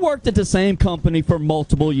 Have you worked at the same company for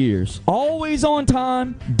multiple years? Always on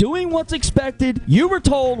time, doing what's expected. You were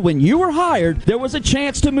told when you were hired there was a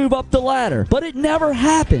chance to move up the ladder, but it never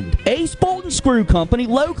happened. Ace Bolt & Screw Company,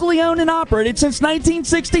 locally owned and operated since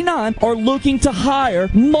 1969, are looking to hire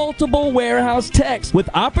multiple warehouse techs with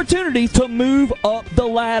opportunities to move up the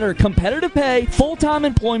ladder. Competitive pay, full-time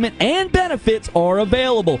employment, and benefits are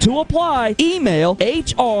available. To apply, email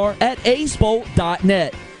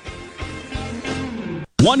hr@acebolt.net.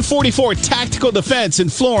 144 Tactical Defense in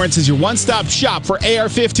Florence is your one-stop shop for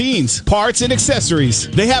AR-15s, parts, and accessories.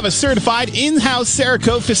 They have a certified in-house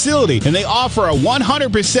Cerakote facility, and they offer a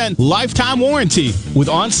 100% lifetime warranty with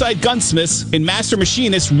on-site gunsmiths and master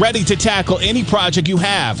machinists ready to tackle any project you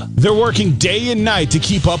have. They're working day and night to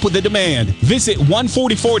keep up with the demand. Visit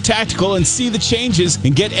 144 Tactical and see the changes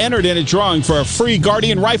and get entered in a drawing for a free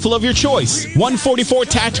Guardian rifle of your choice. 144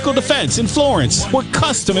 Tactical Defense in Florence, where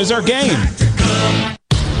custom is our game.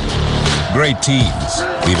 Great teams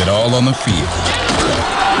leave it all on the field.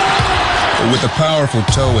 But with the powerful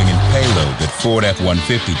towing and payload that Ford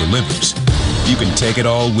F-150 delivers, you can take it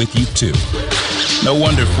all with you, too. No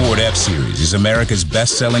wonder Ford F-Series is America's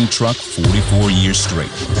best-selling truck 44 years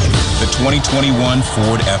straight. The 2021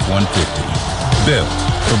 Ford F-150. Built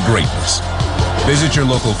for greatness. Visit your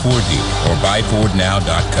local Ford dealer or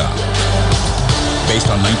buyfordnow.com. Based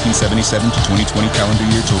on 1977 to 2020 calendar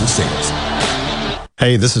year total sales.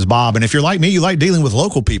 Hey, this is Bob, and if you're like me, you like dealing with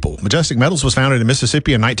local people. Majestic Metals was founded in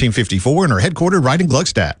Mississippi in 1954 and are headquartered right in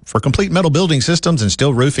Gluckstadt. For complete metal building systems and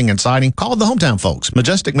steel roofing and siding, call the hometown folks.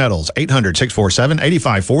 Majestic Metals,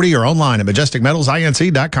 800-647-8540 or online at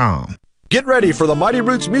majesticmetalsinc.com. Get ready for the Mighty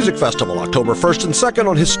Roots Music Festival, October 1st and 2nd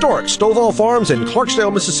on historic Stovall Farms in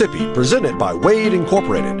Clarksdale, Mississippi, presented by Wade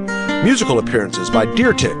Incorporated. Musical appearances by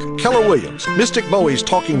Deer Tick, Keller Williams, Mystic Bowie's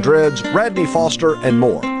Talking Dreads, Radney Foster, and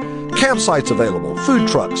more. Campsites available, food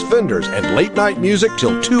trucks, vendors, and late-night music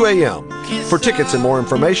till 2 a.m. For tickets and more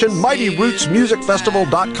information,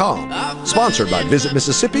 MightyRootsMusicFestival.com. Sponsored by Visit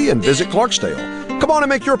Mississippi and Visit Clarksdale. Come on and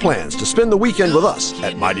make your plans to spend the weekend with us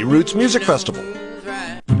at Mighty Roots Music Festival.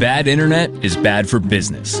 Bad internet is bad for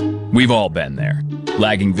business. We've all been there.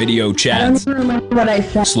 Lagging video chats,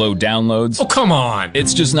 slow downloads. Oh, come on.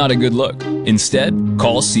 It's just not a good look. Instead,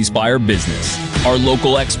 call C Spire Business. Our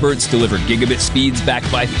local experts deliver gigabit speeds backed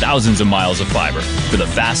by thousands of miles of fiber for the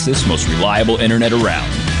fastest, most reliable internet around.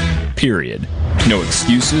 Period. No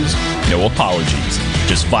excuses, no apologies.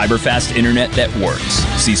 Just fiber-fast internet that works.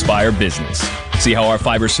 C Spire Business. See how our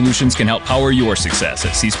fiber solutions can help power your success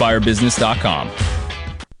at cspirebusiness.com.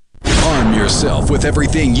 Arm yourself with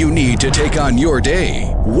everything you need to take on your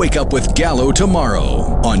day. Wake up with Gallo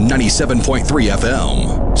tomorrow on 97.3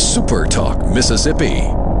 FM. Super Talk, Mississippi.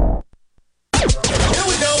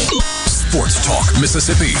 Sports Talk,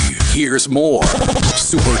 Mississippi. Here's more.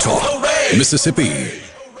 Super Talk, Mississippi.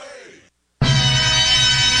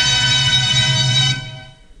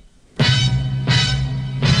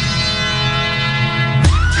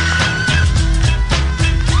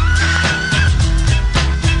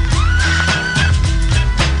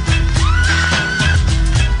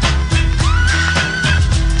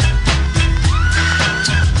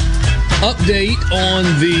 Update on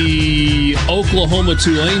the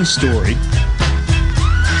Oklahoma-Tulane story.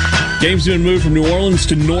 Game's been moved from New Orleans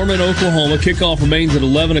to Norman, Oklahoma. Kickoff remains at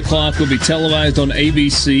 11 o'clock. Will be televised on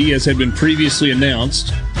ABC, as had been previously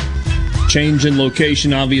announced. Change in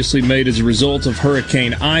location obviously made as a result of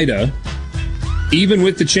Hurricane Ida. Even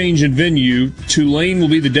with the change in venue, Tulane will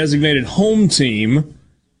be the designated home team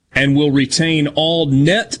and will retain all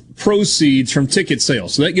net proceeds from ticket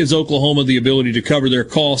sales. So that gives Oklahoma the ability to cover their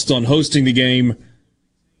cost on hosting the game,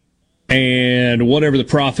 and whatever the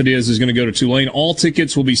profit is going to go to Tulane. All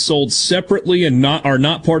tickets will be sold separately and are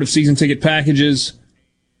not part of season ticket packages.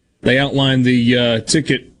 They outline the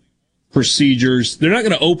ticket procedures. They're not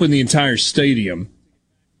going to open the entire stadium.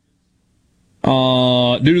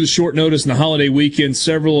 Due to the short notice and the holiday weekend,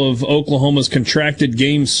 several of Oklahoma's contracted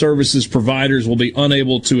game services providers will be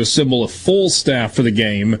unable to assemble a full staff for the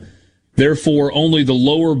game. Therefore, only the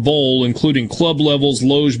lower bowl, including club levels,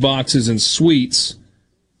 loge boxes, and suites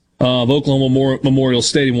of Oklahoma Memorial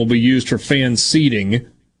Stadium, will be used for fan seating.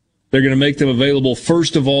 They're going to make them available,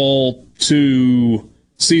 first of all, to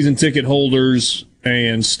season ticket holders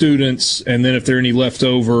and students, and then if there are any left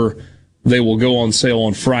over, they will go on sale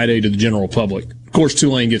on Friday to the general public. Of course,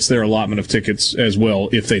 Tulane gets their allotment of tickets as well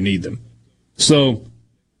if they need them. So,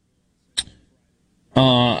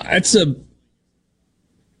 obviously,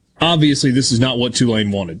 this is not what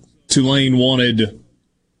Tulane wanted. Tulane wanted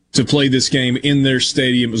to play this game in their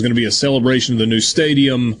stadium. It was going to be a celebration of the new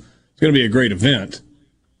stadium. It's going to be a great event.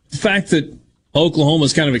 The fact that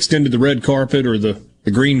Oklahoma's kind of extended the red carpet, or the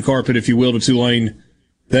green carpet, if you will, to Tulane,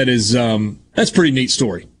 that's a pretty neat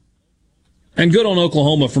story. And good on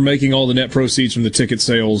Oklahoma for making all the net proceeds from the ticket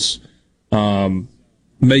sales,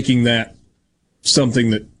 making that something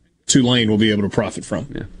that Tulane will be able to profit from.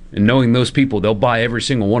 Yeah. And knowing those people, they'll buy every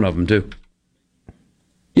single one of them, too.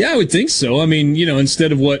 Yeah, I would think so. I mean,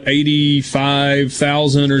 instead of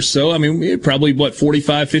 85,000 or so, I mean, probably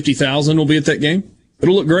 45, 50,000 will be at that game.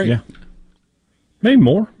 It'll look great. Yeah. Maybe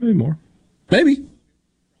more. Maybe.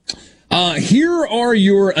 Here are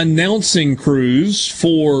your announcing crews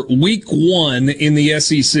for Week 1 in the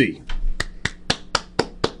SEC.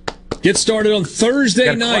 Get started on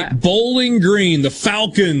Thursday night. Clap. Bowling Green, the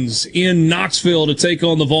Falcons in Knoxville to take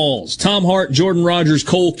on the Vols. Tom Hart, Jordan Rogers,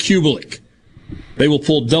 Cole Kubelik. They will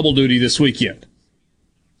pull double duty this weekend.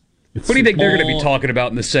 What do you think they're going to be talking about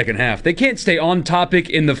in the second half? They can't stay on topic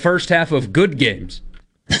in the first half of good games.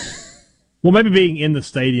 Well, maybe being in the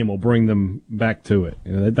stadium will bring them back to it.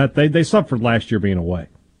 They suffered last year being away.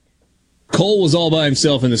 Cole was all by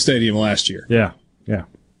himself in the stadium last year. Yeah.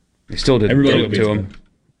 They still didn't Everybody throw it to him.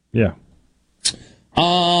 Yeah.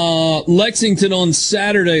 Lexington on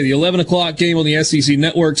Saturday, the 11 o'clock game on the SEC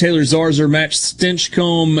Network. Taylor Zarzer matched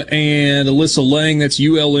Stinchcomb and Alyssa Lang. That's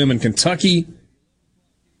ULM in Kentucky.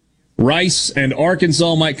 Rice and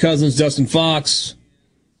Arkansas, Mike Cousins, Dustin Fox.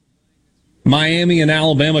 Miami and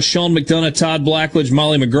Alabama, Sean McDonough, Todd Blackledge,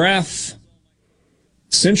 Molly McGrath.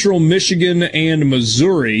 Central Michigan and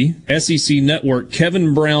Missouri, SEC Network,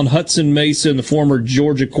 Kevin Brown, Hudson Mason, the former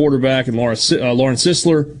Georgia quarterback, and Lauren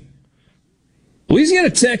Sisler. Louisiana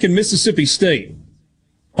Tech and Mississippi State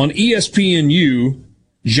on ESPNU,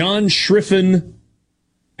 John Schriffen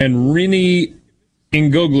and Rennie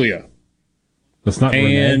Ingoglia. That's not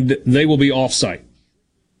And Renee. they will be off-site.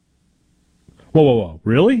 Whoa.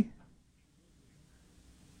 Really?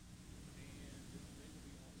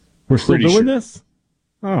 We're still Pretty doing sure. this?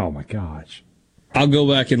 Oh, my gosh. I'll go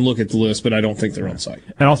back and look at the list, but I don't think they're on site.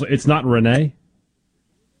 And also, it's not Renee?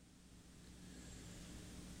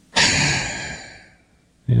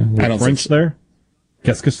 Yeah, I don't French think so. there?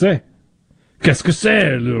 Qu'est-ce que c'est? Qu'est-ce que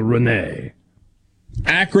c'est, le Renee?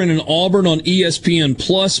 Akron and Auburn on ESPN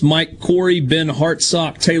Plus, Mike Corey, Ben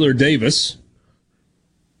Hartsock, Taylor Davis.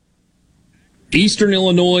 Eastern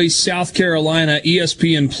Illinois, South Carolina,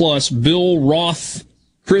 ESPN Plus, Bill Roth,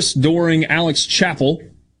 Chris Doring, Alex Chappell.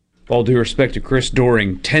 All due respect to Chris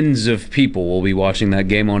Doring, tens of people will be watching that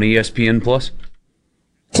game on ESPN Plus.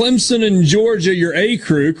 Clemson and Georgia, your A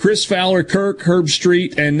crew, Chris Fowler, Kirk, Herb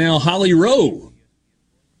Street, and now Holly Rowe.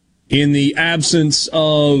 In the absence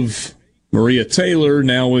of Maria Taylor,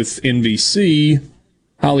 now with NBC,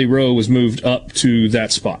 Holly Rowe was moved up to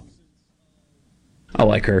that spot. I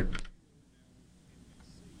like her.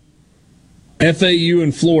 FAU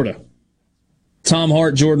in Florida. Tom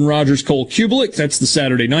Hart, Jordan Rogers, Cole Kubelik. That's the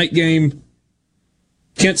Saturday night game.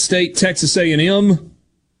 Kent State, Texas A&M.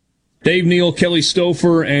 Dave Neal, Kelly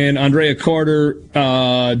Stouffer, and Andrea Carter.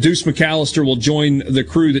 Deuce McAllister will join the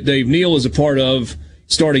crew that Dave Neal is a part of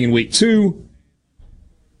starting in Week 2.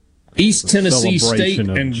 East Tennessee State Celebration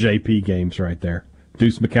of and JP games right there.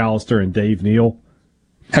 Deuce McAllister and Dave Neal.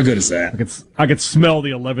 How good is that? I could smell the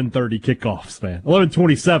 11:30 kickoffs, man.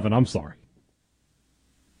 11:27. I'm sorry.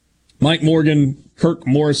 Mike Morgan, Kirk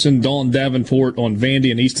Morrison, Dawn Davenport on Vandy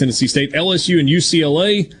and East Tennessee State. LSU and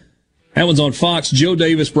UCLA. That one's on Fox. Joe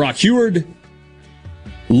Davis, Brock Heward.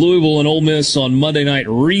 Louisville and Ole Miss on Monday night.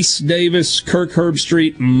 Reese Davis, Kirk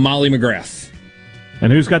Herbstreit, Molly McGrath.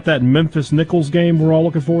 And who's got that Memphis Nichols game we're all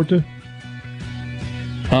looking forward to?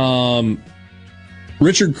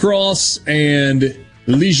 Richard Cross and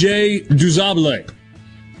Lige Duzable.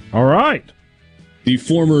 All right. The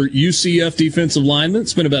former UCF defensive lineman.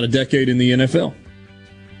 Spent about a decade in the NFL.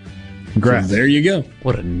 Congrats. So there you go.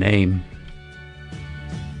 What a name.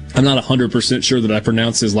 I'm not 100% sure that I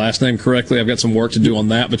pronounced his last name correctly. I've got some work to do on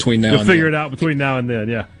that between now and then. You'll figure it out between now and then,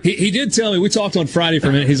 yeah. He did tell me, we talked on Friday for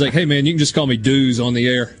a minute. He's like, hey, man, you can just call me Dues on the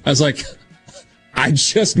air. I was like, I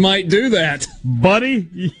just might do that.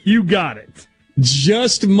 Buddy, you got it.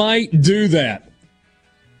 Just might do that.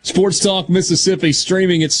 Sports Talk Mississippi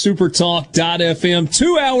streaming at supertalk.fm.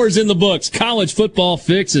 2 hours in the books. College Football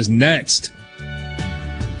Fix is next.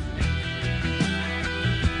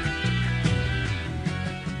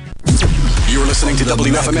 You're listening to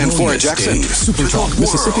WFMN Flora Jackson, Super Talk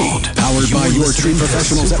Mississippi, powered by your street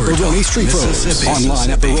professionals at Baroni Street Pros. Online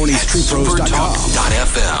at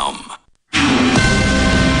baronistreetpros.com.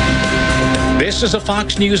 This is a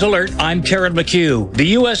Fox News alert. I'm Karen McHugh. The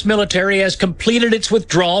U.S. military has completed its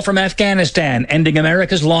withdrawal from Afghanistan, ending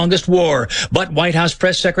America's longest war. But White House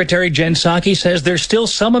Press Secretary Jen Psaki says there's still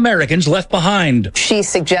some Americans left behind. She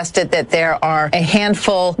suggested that there are a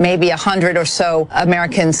handful, maybe 100 or so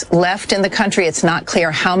Americans left in the country. It's not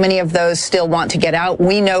clear how many of those still want to get out.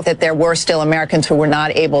 We know that there were still Americans who were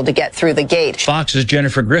not able to get through the gate. Fox's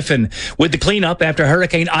Jennifer Griffin. With the cleanup after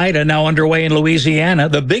Hurricane Ida now underway in Louisiana,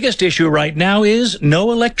 the biggest issue right now is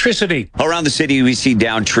no electricity. Around the city, we see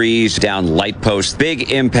down trees, down light posts.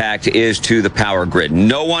 Big impact is to the power grid.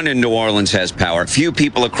 No one in New Orleans has power. Few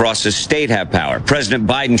people across the state have power. President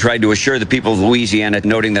Biden tried to assure the people of Louisiana,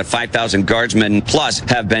 noting that 5,000 guardsmen plus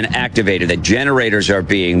have been activated, that generators are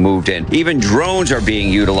being moved in. Even drones are being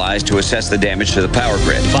utilized to assess the damage to the power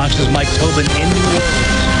grid. Fox's Mike Tobin in New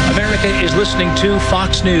Orleans. America is listening to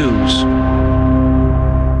Fox News.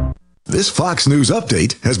 This Fox News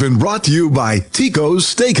update has been brought to you by Tico's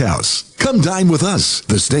Steakhouse. Come dine with us.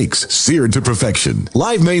 The steaks seared to perfection.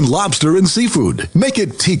 Live Maine lobster and seafood. Make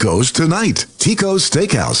it Tico's tonight. Tico's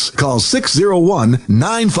Steakhouse. Call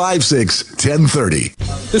 601-956-1030.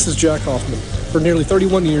 This is Jack Hoffman. For nearly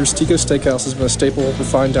 31 years, Tico's Steakhouse has been a staple of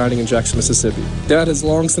fine dining in Jackson, Mississippi. Dad has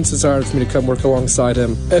long since desired for me to come work alongside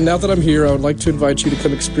him. And now that I'm here, I would like to invite you to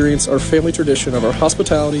come experience our family tradition of our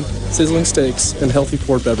hospitality, sizzling steaks, and healthy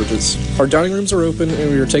poured beverages. Our dining rooms are open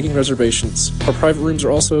and we are taking reservations. Our private rooms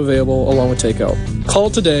are also available along with takeout. Call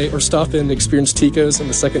today or stop in to experience Tico's in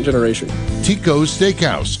the second generation. Tico's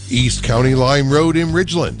Steakhouse, East County Lime Road in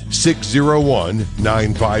Ridgeland,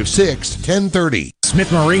 601-956-1030.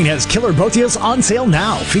 Smith Marine has killer boat deals on sale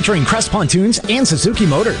now, featuring Crest pontoons and Suzuki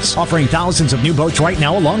motors, offering thousands of new boats right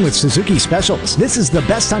now along with Suzuki specials. This is the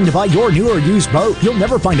best time to buy your new or used boat. You'll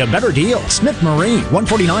never find a better deal. Smith Marine,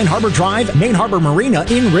 149 Harbor Drive, Main Harbor Marina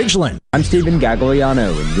in Ridgeland. I'm Stephen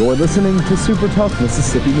Gagliano, and you're listening to Super Talk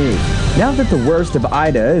Mississippi News. Now that the worst of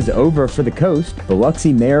Ida is over for the coast,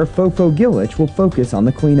 Biloxi Mayor Fofo Gilich will focus on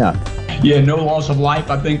the cleanup. Yeah, no loss of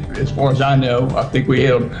life, I think, as far as I know. I think we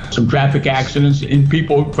had some traffic accidents and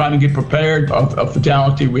people trying to get prepared. A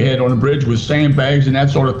fatality we had on the bridge with sandbags and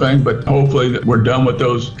that sort of thing, but hopefully that we're done with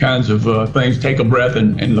those kinds of things. Take a breath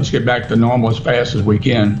and let's get back to normal as fast as we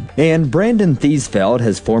can. And Brandon Thiesfeld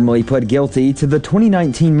has formally pled guilty to the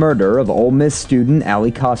 2019 murder of Ole Miss student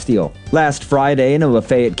Allie Costiel. Last Friday in a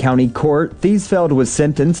Lafayette County court, Thiesfeld was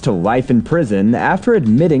sentenced to life in prison after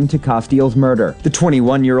admitting to Costiel's murder. The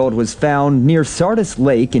 21-year-old was found near Sardis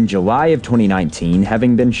Lake in July of 2019,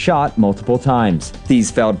 having been shot multiple times.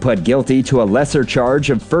 Thiesfeld pled guilty to a lesser charge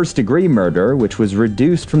of first-degree murder, which was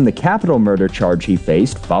reduced from the capital murder charge he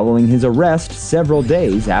faced following his arrest several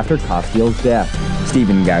days after Costiel's death.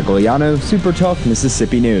 Stephen Gagliano, Super Talk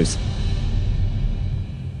Mississippi News.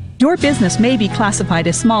 Your business may be classified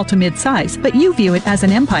as small to mid-size, but you view it as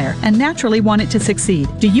an empire and naturally want it to succeed.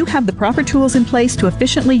 Do you have the proper tools in place to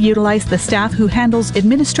efficiently utilize the staff who handles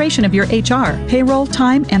administration of your HR, payroll,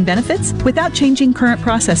 time, and benefits? Without changing current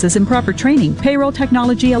processes and proper training, payroll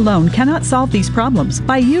technology alone cannot solve these problems.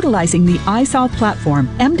 By utilizing the iSolve platform,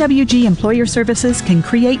 MWG Employer Services can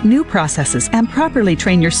create new processes and properly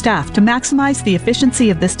train your staff to maximize the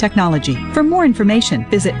efficiency of this technology. For more information,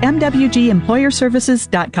 visit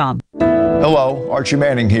MWGEmployerServices.com. Hello, Archie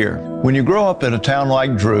Manning here. When you grow up in a town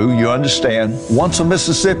like Drew, you understand, once a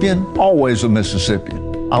Mississippian, always a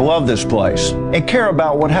Mississippian. I love this place and care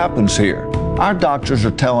about what happens here. Our doctors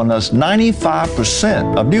are telling us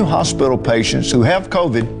 95% of new hospital patients who have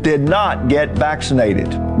COVID did not get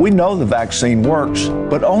vaccinated. We know the vaccine works,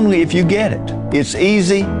 but only if you get it. It's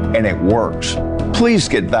easy and it works. Please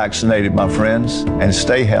get vaccinated, my friends, and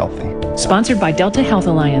stay healthy. Sponsored by Delta Health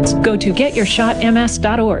Alliance. Go to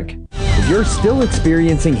getyourshotms.org. If you're still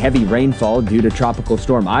experiencing heavy rainfall due to Tropical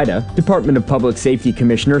Storm Ida, Department of Public Safety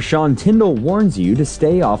Commissioner Sean Tyndall warns you to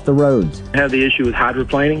stay off the roads. I have the issue with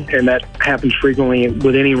hydroplaning, and that happens frequently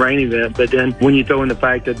with any rain event. But then when you throw in the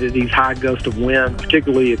fact that these high gusts of wind,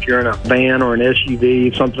 particularly if you're in a van or an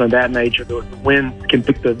SUV, something of that nature, the wind can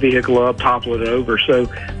pick the vehicle up, topple it over. So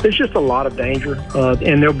there's just a lot of danger,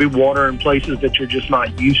 and there'll be water in places that you're just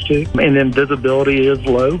not used to. And then visibility is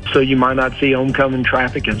low, so you might not see oncoming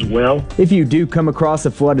traffic as well. If you do come across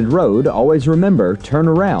a flooded road, always remember, turn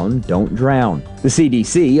around, don't drown. The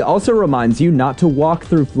CDC also reminds you not to walk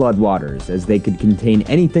through floodwaters, as they could contain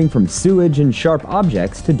anything from sewage and sharp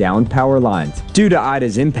objects to downed power lines. Due to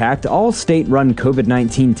Ida's impact, all state-run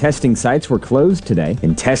COVID-19 testing sites were closed today,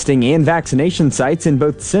 and testing and vaccination sites in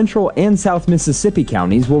both Central and South Mississippi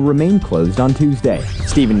counties will remain closed on Tuesday.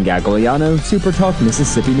 Stephen Gagliano, Super Talk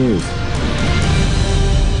Mississippi News.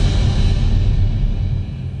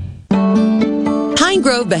 Pine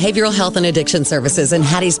Grove Behavioral Health and Addiction Services in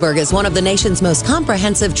Hattiesburg is one of the nation's most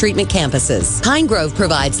comprehensive treatment campuses. Pine Grove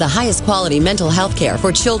provides the highest quality mental health care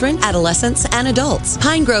for children, adolescents, and adults.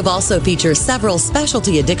 Pine Grove also features several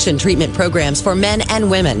specialty addiction treatment programs for men and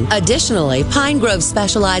women. Additionally, Pine Grove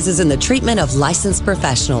specializes in the treatment of licensed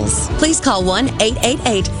professionals. Please call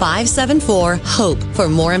 1-888-574-HOPE for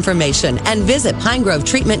more information and visit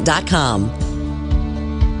pinegrovetreatment.com.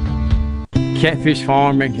 Catfish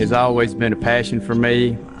farming has always been a passion for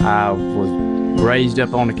me. I was raised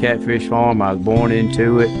up on a catfish farm. I was born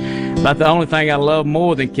into it. But the only thing I love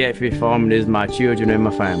more than catfish farming is my children and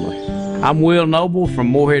my family. I'm Will Noble from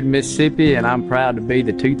Morehead, Mississippi, and I'm proud to be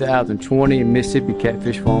the 2020 Mississippi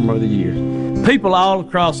Catfish Farmer of the Year. People all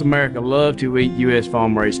across America love to eat U.S.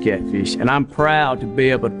 farm-raised catfish, and I'm proud to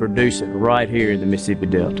be able to produce it right here in the Mississippi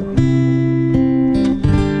Delta.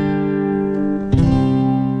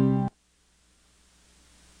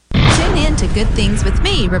 Good Things with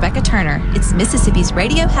me, Rebecca Turner. It's Mississippi's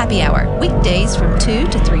Radio Happy Hour, weekdays from 2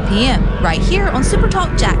 to 3 p.m., right here on Super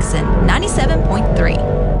Talk Jackson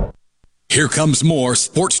 97.3. Here comes more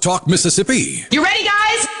Sports Talk Mississippi. You ready,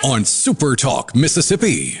 guys? On Super Talk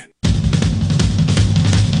Mississippi.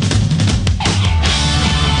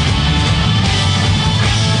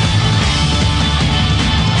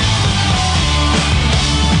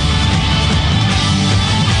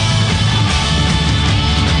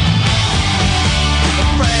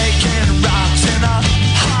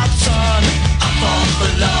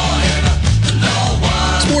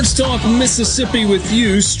 Sports Talk Mississippi with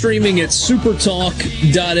you, streaming at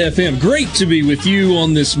supertalk.fm. Great to be with you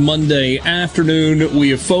on this Monday afternoon. We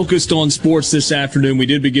have focused on sports this afternoon. We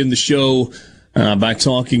did begin the show by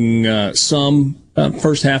talking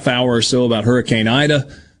first half hour or so about Hurricane Ida.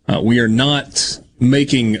 We are not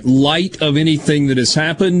making light of anything that has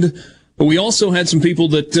happened, but we also had some people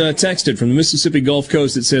that texted from the Mississippi Gulf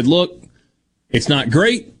Coast that said, look, it's not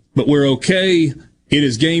great, but we're okay. It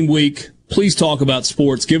is game week. Please talk about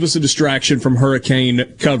sports. Give us a distraction from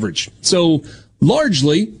hurricane coverage. So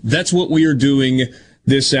largely, that's what we are doing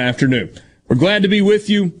this afternoon. We're glad to be with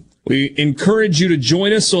you. We encourage you to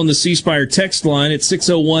join us on the C Spire text line at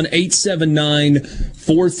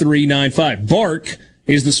 601-879-4395. Bark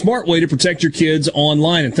is the smart way to protect your kids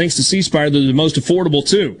online. And thanks to C Spire, they're the most affordable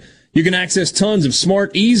too. You can access tons of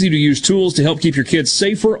smart, easy to use tools to help keep your kids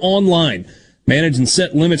safer online. Manage and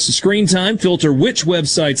set limits to screen time, filter which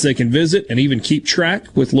websites they can visit, and even keep track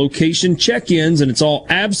with location check-ins, and it's all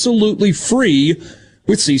absolutely free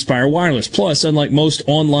with C Spire Wireless. Plus, unlike most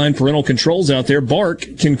online parental controls out there, Bark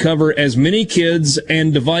can cover as many kids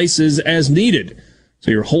and devices as needed.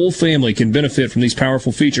 So your whole family can benefit from these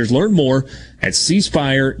powerful features. Learn more at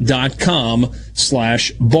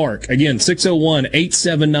cspire.com/bark. Again,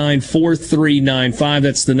 601-879-4395.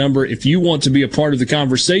 That's the number if you want to be a part of the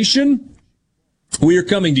conversation. We are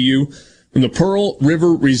coming to you from the Pearl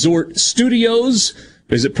River Resort Studios.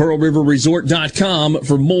 Visit pearlriverresort.com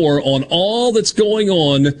for more on all that's going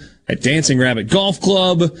on at Dancing Rabbit Golf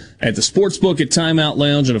Club, at the Sportsbook at Timeout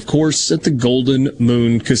Lounge, and, of course, at the Golden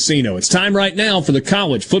Moon Casino. It's time right now for the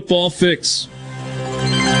College Football Fix.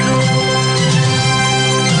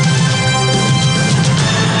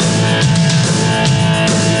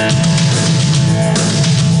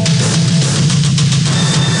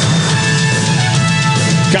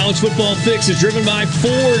 College Football Fix is driven by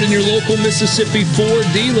Ford and your local Mississippi Ford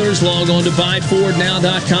dealers. Log on to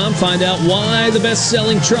buyfordnow.com. Find out why the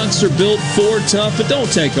best-selling trucks are built Ford tough, but don't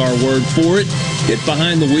take our word for it. Get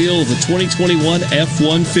behind the wheel of the 2021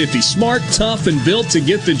 F-150. Smart, tough, and built to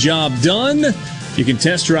get the job done. You can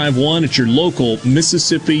test drive one at your local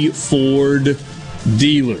Mississippi Ford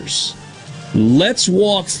dealers. let's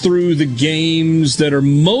walk through the games that are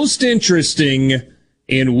most interesting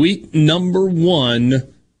in week number 1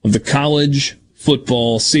 of the college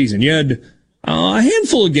football season. You had a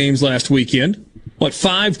handful of games last weekend.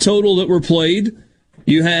 5 total that were played?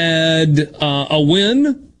 You had a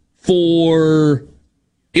win for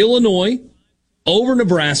Illinois over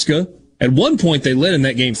Nebraska. At one point, they led in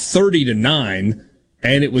that game 30-9,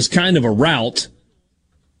 and it was kind of a rout.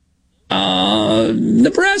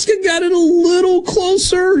 Nebraska got it a little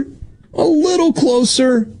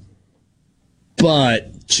closer,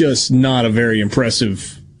 but just not a very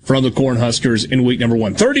impressive from the Cornhuskers in week number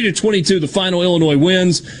 1. 30-22, the final. Illinois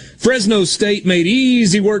wins. Fresno State made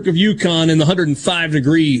easy work of UConn in the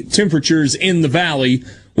 105-degree temperatures in the Valley,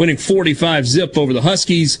 winning 45-zip over the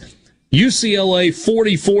Huskies. UCLA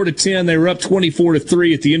 44-10. They were up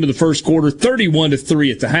 24-3 at the end of the first quarter,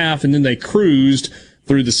 31-3 at the half, and then they cruised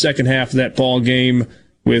through the second half of that ball game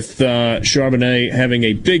with Charbonnet having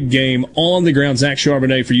a big game on the ground. Zach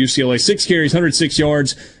Charbonnet for UCLA, 6 carries, 106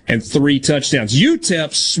 yards, and 3 touchdowns.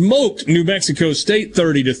 UTEP smoked New Mexico State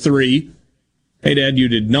 30-3. Hey, Dad, you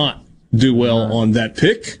did not do well on that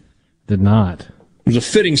pick. Did not. It was a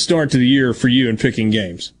fitting start to the year for you in picking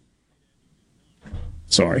games.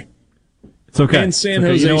 Sorry. It's okay. And San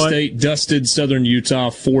Jose State dusted Southern Utah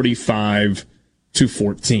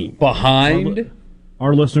 45-14. Behind?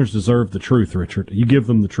 Our listeners deserve the truth, Richard. You give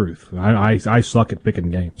them the truth. I suck at picking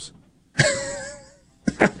games.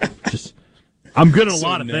 I'm good at a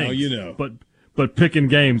lot of things. But picking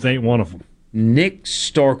games ain't one of them. Nick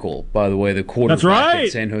Starkel, by the way, the quarterback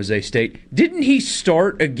at San Jose State. Didn't he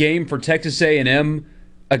start a game for Texas A&M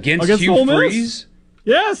against Hugh Freeze?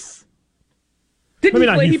 Yes. Didn't he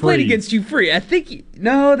play? He played against Hugh Freeze. I think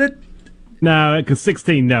No, because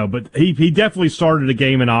 16, no. But he definitely started a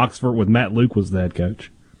game in Oxford with Matt Luke was the head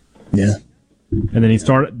coach. Yeah. And then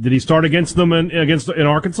did he start against them in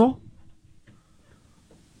Arkansas?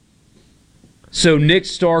 So Nick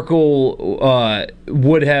Starkel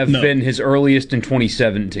would have been his earliest in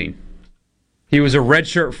 2017. He was a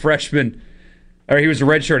redshirt freshman, or he was a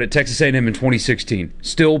redshirt at Texas A&M in 2016,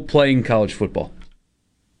 still playing college football.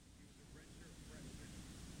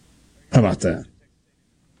 How about that?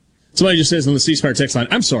 Somebody just says on the C Spire text line,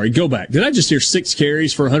 I'm sorry, go back. Did I just hear 6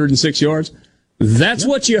 carries for 106 yards? That's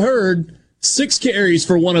what you heard. 6 carries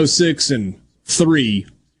for 106 and 3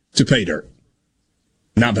 to pay dirt.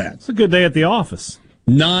 Not bad. It's a good day at the office.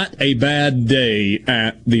 Not a bad day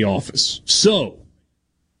at the office. So,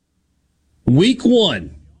 week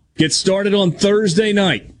 1 gets started on Thursday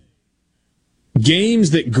night.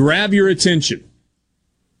 Games that grab your attention.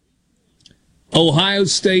 Ohio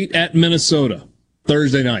State at Minnesota,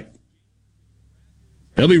 Thursday night.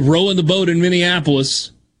 They'll be rowing the boat in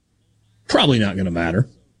Minneapolis. Probably not going to matter.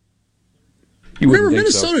 Remember,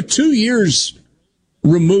 Minnesota, 2 years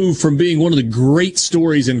removed from being one of the great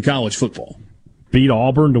stories in college football. Beat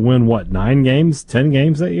Auburn to win, 9 games, 10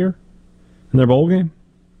 games that year in their bowl game?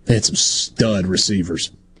 They had some stud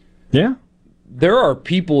receivers. Yeah. There are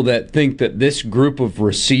people that think that this group of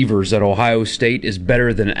receivers at Ohio State is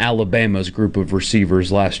better than Alabama's group of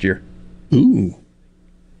receivers last year. Ooh.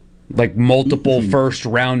 Like multiple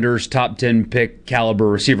first-rounders, top 10 pick caliber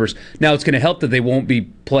receivers. Now, it's going to help that they won't be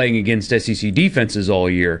playing against SEC defenses all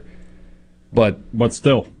year. But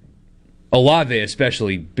still. Olave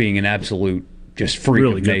especially being an absolute just freak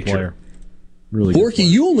really of good nature. Player. Really Borky,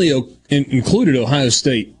 you only included Ohio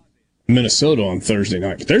State, Minnesota on Thursday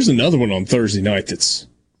night. There's another one on Thursday night that's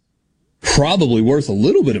probably worth a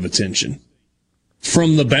little bit of attention.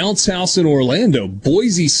 From the bounce house in Orlando,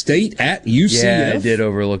 Boise State at UCF. Yeah, I did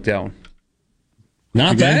overlook that one.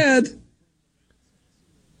 Not bad.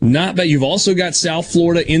 Not bad. You've also got South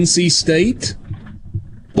Florida, NC State.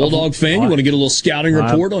 Bulldog fan, you want to get a little scouting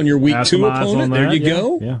report on your week 2 opponent? There you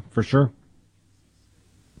go. Yeah, for sure.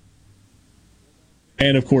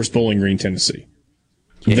 And, of course, Bowling Green, Tennessee.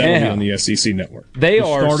 That'll be on the SEC network. They the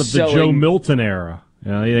are start of the Joe Milton era.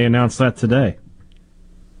 Yeah, they announced that today.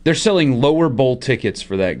 They're selling lower bowl tickets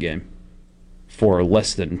for that game for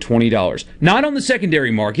less than $20. Not on the secondary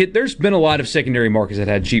market. There's been a lot of secondary markets that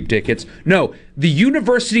had cheap tickets. No, the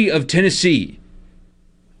University of Tennessee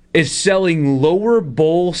is selling lower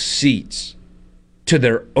bowl seats to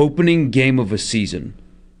their opening game of a season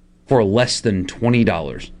for less than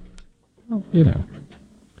 $20. Well, you know.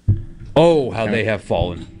 Oh, how they have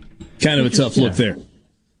fallen. Kind of a tough look there.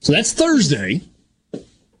 So that's Thursday.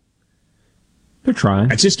 They're trying.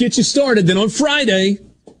 That just gets you started. Then on Friday,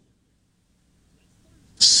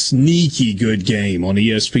 sneaky good game on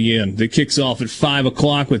ESPN that kicks off at 5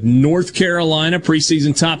 o'clock with North Carolina,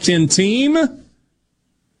 preseason top 10 team,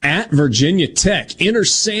 at Virginia Tech. Enter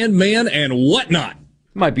Sandman and whatnot.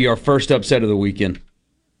 Might be our first upset of the weekend.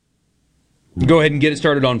 Go ahead and get it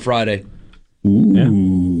started on Friday. Ooh. Yeah.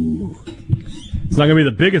 It's not going to be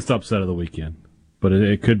the biggest upset of the weekend, but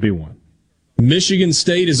it could be one. Michigan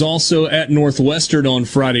State is also at Northwestern on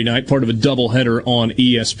Friday night, part of a doubleheader on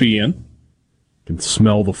ESPN. Can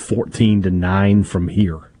smell the 14-9 from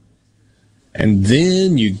here. And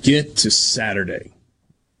then you get to Saturday.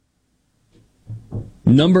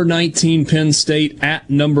 Number 19 Penn State at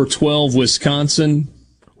number 12 Wisconsin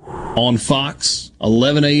on Fox.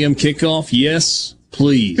 11 a.m. kickoff. Yes,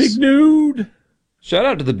 please. Big nude. Shout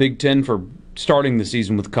out to the Big Ten for starting the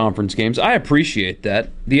season with conference games. I appreciate that.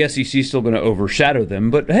 The SEC is still going to overshadow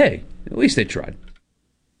them, but hey, at least they tried.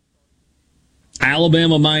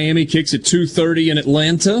 Alabama-Miami kicks at 2:30 in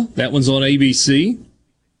Atlanta. That one's on ABC.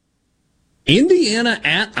 Indiana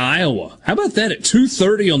at Iowa. How about that at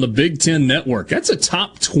 2:30 on the Big Ten Network? That's a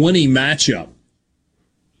top 20 matchup.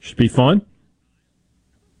 Should be fun.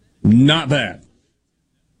 Not bad.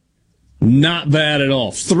 Not bad at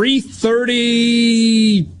all.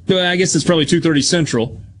 3:30, I guess it's probably 2:30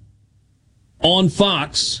 Central. On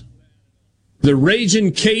Fox, the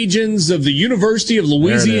Ragin' Cajuns of the University of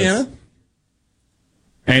Louisiana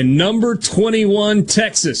and number 21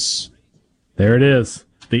 Texas. There it is.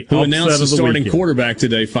 Who announced the starting quarterback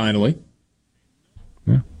today, finally.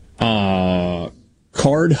 Yeah.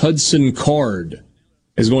 Hudson Card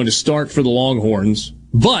is going to start for the Longhorns,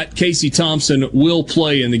 but Casey Thompson will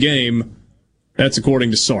play in the game. That's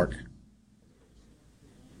according to Sark.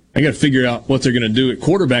 I got to figure out what they're going to do at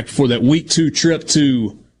quarterback before that Week 2 trip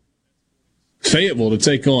to Fayetteville to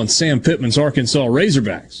take on Sam Pittman's Arkansas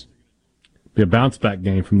Razorbacks. Be a bounce-back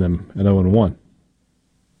game from them at 0-1.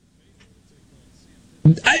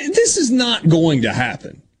 This is not going to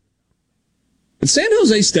happen. But San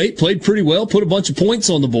Jose State played pretty well, put a bunch of points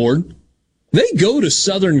on the board. They go to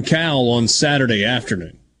Southern Cal on Saturday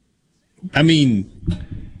afternoon. I mean,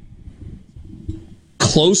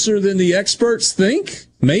 closer than the experts think?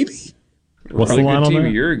 Maybe. What's the line on that? A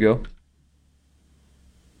year ago.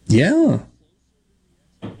 Yeah.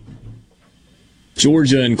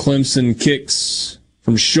 Georgia and Clemson kicks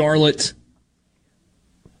from Charlotte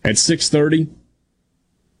at 6:30.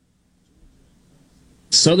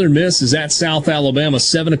 Southern Miss is at South Alabama,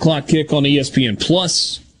 7 o'clock kick on ESPN+.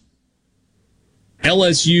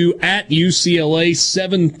 LSU at UCLA,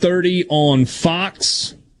 7:30 on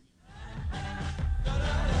Fox.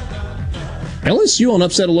 LSU on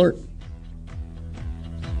upset alert.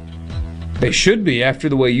 They should be after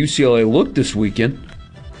the way UCLA looked this weekend.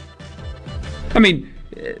 I mean,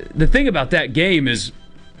 the thing about that game is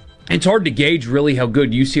it's hard to gauge really how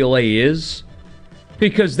good UCLA is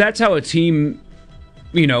because that's how a team,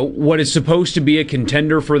 what is supposed to be a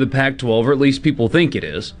contender for the Pac-12, or at least people think it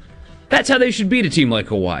is, that's how they should beat a team like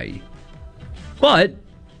Hawaii. But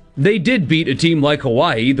they did beat a team like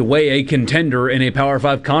Hawaii the way a contender in a Power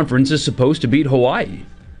 5 conference is supposed to beat Hawaii.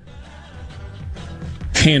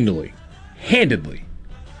 Handily.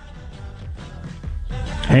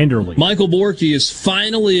 Michael Borky is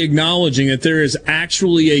finally acknowledging that there is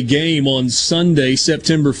actually a game on Sunday,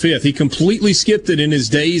 September 5th. He completely skipped it in his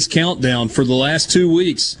day's countdown for the last 2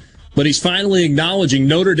 weeks, but he's finally acknowledging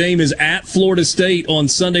Notre Dame is at Florida State on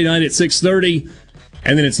Sunday night at 6:30,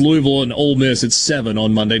 and then it's Louisville and Ole Miss at 7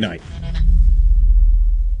 on Monday night.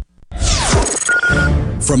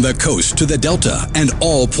 From the coast to the Delta and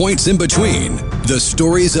all points in between, the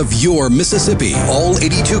stories of your Mississippi, all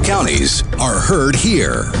 82 counties, are heard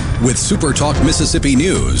here. With SuperTalk Mississippi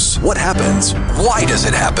News. What happens? Why does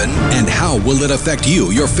it happen? And how will it affect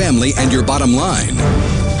you, your family, and your bottom line?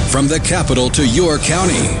 From the capital to your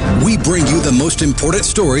county, we bring you the most important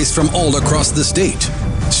stories from all across the state.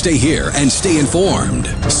 Stay here and stay informed.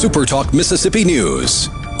 SuperTalk Mississippi News.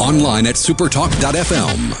 Online at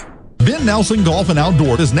supertalk.fm. Ben Nelson Golf and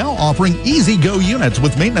Outdoor is now offering easy-go units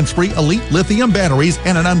with maintenance-free elite lithium batteries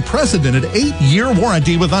and an unprecedented 8-year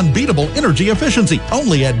warranty with unbeatable energy efficiency.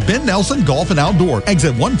 Only at Ben Nelson Golf and Outdoor,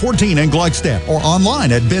 exit 114 in Gluckstadt, or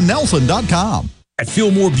online at bennelson.com. At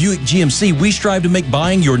Fillmore Buick GMC, we strive to make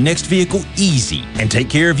buying your next vehicle easy and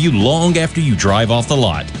take care of you long after you drive off the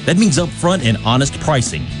lot. That means upfront and honest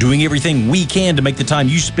pricing, doing everything we can to make the time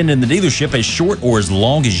you spend in the dealership as short or as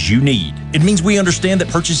long as you need. It means we understand that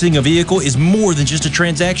purchasing a vehicle is more than just a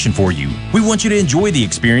transaction for you. We want you to enjoy the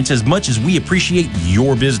experience as much as we appreciate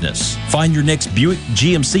your business. Find your next Buick,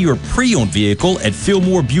 GMC, or pre-owned vehicle at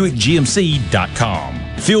FillmoreBuickGMC.com.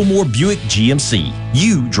 Fillmore Buick GMC.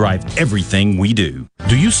 You drive everything we do.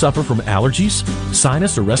 Do you suffer from allergies,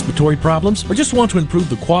 sinus, or respiratory problems, or just want to improve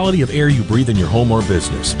the quality of air you breathe in your home or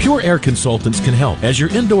business? Pure Air Consultants can help. As your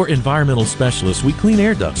indoor environmental specialists, we clean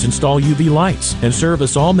air ducts, install UV lights, and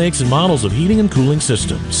service all makes and models of heating and cooling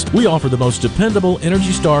systems. We offer the most dependable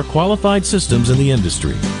Energy Star qualified systems in the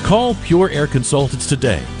industry. Call Pure Air Consultants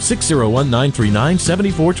today,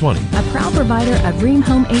 601-939-7420. A proud provider of Rheem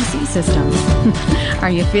Home AC systems.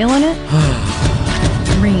 Are you feeling it?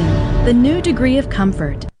 Rheem, the new degree of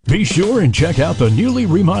comfort. Be sure and check out the newly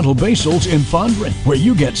remodeled Basil's in Fondren, where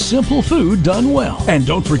you get simple food done well. And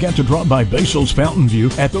don't forget to drop by Basil's Fountain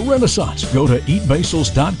View at the Renaissance. Go to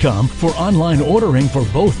eatbasils.com for online ordering for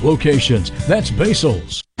both locations. That's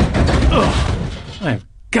Basil's. Ugh, I've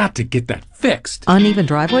got to get that fixed. Uneven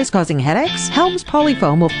driveways causing headaches? Helms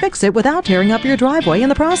Polyfoam will fix it without tearing up your driveway in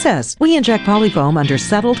the process. We inject Polyfoam under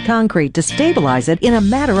settled concrete to stabilize it in a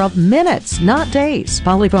matter of minutes, not days.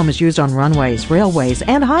 Polyfoam is used on runways, railways,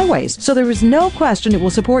 and highways, so there is no question it will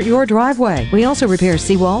support your driveway. We also repair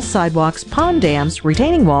seawalls, sidewalks, pond dams,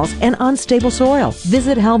 retaining walls, and unstable soil.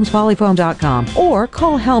 Visit HelmsPolyfoam.com or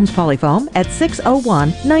call Helms Polyfoam at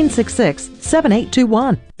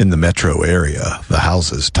 601-966-7821. In the metro area, the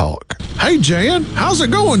houses talk. Hey, Jan, how's it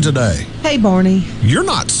going today? Hey, Barney. You're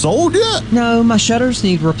not sold yet? No, my shutters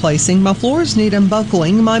need replacing, my floors need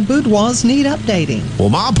unbuckling, my boudoirs need updating. Well,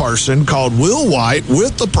 my person called Will White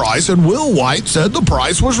with the price, and Will White said the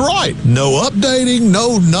price was right. No updating,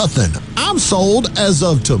 no nothing. I'm sold as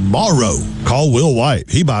of tomorrow. Call Will White.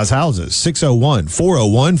 He buys houses.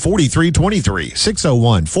 601-401-4323.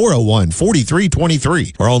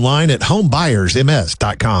 601-401-4323. Or online at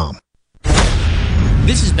homebuyersms.com.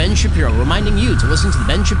 This is Ben Shapiro reminding you to listen to The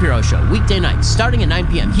Ben Shapiro Show weekday nights starting at 9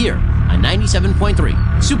 p.m. here on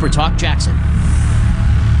 97.3 Super Talk Jackson.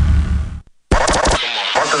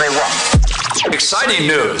 What do they want? Exciting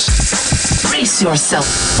news. Brace yourself.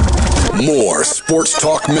 More Sports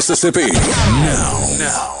Talk Mississippi. Now.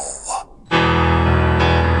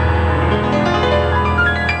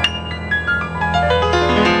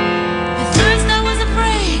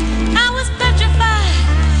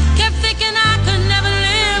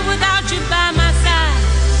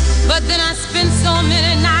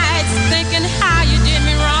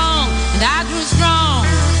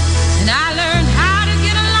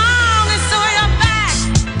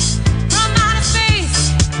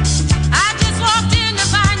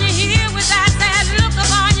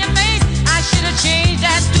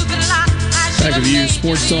 Back with you,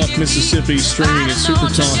 Sports Talk Mississippi, streaming at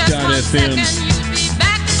supertalk.fm.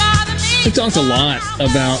 We talked a lot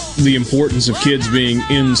about the importance of kids being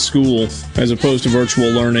in school as opposed to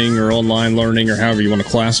virtual learning or online learning or however you want to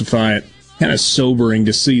classify it. Kind of sobering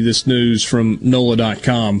to see this news from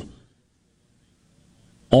NOLA.com.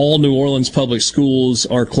 All New Orleans public schools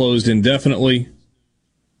are closed indefinitely.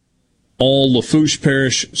 All Lafourche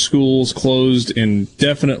Parish schools closed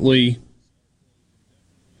indefinitely.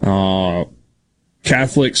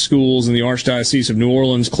 Catholic schools in the Archdiocese of New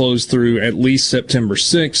Orleans closed through at least September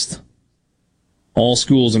 6th. All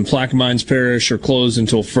schools in Plaquemines Parish are closed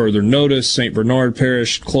until further notice. St. Bernard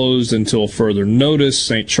Parish closed until further notice.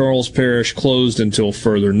 St. Charles Parish closed until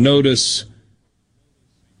further notice.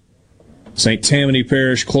 St. Tammany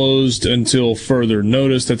Parish closed until further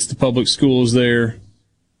notice. That's the public schools there.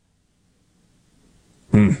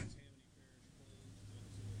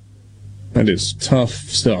 That is tough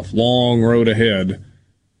stuff. Long road ahead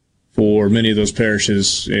for many of those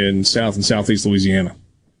parishes in South and Southeast Louisiana.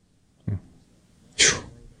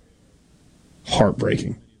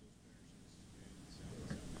 Heartbreaking.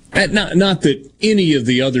 Not that any of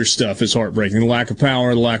the other stuff is heartbreaking. The lack of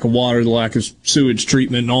power, the lack of water, the lack of sewage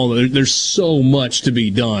treatment, and all that. There's so much to be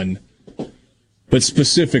done. But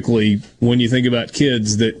specifically, when you think about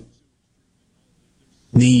kids that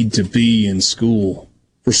need to be in school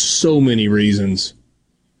for so many reasons.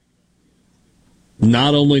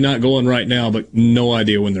 Not only not going right now, but no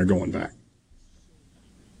idea when they're going back.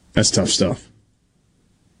 That's tough stuff.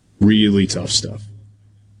 Really tough stuff.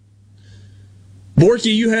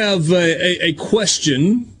 Borky, you have a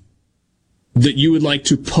question that you would like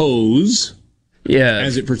to pose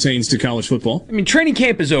as it pertains to college football. I mean, training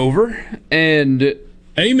camp is over, and...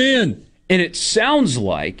 Amen! And it sounds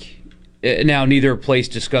like... Now, neither place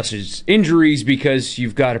discusses injuries because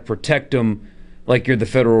you've got to protect them like you're the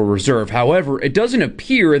Federal Reserve. However, it doesn't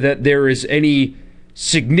appear that there is any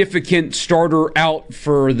significant starter out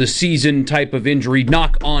for the season type of injury,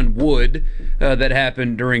 knock on wood, that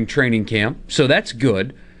happened during training camp. So that's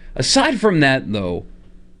good. Aside from that, though,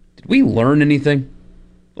 did we learn anything?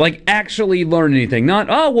 Like, actually learn anything? Not,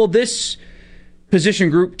 oh, well, this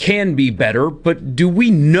position group can be better, but do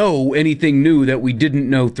we know anything new that we didn't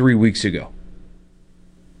know 3 weeks ago?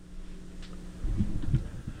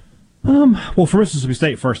 Well, for Mississippi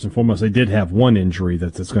State, first and foremost, they did have one injury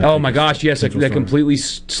that's going to. Oh my gosh, yes, that completely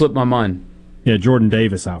slipped my mind. Yeah, Jordan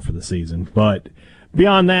Davis out for the season. But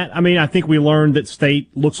beyond that, I mean, I think we learned that State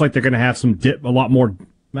looks like they're going to have some a lot more,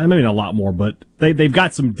 maybe not a lot more, but they've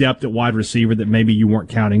got some depth at wide receiver that maybe you weren't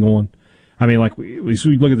counting on. I mean, like we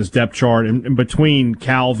look at this depth chart, and between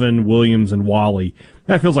Calvin, Williams, and Wally,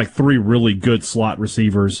 that feels like three really good slot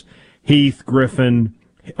receivers. Heath, Griffin,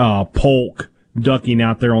 Polk, ducking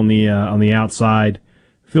out there on the outside.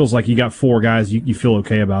 Feels like you got four guys you feel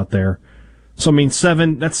okay about there. So, I mean,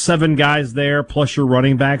 that's seven guys there, plus your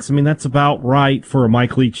running backs. I mean, that's about right for a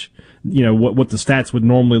Mike Leach, what the stats would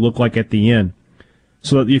normally look like at the end.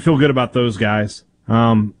 So you feel good about those guys.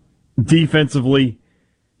 Defensively,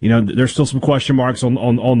 there's still some question marks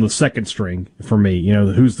on the second string for me.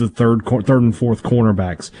 Who's the third and fourth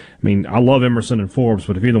cornerbacks? I mean, I love Emerson and Forbes,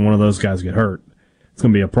 but if either one of those guys get hurt, it's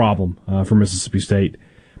going to be a problem for Mississippi State.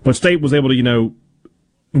 But State was able to,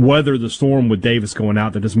 weather the storm with Davis going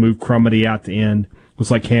out. They just moved Crumity out to end.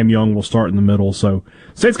 Looks like Cam Young will start in the middle. So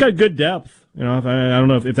State's got good depth. I don't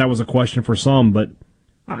know if that was a question for some, but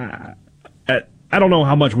I don't know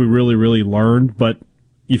how much we really, really learned, but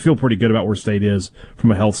you feel pretty good about where State is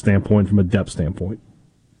from a health standpoint, from a depth standpoint.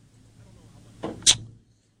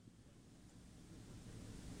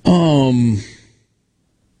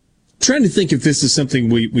 Trying to think if this is something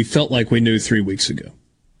we felt like we knew 3 weeks ago.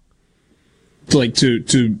 Like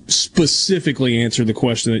to specifically answer the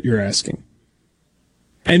question that you're asking.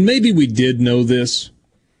 And maybe we did know this,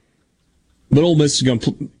 but Ole Miss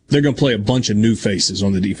they're going to play a bunch of new faces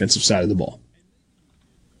on the defensive side of the ball.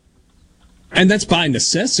 And that's by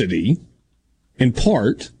necessity, in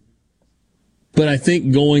part, but I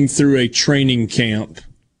think going through a training camp,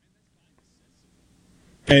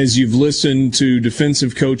 as you've listened to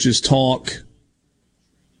defensive coaches talk,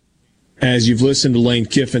 as you've listened to Lane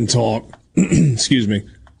Kiffin talk, excuse me,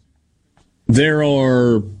 they're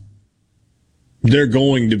going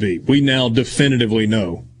to be, we now definitively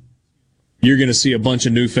know, you're going to see a bunch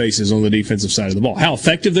of new faces on the defensive side of the ball. How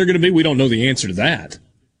effective they're going to be, we don't know the answer to that.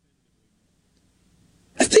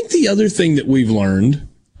 I think the other thing that we've learned,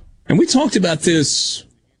 and we talked about this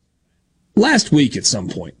last week at some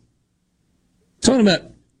point, talking about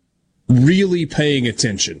really paying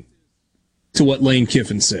attention to what Lane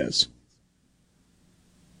Kiffin says.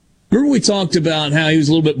 Remember we talked about how he was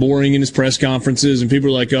a little bit boring in his press conferences, and people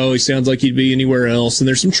were like, oh, he sounds like he'd be anywhere else, and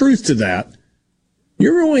there's some truth to that. You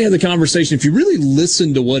remember when we had the conversation, if you really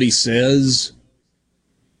listen to what he says,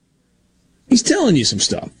 he's telling you some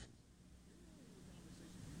stuff.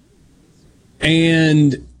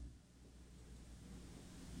 And,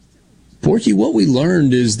 Porky, what we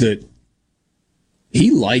learned is that he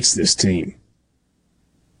likes this team.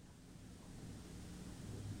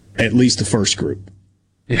 At least the first group.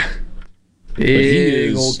 Yeah.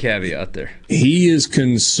 Big old caveat there. He is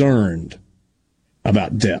concerned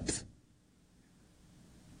about depth.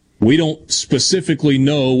 We don't specifically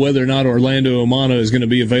know whether or not Orlando Umana is going to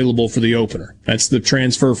be available for the opener. That's the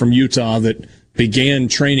transfer from Utah that began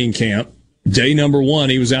training camp. Day number 1,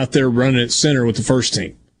 he was out there running at center with the first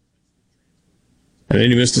team. And then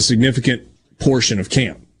he missed a significant portion of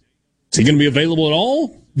camp. Is he going to be available at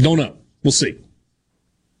all? Don't know. We'll see.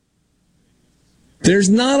 There's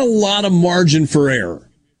not a lot of margin for error.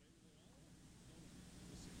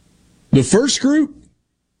 The first group,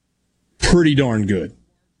 pretty darn good.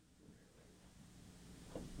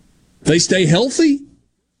 They stay healthy,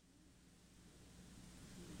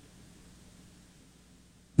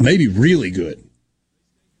 maybe really good.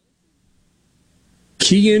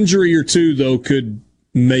 Key injury or two, though, could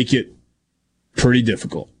make it pretty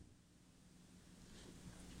difficult.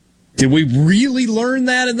 Did we really learn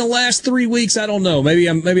that in the last 3 weeks? I don't know. Maybe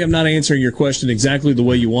I'm not answering your question exactly the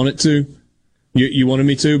way you want it to. You wanted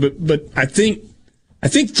me to, but I think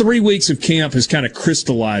 3 weeks of camp has kind of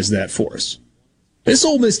crystallized that for us. This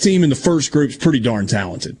Ole Miss team in the first group is pretty darn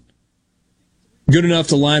talented. Good enough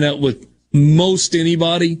to line up with most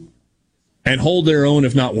anybody and hold their own,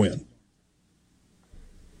 if not win.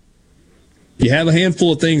 You have a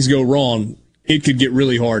handful of things go wrong, it could get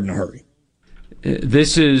really hard in a hurry.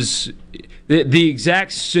 This is the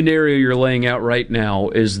exact scenario you're laying out right now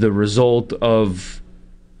is the result of.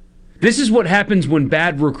 This is what happens when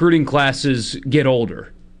bad recruiting classes get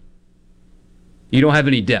older. You don't have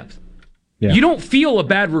any depth. Yeah. You don't feel a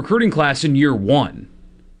bad recruiting class in year 1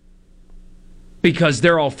 because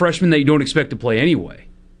they're all freshmen that you don't expect to play anyway.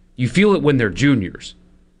 You feel it when they're juniors.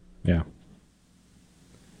 Yeah.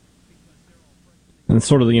 And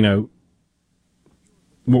sort of,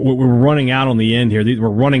 we're running out on the end here. We're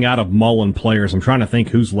running out of Mullen players. I'm trying to think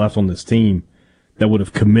who's left on this team that would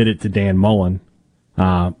have committed to Dan Mullen.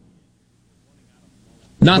 Not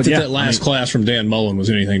that last class from Dan Mullen was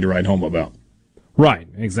anything to write home about. Right,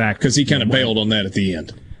 exactly. Because he kind of bailed on that at the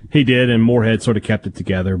end. He did, and Moorhead sort of kept it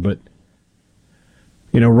together. But,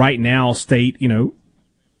 right now, State,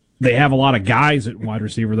 they have a lot of guys at wide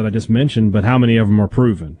receiver that I just mentioned, but how many of them are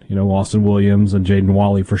proven? Austin Williams and Jaden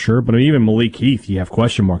Wally for sure, but even Malik Heath you have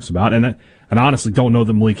question marks about. And honestly don't know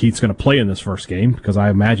that Malik Heath's going to play in this first game because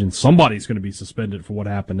I imagine somebody's going to be suspended for what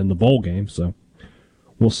happened in the bowl game. So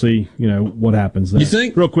we'll see, what happens there. You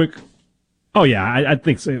think? Real quick. Oh, yeah, I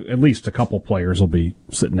think at least a couple players will be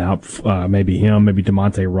sitting out. Maybe him, maybe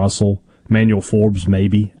DeMonte Russell, Manuel Forbes,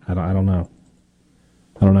 maybe. I don't know.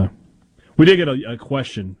 We did get a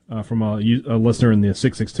question from a listener in the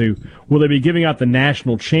 662. Will they be giving out the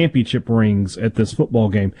national championship rings at this football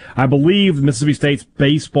game? I believe Mississippi State's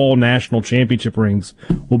baseball national championship rings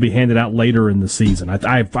will be handed out later in the season.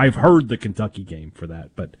 I've heard the Kentucky game for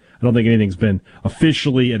that, but I don't think anything's been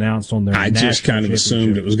officially announced on their. I just kind of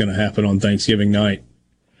assumed it was going to happen on Thanksgiving night.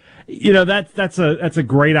 That's a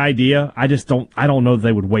great idea. I don't know that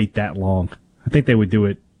they would wait that long. I think they would do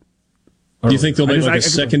it. Do you think they'll make a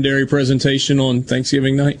secondary presentation on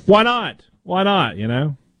Thanksgiving night? Why not?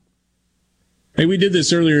 Hey, we did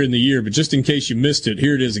this earlier in the year, but just in case you missed it,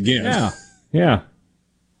 here it is again. Yeah.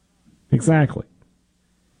 Exactly.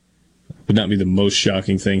 Would not be the most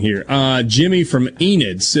shocking thing here. Jimmy from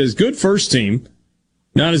Enid says, good first team,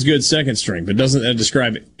 not as good second string, but doesn't that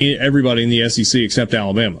describe everybody in the SEC except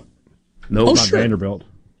Alabama? No, not sure. Vanderbilt.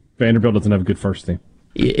 Vanderbilt doesn't have a good first team.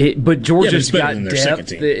 But Georgia's got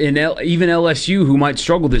depth, and even LSU, who might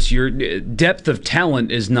struggle this year, depth of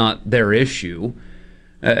talent is not their issue.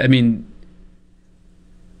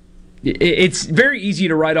 It's very easy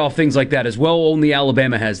to write off things like that as well. Only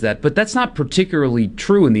Alabama has that, but that's not particularly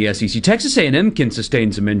true in the SEC. Texas A&M can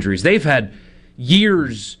sustain some injuries. They've had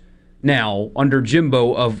years now under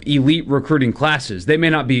Jimbo of elite recruiting classes. They may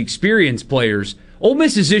not be experienced players. Ole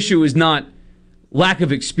Miss's issue is not lack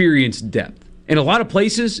of experienced depth. In a lot of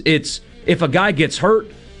places, it's if a guy gets hurt,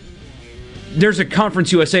 there's a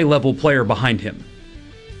Conference USA level player behind him.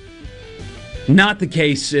 Not the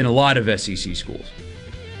case in a lot of SEC schools.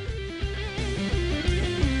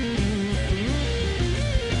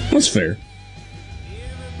 That's fair.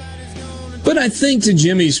 But I think to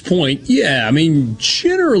Jimmy's point,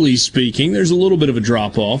 generally speaking, there's a little bit of a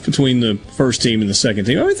drop-off between the first team and the second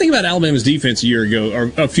team. Think about Alabama's defense a year ago,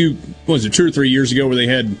 or 2 or 3 years ago, where they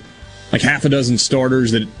had like half a dozen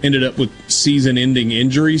starters that ended up with season-ending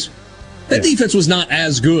injuries. That defense was not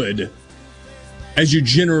as good as you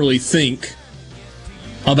generally think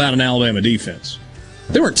about an Alabama defense.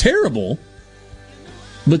 They weren't terrible,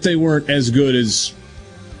 but they weren't as good as,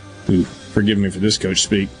 forgive me for this coach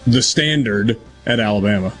speak, the standard at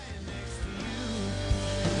Alabama.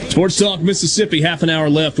 Sports Talk Mississippi, half an hour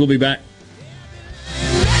left. We'll be back.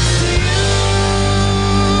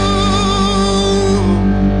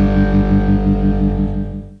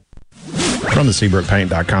 From the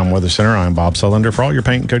SeabrookPaint.com Weather Center, I'm Bob Sullender. For all your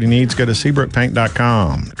paint and coating needs, go to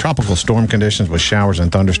SeabrookPaint.com. Tropical storm conditions with showers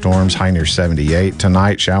and thunderstorms, high near 78.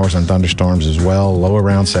 Tonight, showers and thunderstorms as well, low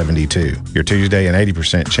around 72. Your Tuesday, an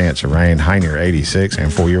 80% chance of rain, high near 86.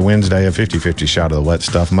 And for your Wednesday, a 50-50 shot of the wet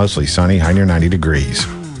stuff, mostly sunny, high near 90 degrees.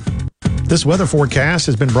 This weather forecast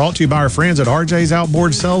has been brought to you by our friends at RJ's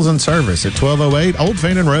Outboard Sales and Service at 1208 Old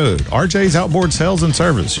Fannin Road. RJ's Outboard Sales and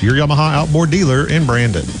Service, your Yamaha outboard dealer in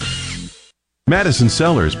Brandon. Madison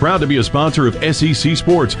Cellars, proud to be a sponsor of SEC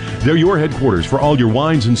Sports. They're your headquarters for all your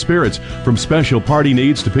wines and spirits. From special party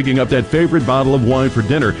needs to picking up that favorite bottle of wine for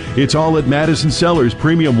dinner, it's all at Madison Cellars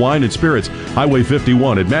Premium Wine and Spirits, Highway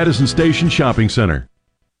 51 at Madison Station Shopping Center.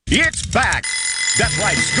 It's back! That's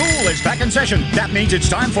right, school is back in session. That means it's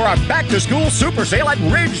time for our back-to-school super sale at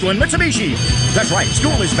Ridgeland Mitsubishi. That's right,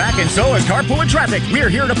 school is back and so is carpool and traffic. We're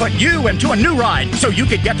here to put you into a new ride so you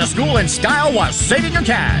can get to school in style while saving your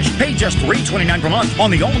cash. Pay just $329 per month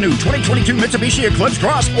on the all-new 2022 Mitsubishi Eclipse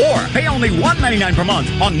Cross, or pay only $199 per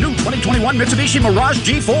month on new 2021 Mitsubishi Mirage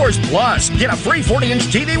G4s. Plus, get a free 40-inch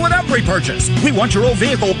TV with every purchase. We want your old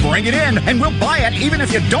vehicle, bring it in, and we'll buy it even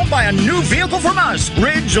if you don't buy a new vehicle from us.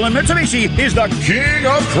 Ridgeland Mitsubishi is the king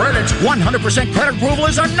of credit. 100% credit approval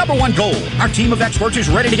is our #1 goal. Our team of experts is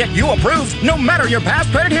ready to get you approved no matter your past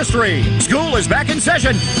credit history. School is back in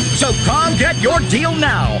session, so come get your deal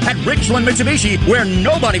now at Ridgeland Mitsubishi, where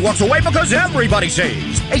nobody walks away because everybody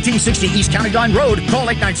saves. 1860 East County Line Road. Call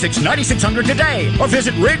 896-9600 today or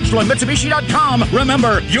visit RidgelandMitsubishi.com.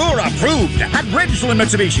 Remember, you're approved at Ridgeland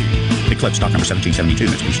Mitsubishi. Eclipse, stock number 1772.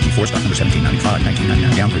 Mitsubishi G4, stock number 1795.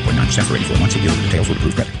 1999 down 3.9% for 84 months. See dealer details with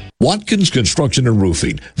approved credit. Watkins Construction and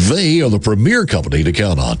Roofing. They are the premier company to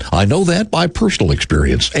count on. I know that by personal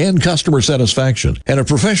experience and customer satisfaction, and a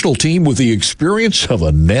professional team with the experience of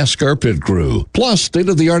a NASCAR pit crew. Plus,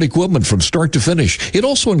 state-of-the-art equipment from start to finish. It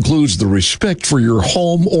also includes the respect for your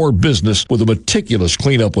home or business with a meticulous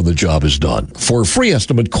cleanup when the job is done. For a free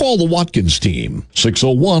estimate, call the Watkins team,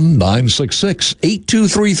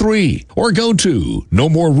 601-966-8233, or go to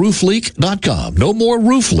nomoreroofleak.com,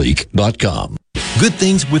 nomoreroofleak.com. Good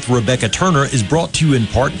Things with Rebecca Turner is brought to you in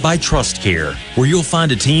part by TrustCare, where you'll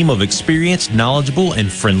find a team of experienced, knowledgeable,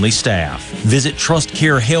 and friendly staff. Visit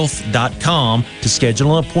TrustCareHealth.com to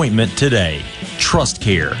schedule an appointment today.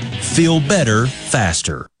 TrustCare. Feel better,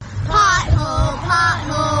 faster. Pothole,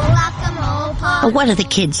 pothole, whack-a-mole, pothole. What are the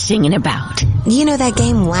kids singing about? You know that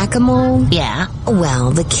game Whack-a-Mole? Yeah.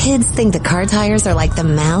 Well, the kids think the car tires are like the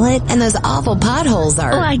mallet and those awful potholes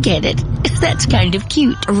are. Oh, I get it. That's kind of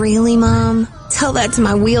cute. Really, Mom? Tell that to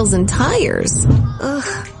my wheels and tires.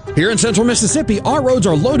 Ugh. Here in central Mississippi, our roads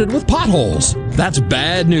are loaded with potholes. That's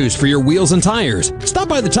bad news for your wheels and tires. Stop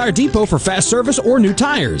by the Tire Depot for fast service or new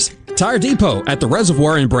tires. Tire Depot at the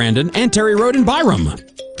Reservoir in Brandon and Terry Road in Byram.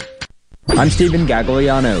 I'm Stephen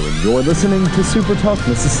Gagliano, and you're listening to Super Talk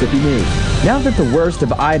Mississippi News. Now that the worst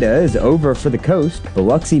of Ida is over for the coast,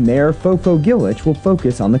 Biloxi Mayor Fofo Gilich will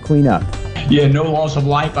focus on the cleanup. Yeah, no loss of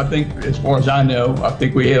life, I think, as far as I know. I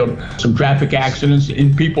think we had some traffic accidents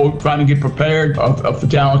and people trying to get prepared. A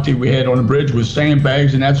fatality we had on the bridge with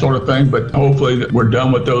sandbags and that sort of thing, but hopefully we're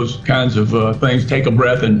done with those kinds of things. Take a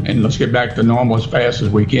breath and let's get back to normal as fast as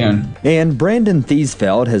we can. And Brandon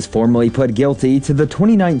Thiesfeld has formally pled guilty to the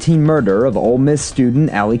 2019 murder of Ole Miss student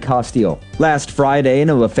Allie Costiel. Last Friday in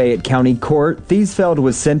a Lafayette County court, Thiesfeld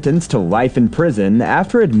was sentenced to life in prison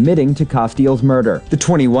after admitting to Costiel's murder. The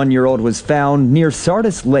 21-year-old was found near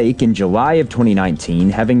Sardis Lake in July of 2019,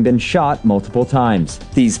 having been shot multiple times.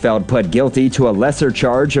 Thiesfeld pled guilty to a lesser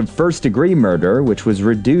charge of first-degree murder, which was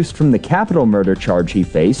reduced from the capital murder charge he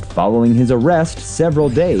faced following his arrest several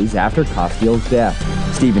days after Costiel's death.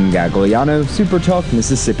 Stephen Gagliano, Super Talk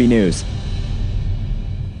Mississippi News.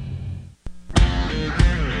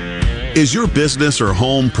 Is your business or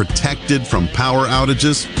home protected from power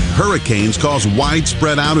outages? Hurricanes cause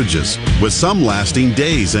widespread outages, with some lasting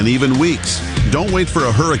days and even weeks. Don't wait for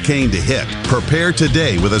a hurricane to hit. Prepare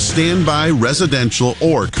today with a standby residential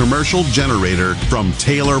or commercial generator from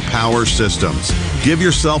Taylor Power Systems. Give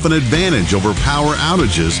yourself an advantage over power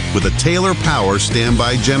outages with a Taylor Power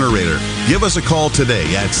standby generator. Give us a call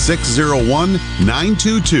today at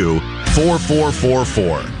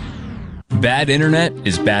 601-922-4444. Bad internet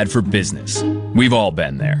is bad for business. We've all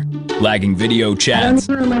been there. Lagging video chats,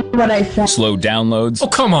 slow downloads. Oh,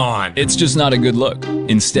 come on. It's just not a good look.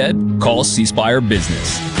 Instead, call C Spire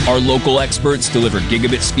Business. Our local experts deliver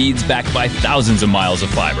gigabit speeds backed by thousands of miles of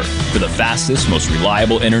fiber for the fastest, most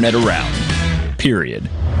reliable internet around. Period.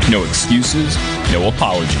 No excuses, no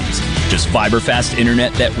apologies. Just fiber-fast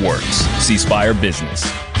internet that works. C Spire Business.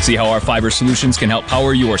 See how our fiber solutions can help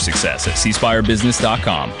power your success at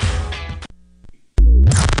cspirebusiness.com.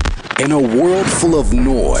 In a world full of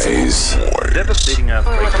noise, devastating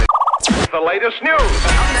earthquake. The latest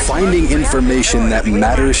news. Finding information that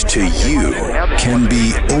matters to you can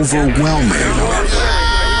be overwhelming.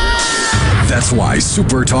 That's why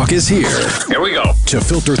Super Talk is here. Here we go. To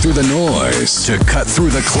filter through the noise, to cut through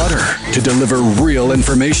the clutter, to deliver real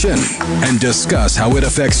information, and discuss how it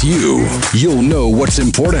affects you. You'll know what's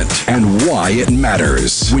important and why it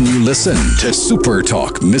matters when you listen to Super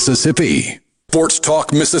Talk Mississippi. Sports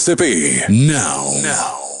Talk Mississippi. Now.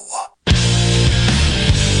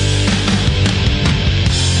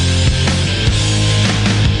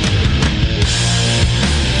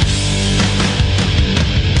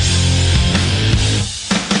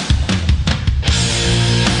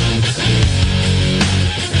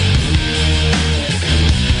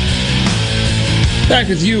 Back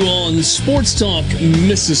with you on Sports Talk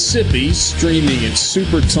Mississippi, streaming at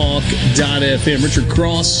supertalk.fm. Richard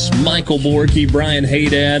Cross, Michael Borky, Brian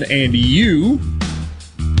Haydad, and you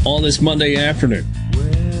on this Monday afternoon.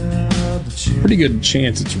 Pretty good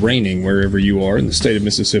chance it's raining wherever you are in the state of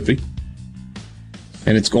Mississippi.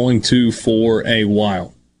 And it's going to for a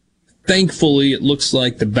while. Thankfully, it looks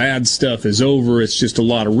like the bad stuff is over. It's just a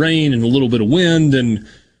lot of rain and a little bit of wind, and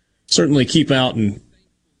certainly keep out and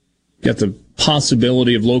get the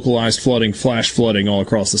possibility of localized flooding, flash flooding all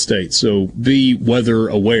across the state. So be weather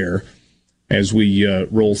aware as we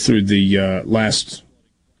roll through the last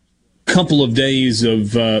couple of days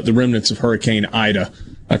of the remnants of Hurricane Ida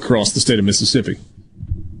across the state of Mississippi.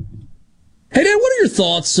 Hey, Dad, what are your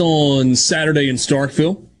thoughts on Saturday in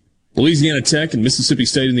Starkville? Louisiana Tech and Mississippi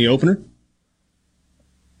State in the opener?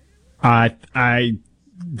 I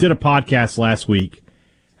did a podcast last week,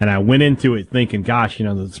 and I went into it thinking, gosh,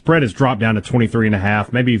 the spread has dropped down to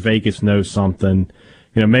 23.5. Maybe Vegas knows something.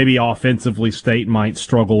 Maybe offensively State might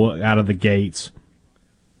struggle out of the gates.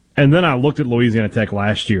 And then I looked at Louisiana Tech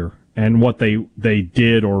last year and what they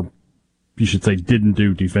did, or you should say didn't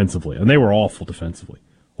do defensively. And they were awful defensively.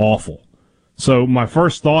 Awful. So my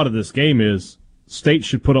first thought of this game is State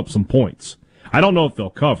should put up some points. I don't know if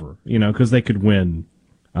they'll cover, because they could win,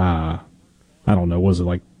 I don't know, was it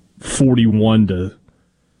like 41-17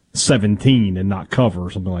 and not cover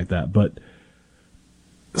or something like that. But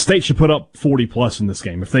State should put up 40-plus in this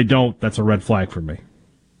game. If they don't, that's a red flag for me.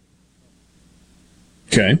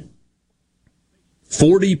 Okay.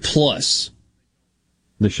 40-plus.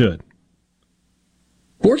 They should.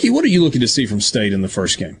 Borky, what are you looking to see from State in the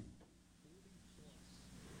first game?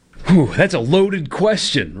 That's a loaded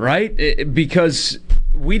question, right? Because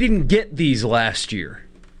we didn't get these last year.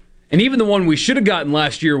 And even the one we should have gotten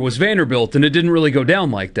last year was Vanderbilt, and it didn't really go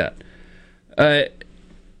down like that.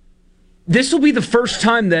 This will be the first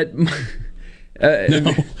time that...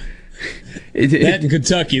 No. That in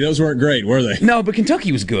Kentucky, those weren't great, were they? No, but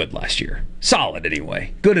Kentucky was good last year. Solid,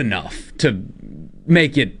 anyway. Good enough to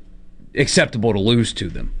make it acceptable to lose to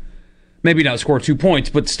them. Maybe not score 2 points,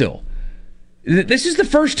 but still. This is the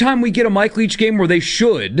first time we get a Mike Leach game where they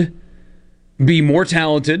should be more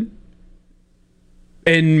talented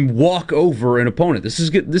and walk over an opponent. This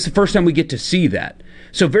is the first time we get to see that.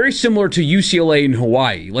 So very similar to UCLA and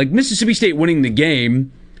Hawaii. Like Mississippi State winning the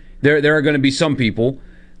game, there are going to be some people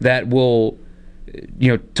that will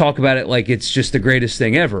talk about it like it's just the greatest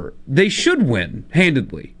thing ever. They should win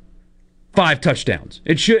handedly. 5 touchdowns.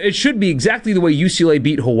 It should be exactly the way UCLA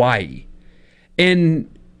beat Hawaii. And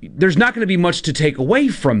there's not going to be much to take away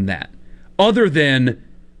from that, other than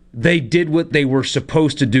they did what they were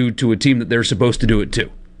supposed to do to a team that they're supposed to do it to.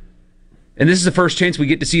 And this is the first chance we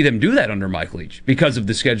get to see them do that under Mike Leach, because of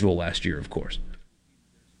the schedule last year, of course.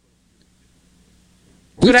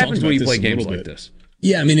 What happens when you play games like this?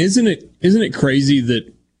 Yeah, I mean, isn't it crazy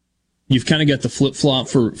that you've kind of got the flip-flop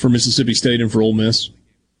for Mississippi State and for Ole Miss?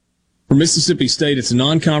 For Mississippi State, it's a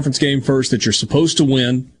non-conference game first that you're supposed to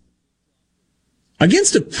win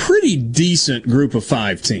against a pretty decent group of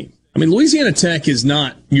 5 team. I mean, Louisiana Tech is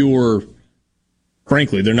not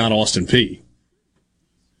frankly, they're not Austin Peay.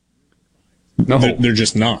 No. They're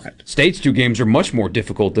just not. State's 2 games are much more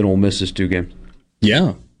difficult than Ole Miss's 2 games.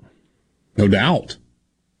 Yeah, no doubt.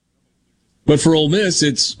 But for Ole Miss,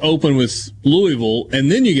 it's open with Louisville,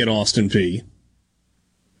 and then you get Austin Peay.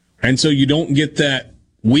 And so you don't get that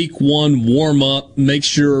week 1 warm-up, make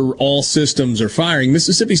sure all systems are firing.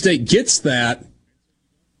 Mississippi State gets that,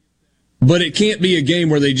 but it can't be a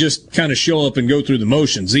game where they just kind of show up and go through the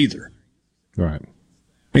motions either. Right. I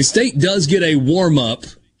mean, State does get a warm-up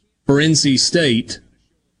for NC State,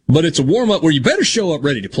 but it's a warm-up where you better show up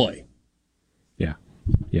ready to play.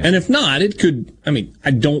 Yeah. And if not, it could,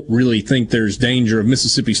 I don't really think there's danger of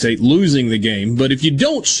Mississippi State losing the game, but if you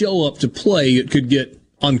don't show up to play, it could get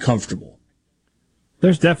uncomfortable.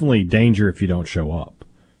 There's definitely danger if you don't show up.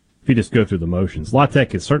 If you just go through the motions. La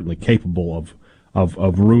Tech is certainly capable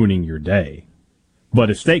of ruining your day. But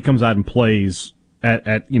if State comes out and plays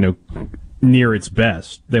at near its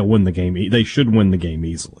best, they'll win the game. They should win the game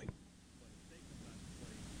easily.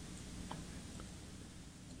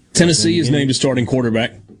 Tennessee is named a starting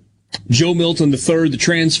quarterback. Joe Milton III, the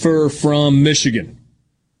transfer from Michigan.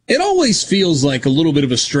 It always feels like a little bit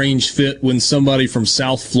of a strange fit when somebody from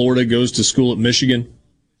South Florida goes to school at Michigan.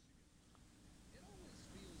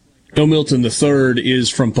 Joe Milton III is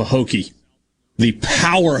from Pahokee, the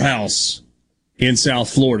powerhouse in South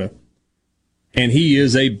Florida. And he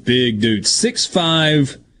is a big dude.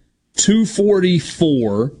 6'5",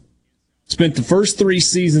 244. Spent the first 3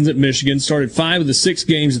 seasons at Michigan, started 5 of the 6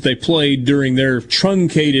 games that they played during their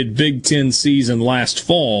truncated Big Ten season last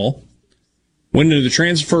fall. Went into the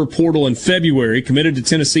transfer portal in February, committed to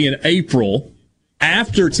Tennessee in April,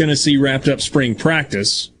 after Tennessee wrapped up spring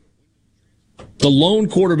practice. The lone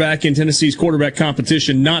quarterback in Tennessee's quarterback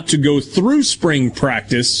competition not to go through spring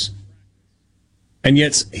practice, and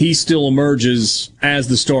yet he still emerges as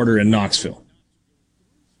the starter in Knoxville.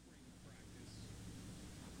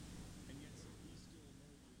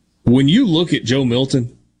 When you look at Joe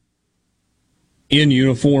Milton in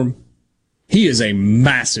uniform, he is a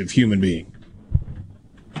massive human being.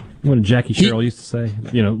 What did Jackie Sherrill used to say?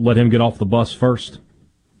 Let him get off the bus first.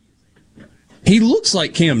 He looks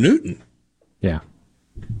like Cam Newton. Yeah.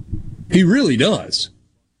 He really does.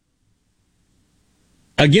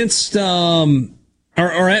 against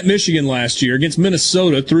or at Michigan last year, against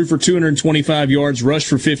Minnesota, threw for 225 yards, rushed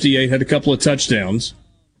for 58, had a couple of touchdowns,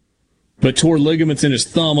 but tore ligaments in his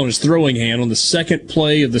thumb on his throwing hand on the second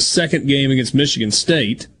play of the second game against Michigan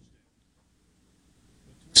State.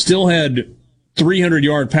 Still had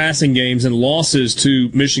 300-yard passing games and losses to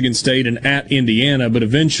Michigan State and at Indiana, but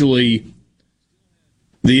eventually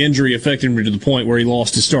the injury affected him to the point where he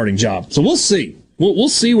lost his starting job. So we'll see. We'll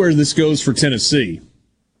see where this goes for Tennessee.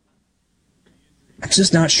 I'm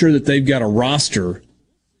just not sure that they've got a roster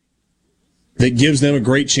that gives them a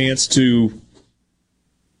great chance to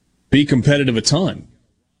be competitive a ton.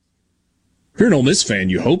 If you're an Ole Miss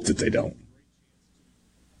fan, you hope that they don't.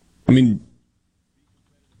 I mean,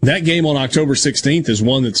 that game on October 16th is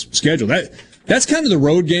one that's scheduled. That's kind of the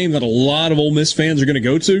road game that a lot of Ole Miss fans are going to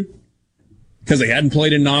go to because they hadn't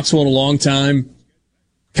played in Knoxville in a long time.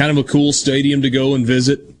 Kind of a cool stadium to go and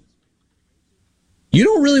visit. You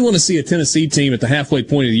don't really want to see a Tennessee team at the halfway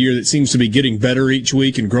point of the year that seems to be getting better each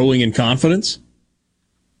week and growing in confidence.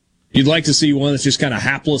 You'd like to see one that's just kind of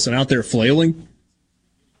hapless and out there flailing.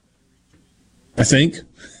 I think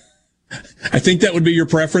that would be your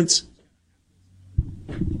preference.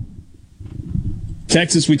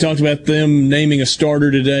 Texas, we talked about them naming a starter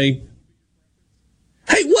today.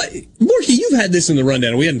 Hey, what? Morky, you've had this in the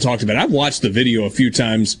rundown. We hadn't talked about it. I've watched the video a few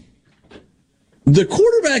times. The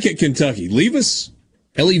quarterback at Kentucky, Levis,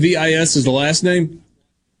 Levis is the last name.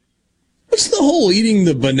 What's the whole eating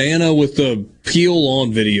the banana with the peel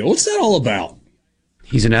on video? What's that all about?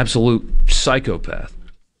 He's an absolute psychopath.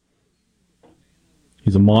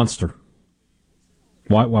 He's a monster.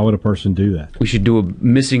 Why would a person do that? We should do a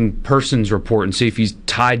missing persons report and see if he's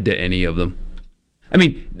tied to any of them. I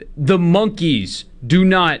mean, the monkeys do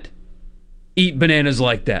not eat bananas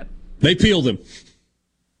like that. They peel them.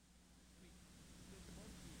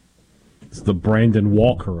 It's the Brandon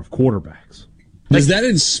Walker of quarterbacks. Does that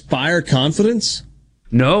inspire confidence?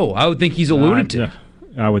 No, I would think he's a lunatic.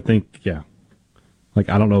 I would think, yeah. Like,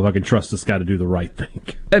 I don't know if I can trust this guy to do the right thing.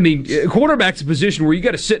 I mean, quarterback's a position where you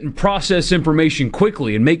got to sit and process information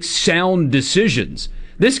quickly and make sound decisions.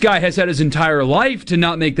 This guy has had his entire life to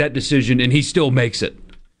not make that decision, and he still makes it.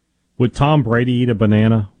 Would Tom Brady eat a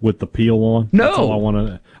banana with the peel on? No. That's all I want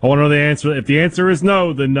to know the answer. If the answer is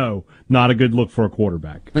no, then no. Not a good look for a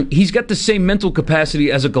quarterback. He's got the same mental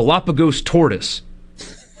capacity as a Galapagos tortoise.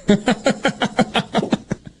 It's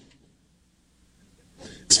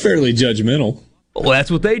fairly judgmental. Well,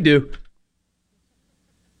 that's what they do.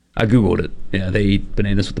 I Googled it. Yeah, they eat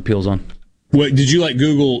bananas with the peels on. Wait, did you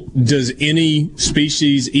Google, does any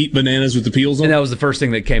species eat bananas with the peels on? And that was the first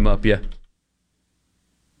thing that came up, yeah.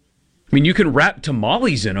 I mean, you can wrap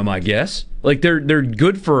tamales in them, I guess. They're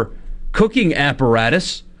good for cooking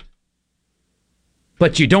apparatus.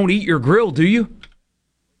 But you don't eat your grill, do you?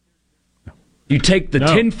 You take the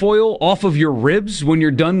tin foil off of your ribs when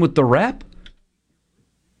you're done with the wrap?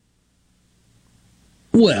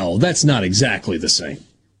 Well, that's not exactly the same.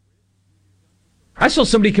 I saw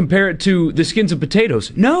somebody compare it to the skins of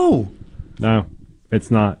potatoes. No,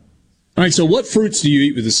 it's not. All right, so what fruits do you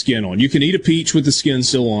eat with the skin on? You can eat a peach with the skin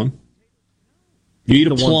still on. You eat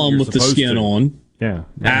a plum with the skin on. Yeah.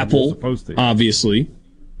 Apple, obviously.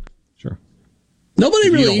 Sure. Nobody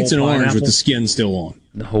really eats an orange with the skin still on.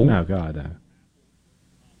 No. Oh, God.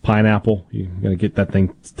 Pineapple, you got to get that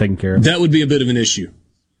thing taken care of. That would be a bit of an issue.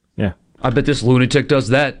 Yeah. I bet this lunatic does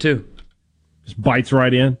that, too. Just bites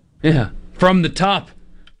right in? Yeah. From the top.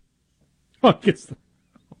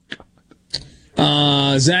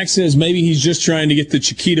 Zach says maybe he's just trying to get the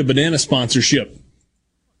Chiquita banana sponsorship.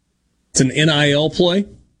 It's an NIL play.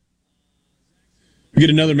 We get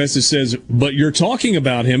another message that says, but you're talking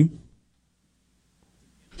about him.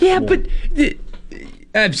 Yeah, but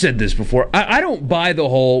I've said this before. I don't buy the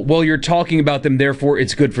whole, well, you're talking about them, therefore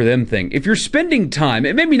it's good for them thing. If you're spending time,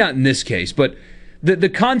 and maybe not in this case, but the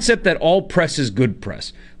concept that all press is good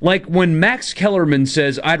press. Like when Max Kellerman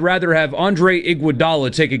says, I'd rather have Andre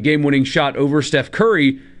Iguodala take a game-winning shot over Steph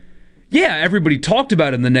Curry, yeah, everybody talked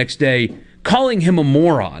about him the next day, calling him a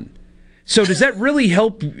moron. So does that really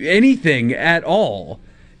help anything at all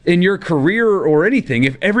in your career or anything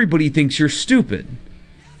if everybody thinks you're stupid?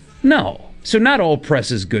 No. So not all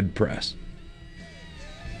press is good press.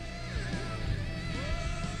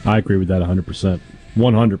 I agree with that 100%.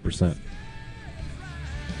 100%.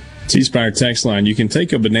 C-Spire text line, you can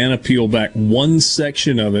take a banana, peel back one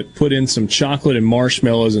section of it, put in some chocolate and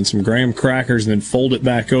marshmallows and some graham crackers, and then fold it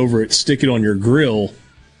back over it, stick it on your grill,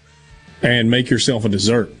 and make yourself a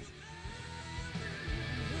dessert.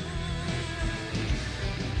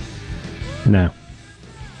 No.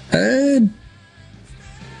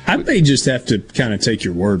 I may just have to kind of take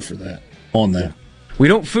your word for that, on that. We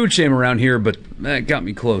don't food shame around here, but that got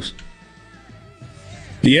me close.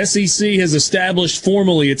 The SEC has established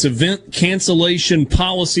formally its event cancellation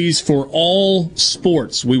policies for all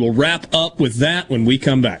sports. We will wrap up with that when we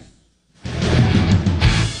come back.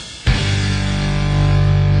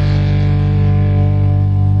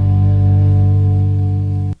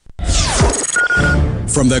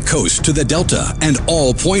 From the coast to the Delta and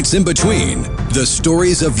all points in between, the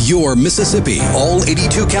stories of your Mississippi, all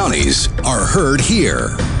 82 counties, are heard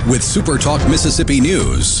here. With Super Talk Mississippi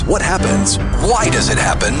News, what happens? Why does it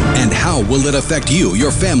happen? And how will it affect you,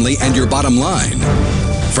 your family, and your bottom line?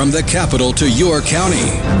 From the capital to your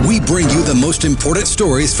county, we bring you the most important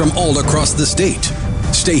stories from all across the state.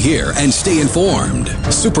 Stay here and stay informed.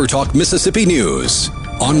 Super Talk Mississippi News.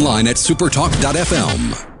 Online at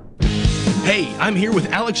supertalk.fm. Hey, I'm here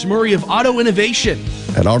with Alex Murray of Auto Innovation.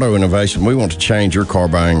 At Auto Innovation, we want to change your car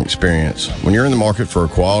buying experience. When you're in the market for a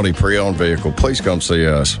quality pre-owned vehicle, please come see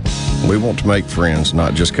us. We want to make friends,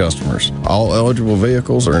 not just customers. All eligible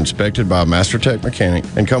vehicles are inspected by a MasterTech mechanic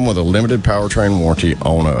and come with a limited powertrain warranty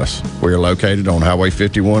on us. We are located on Highway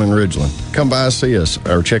 51 in Ridgeland. Come by and see us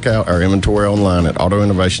or check out our inventory online at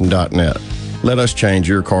autoinnovation.net. Let us change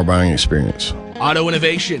your car buying experience. Auto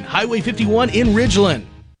Innovation, Highway 51 in Ridgeland.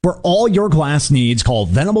 For all your glass needs, call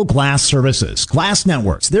Venable Glass Services. Glass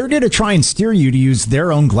Networks, they're there to try and steer you to use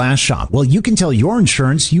their own glass shop. Well, you can tell your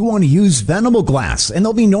insurance you want to use Venable Glass, and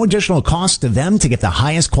there'll be no additional cost to them to get the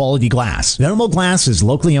highest quality glass. Venable Glass is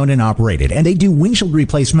locally owned and operated, and they do windshield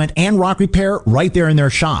replacement and rock repair right there in their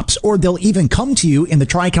shops, or they'll even come to you in the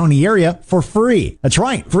Tri-County area for free. That's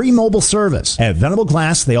right, free mobile service. At Venable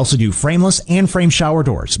Glass, they also do frameless and frame shower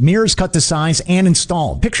doors, mirrors cut to size and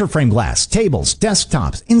installed, picture frame glass, tables,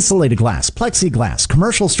 desktops, insulated glass, plexiglass,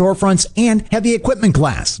 commercial storefronts, and heavy equipment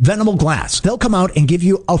glass. Venable Glass. They'll come out and give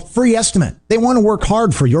you a free estimate. They want to work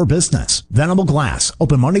hard for your business. Venable Glass.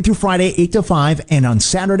 Open Monday through Friday, 8 to 5, and on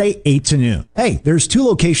Saturday, 8 to noon. Hey, there's two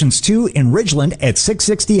locations too in Ridgeland at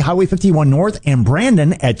 660 Highway 51 North and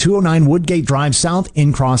Brandon at 209 Woodgate Drive South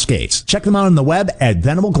in Cross Gates. Check them out on the web at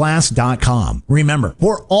venableglass.com. Remember,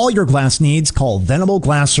 for all your glass needs, call Venable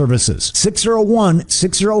Glass Services.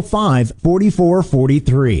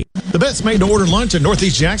 601-605-4443. The best made-to-order lunch in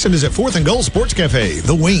Northeast Jackson is at 4th and Gold Sports Cafe.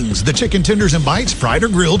 The wings, the chicken tenders and bites, fried or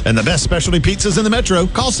grilled, and the best specialty pizzas in the metro.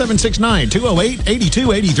 Call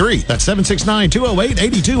 769-208-8283. That's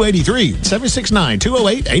 769-208-8283.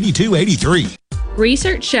 769-208-8283.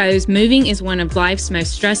 Research shows moving is one of life's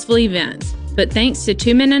most stressful events. But thanks to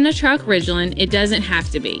Two Men and a Truck Ridgeland, it doesn't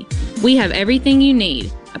have to be. We have everything you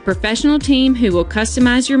need. A professional team who will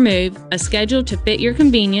customize your move, a schedule to fit your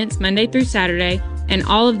convenience Monday through Saturday, and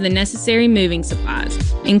all of the necessary moving supplies,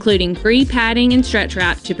 including free padding and stretch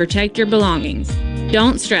wrap to protect your belongings.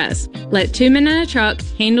 Don't stress. Let Two Men and a Truck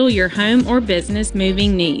handle your home or business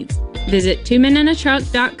moving needs. Visit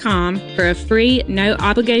twomenandatruck.com for a free,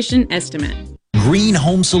 no-obligation estimate. Green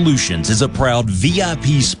Home Solutions is a proud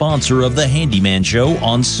VIP sponsor of the Handyman Show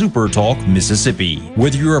on Super Talk Mississippi.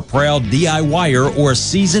 Whether you're a proud DIYer or a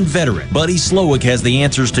seasoned veteran, Buddy Slowick has the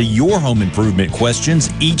answers to your home improvement questions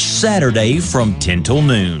each Saturday from 10 till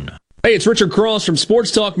noon. Hey, it's Richard Cross from Sports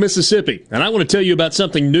Talk Mississippi, and I want to tell you about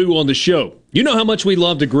something new on the show. You know how much we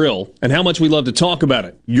love to grill and how much we love to talk about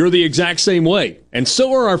it. You're the exact same way, and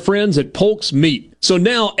so are our friends at Polk's Meat. So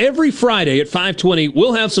now, every Friday at 5:20,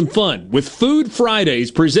 we'll have some fun with Food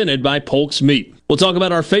Fridays presented by Polk's Meat. We'll talk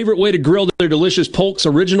about our favorite way to grill their delicious Polk's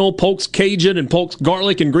Original, Polk's Cajun, and Polk's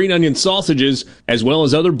Garlic and Green Onion sausages, as well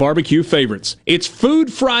as other barbecue favorites. It's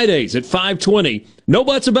Food Fridays at 5:20. No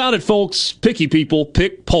buts about it, folks. Picky people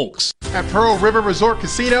pick Polk's. At Pearl River Resort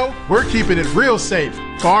Casino, we're keeping it real safe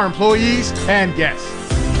for our employees and guests.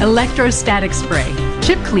 Electrostatic spray,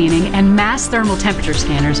 chip cleaning, and mass thermal temperature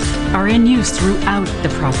scanners are in use throughout the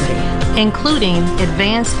property, including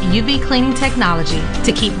advanced UV cleaning technology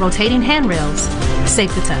to keep rotating handrails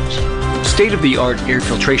safe to touch. State-of-the-art air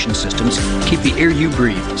filtration systems keep the air you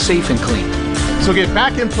breathe safe and clean. So get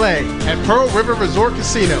back in play at Pearl River Resort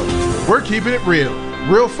Casino. We're keeping it real.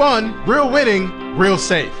 Real fun, real winning, real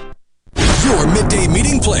safe. Your midday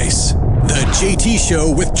meeting place. The JT Show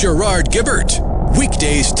with Gerard Gibbert.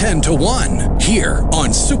 Weekdays 10 to 1 here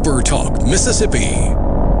on Super Talk Mississippi.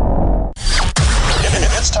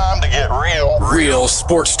 It's time to get real. Real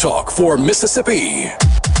sports talk for Mississippi.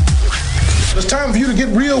 It's time for you to get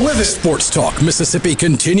real with it. Sports Talk Mississippi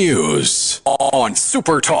continues on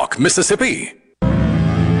Super Talk Mississippi.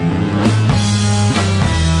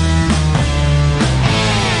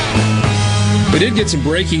 We did get some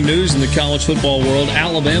breaking news in the college football world.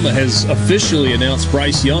 Alabama has officially announced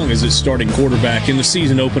Bryce Young as its starting quarterback in the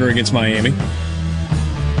season opener against Miami.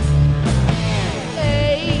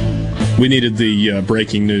 We needed the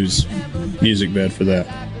breaking news music bed for that.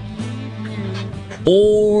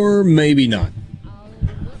 Or maybe not.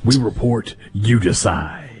 We report, you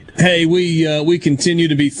decide. Hey, we continue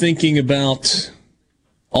to be thinking about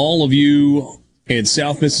all of you in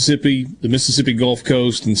South Mississippi, the Mississippi Gulf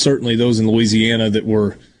Coast, and certainly those in Louisiana that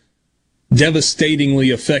were devastatingly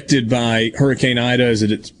affected by Hurricane Ida as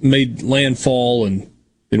it made landfall and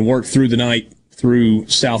worked through the night through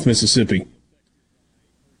South Mississippi.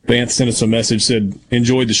 Vance sent us a message, said,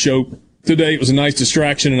 enjoyed the show today. It was a nice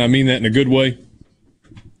distraction, and I mean that in a good way.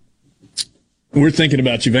 We're thinking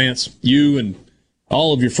about you, Vance. You and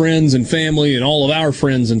all of your friends and family and all of our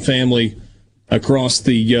friends and family across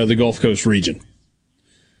the Gulf Coast region.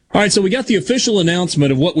 All right, so we got the official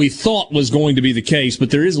announcement of what we thought was going to be the case,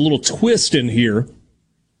 but there is a little twist in here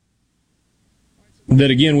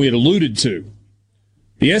that, again, we had alluded to.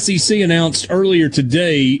 The SEC announced earlier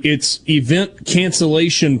today its event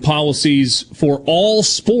cancellation policies for all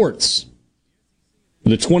sports for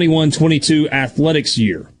the 21-22 athletics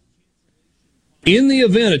year. In the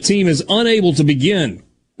event a team is unable to begin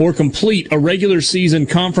or complete a regular season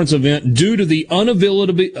conference event due to the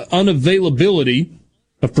unavailability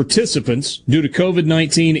of participants due to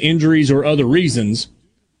COVID-19 injuries or other reasons,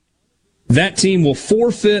 that team will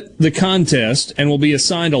forfeit the contest and will be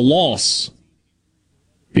assigned a loss.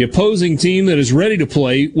 The opposing team that is ready to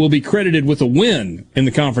play will be credited with a win in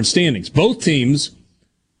the conference standings. Both teams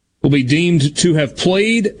will be deemed to have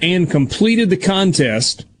played and completed the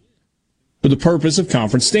contest for the purpose of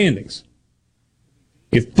conference standings.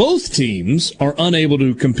 If both teams are unable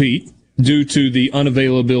to compete due to the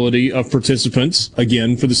unavailability of participants,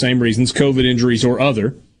 again, for the same reasons, COVID injuries or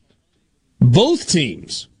other, both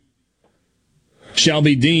teams shall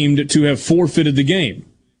be deemed to have forfeited the game,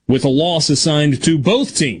 with a loss assigned to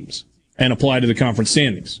both teams and apply to the conference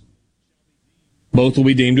standings. Both will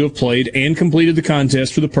be deemed to have played and completed the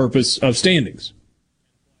contest for the purpose of standings.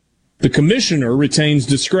 The commissioner retains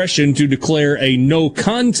discretion to declare a no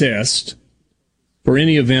contest for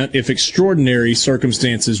any event if extraordinary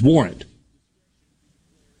circumstances warrant.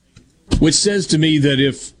 Which says to me that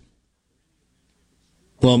if,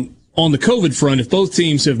 on the COVID front, if both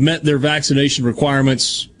teams have met their vaccination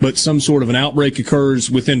requirements, but some sort of an outbreak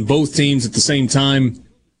occurs within both teams at the same time,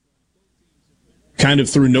 kind of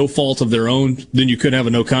through no fault of their own, then you could have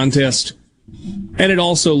a no contest. And it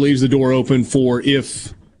also leaves the door open for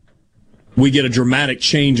if we get a dramatic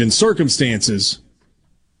change in circumstances,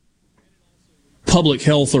 public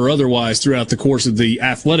health or otherwise, throughout the course of the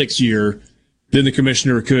athletics year, then the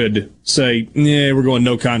commissioner could say, we're going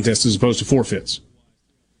no contest as opposed to forfeits.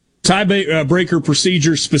 Tiebreaker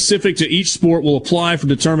procedures specific to each sport will apply for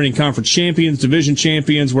determining conference champions, division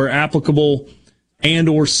champions where applicable, and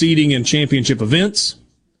or seeding in championship events.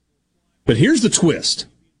 But here's the twist.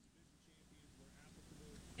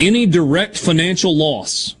 Any direct financial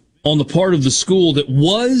loss on the part of the school that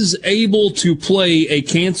was able to play a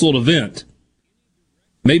canceled event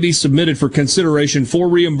may be submitted for consideration for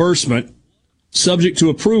reimbursement, subject to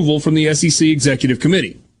approval from the SEC Executive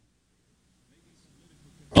Committee.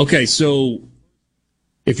 Okay, so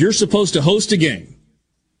if you're supposed to host a game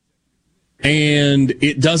and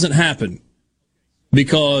it doesn't happen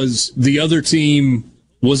because the other team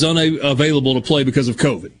was unavailable to play because of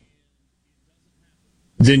COVID,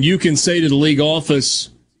 then you can say to the league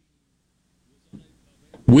office,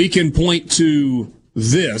 we can point to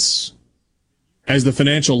this as the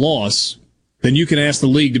financial loss, then you can ask the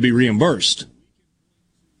league to be reimbursed.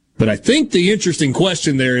 But I think the interesting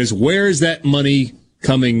question there is, where is that money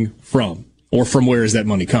coming from? Or from where is that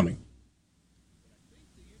money coming?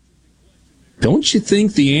 Don't you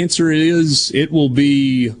think the answer is it will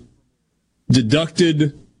be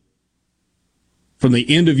deducted from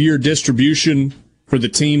the end-of-year distribution for the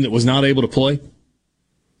team that was not able to play?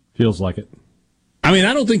 Feels like it. I mean,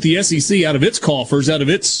 I don't think the SEC, out of its coffers, out of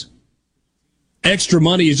its extra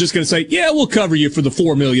money, is just going to say, yeah, we'll cover you for the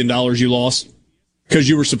 $4 million you lost because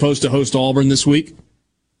you were supposed to host Auburn this week.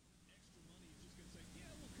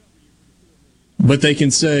 But they can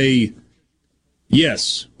say,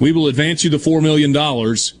 yes, we will advance you the $4 million,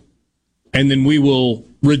 and then we will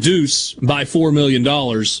reduce by $4 million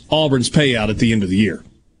Auburn's payout at the end of the year.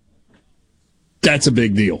 That's a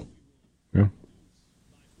big deal. Yeah.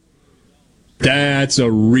 That's a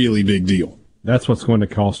really big deal. That's what's going to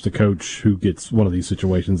cost a coach who gets one of these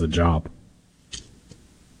situations a job.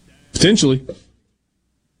 Potentially.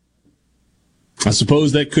 I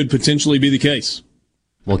suppose that could potentially be the case.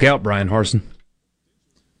 Look out, Brian Harsin.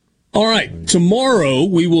 All right. Tomorrow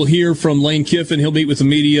we will hear from Lane Kiffin. He'll meet with the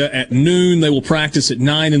media at noon. They will practice at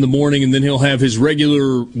 9 in the morning, and then he'll have his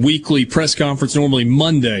regular weekly press conference, normally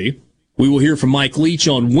Monday. We will hear from Mike Leach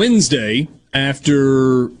on Wednesday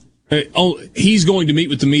after he's going to meet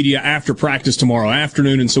with the media after practice tomorrow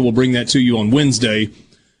afternoon, and so we'll bring that to you on Wednesday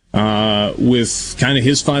with kind of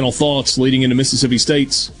his final thoughts leading into Mississippi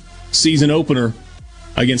State's season opener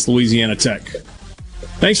against Louisiana Tech.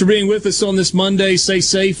 Thanks for being with us on this Monday. Stay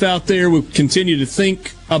safe out there. We'll continue to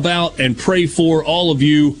think about and pray for all of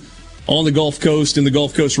you on the Gulf Coast and the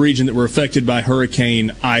Gulf Coast region that were affected by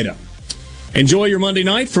Hurricane Ida. Enjoy your Monday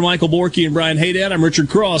night. For Michael Borky and Brian Haydad, I'm Richard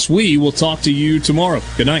Cross. We will talk to you tomorrow.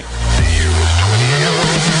 Good night.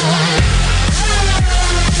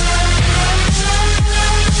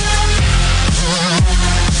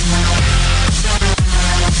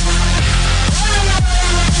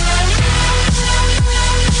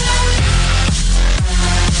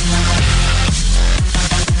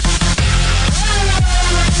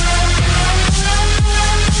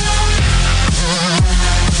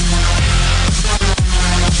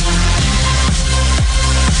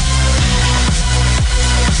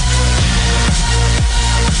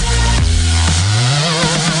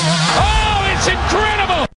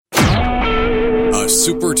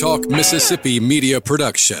 SuperTalk Mississippi Media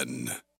Production.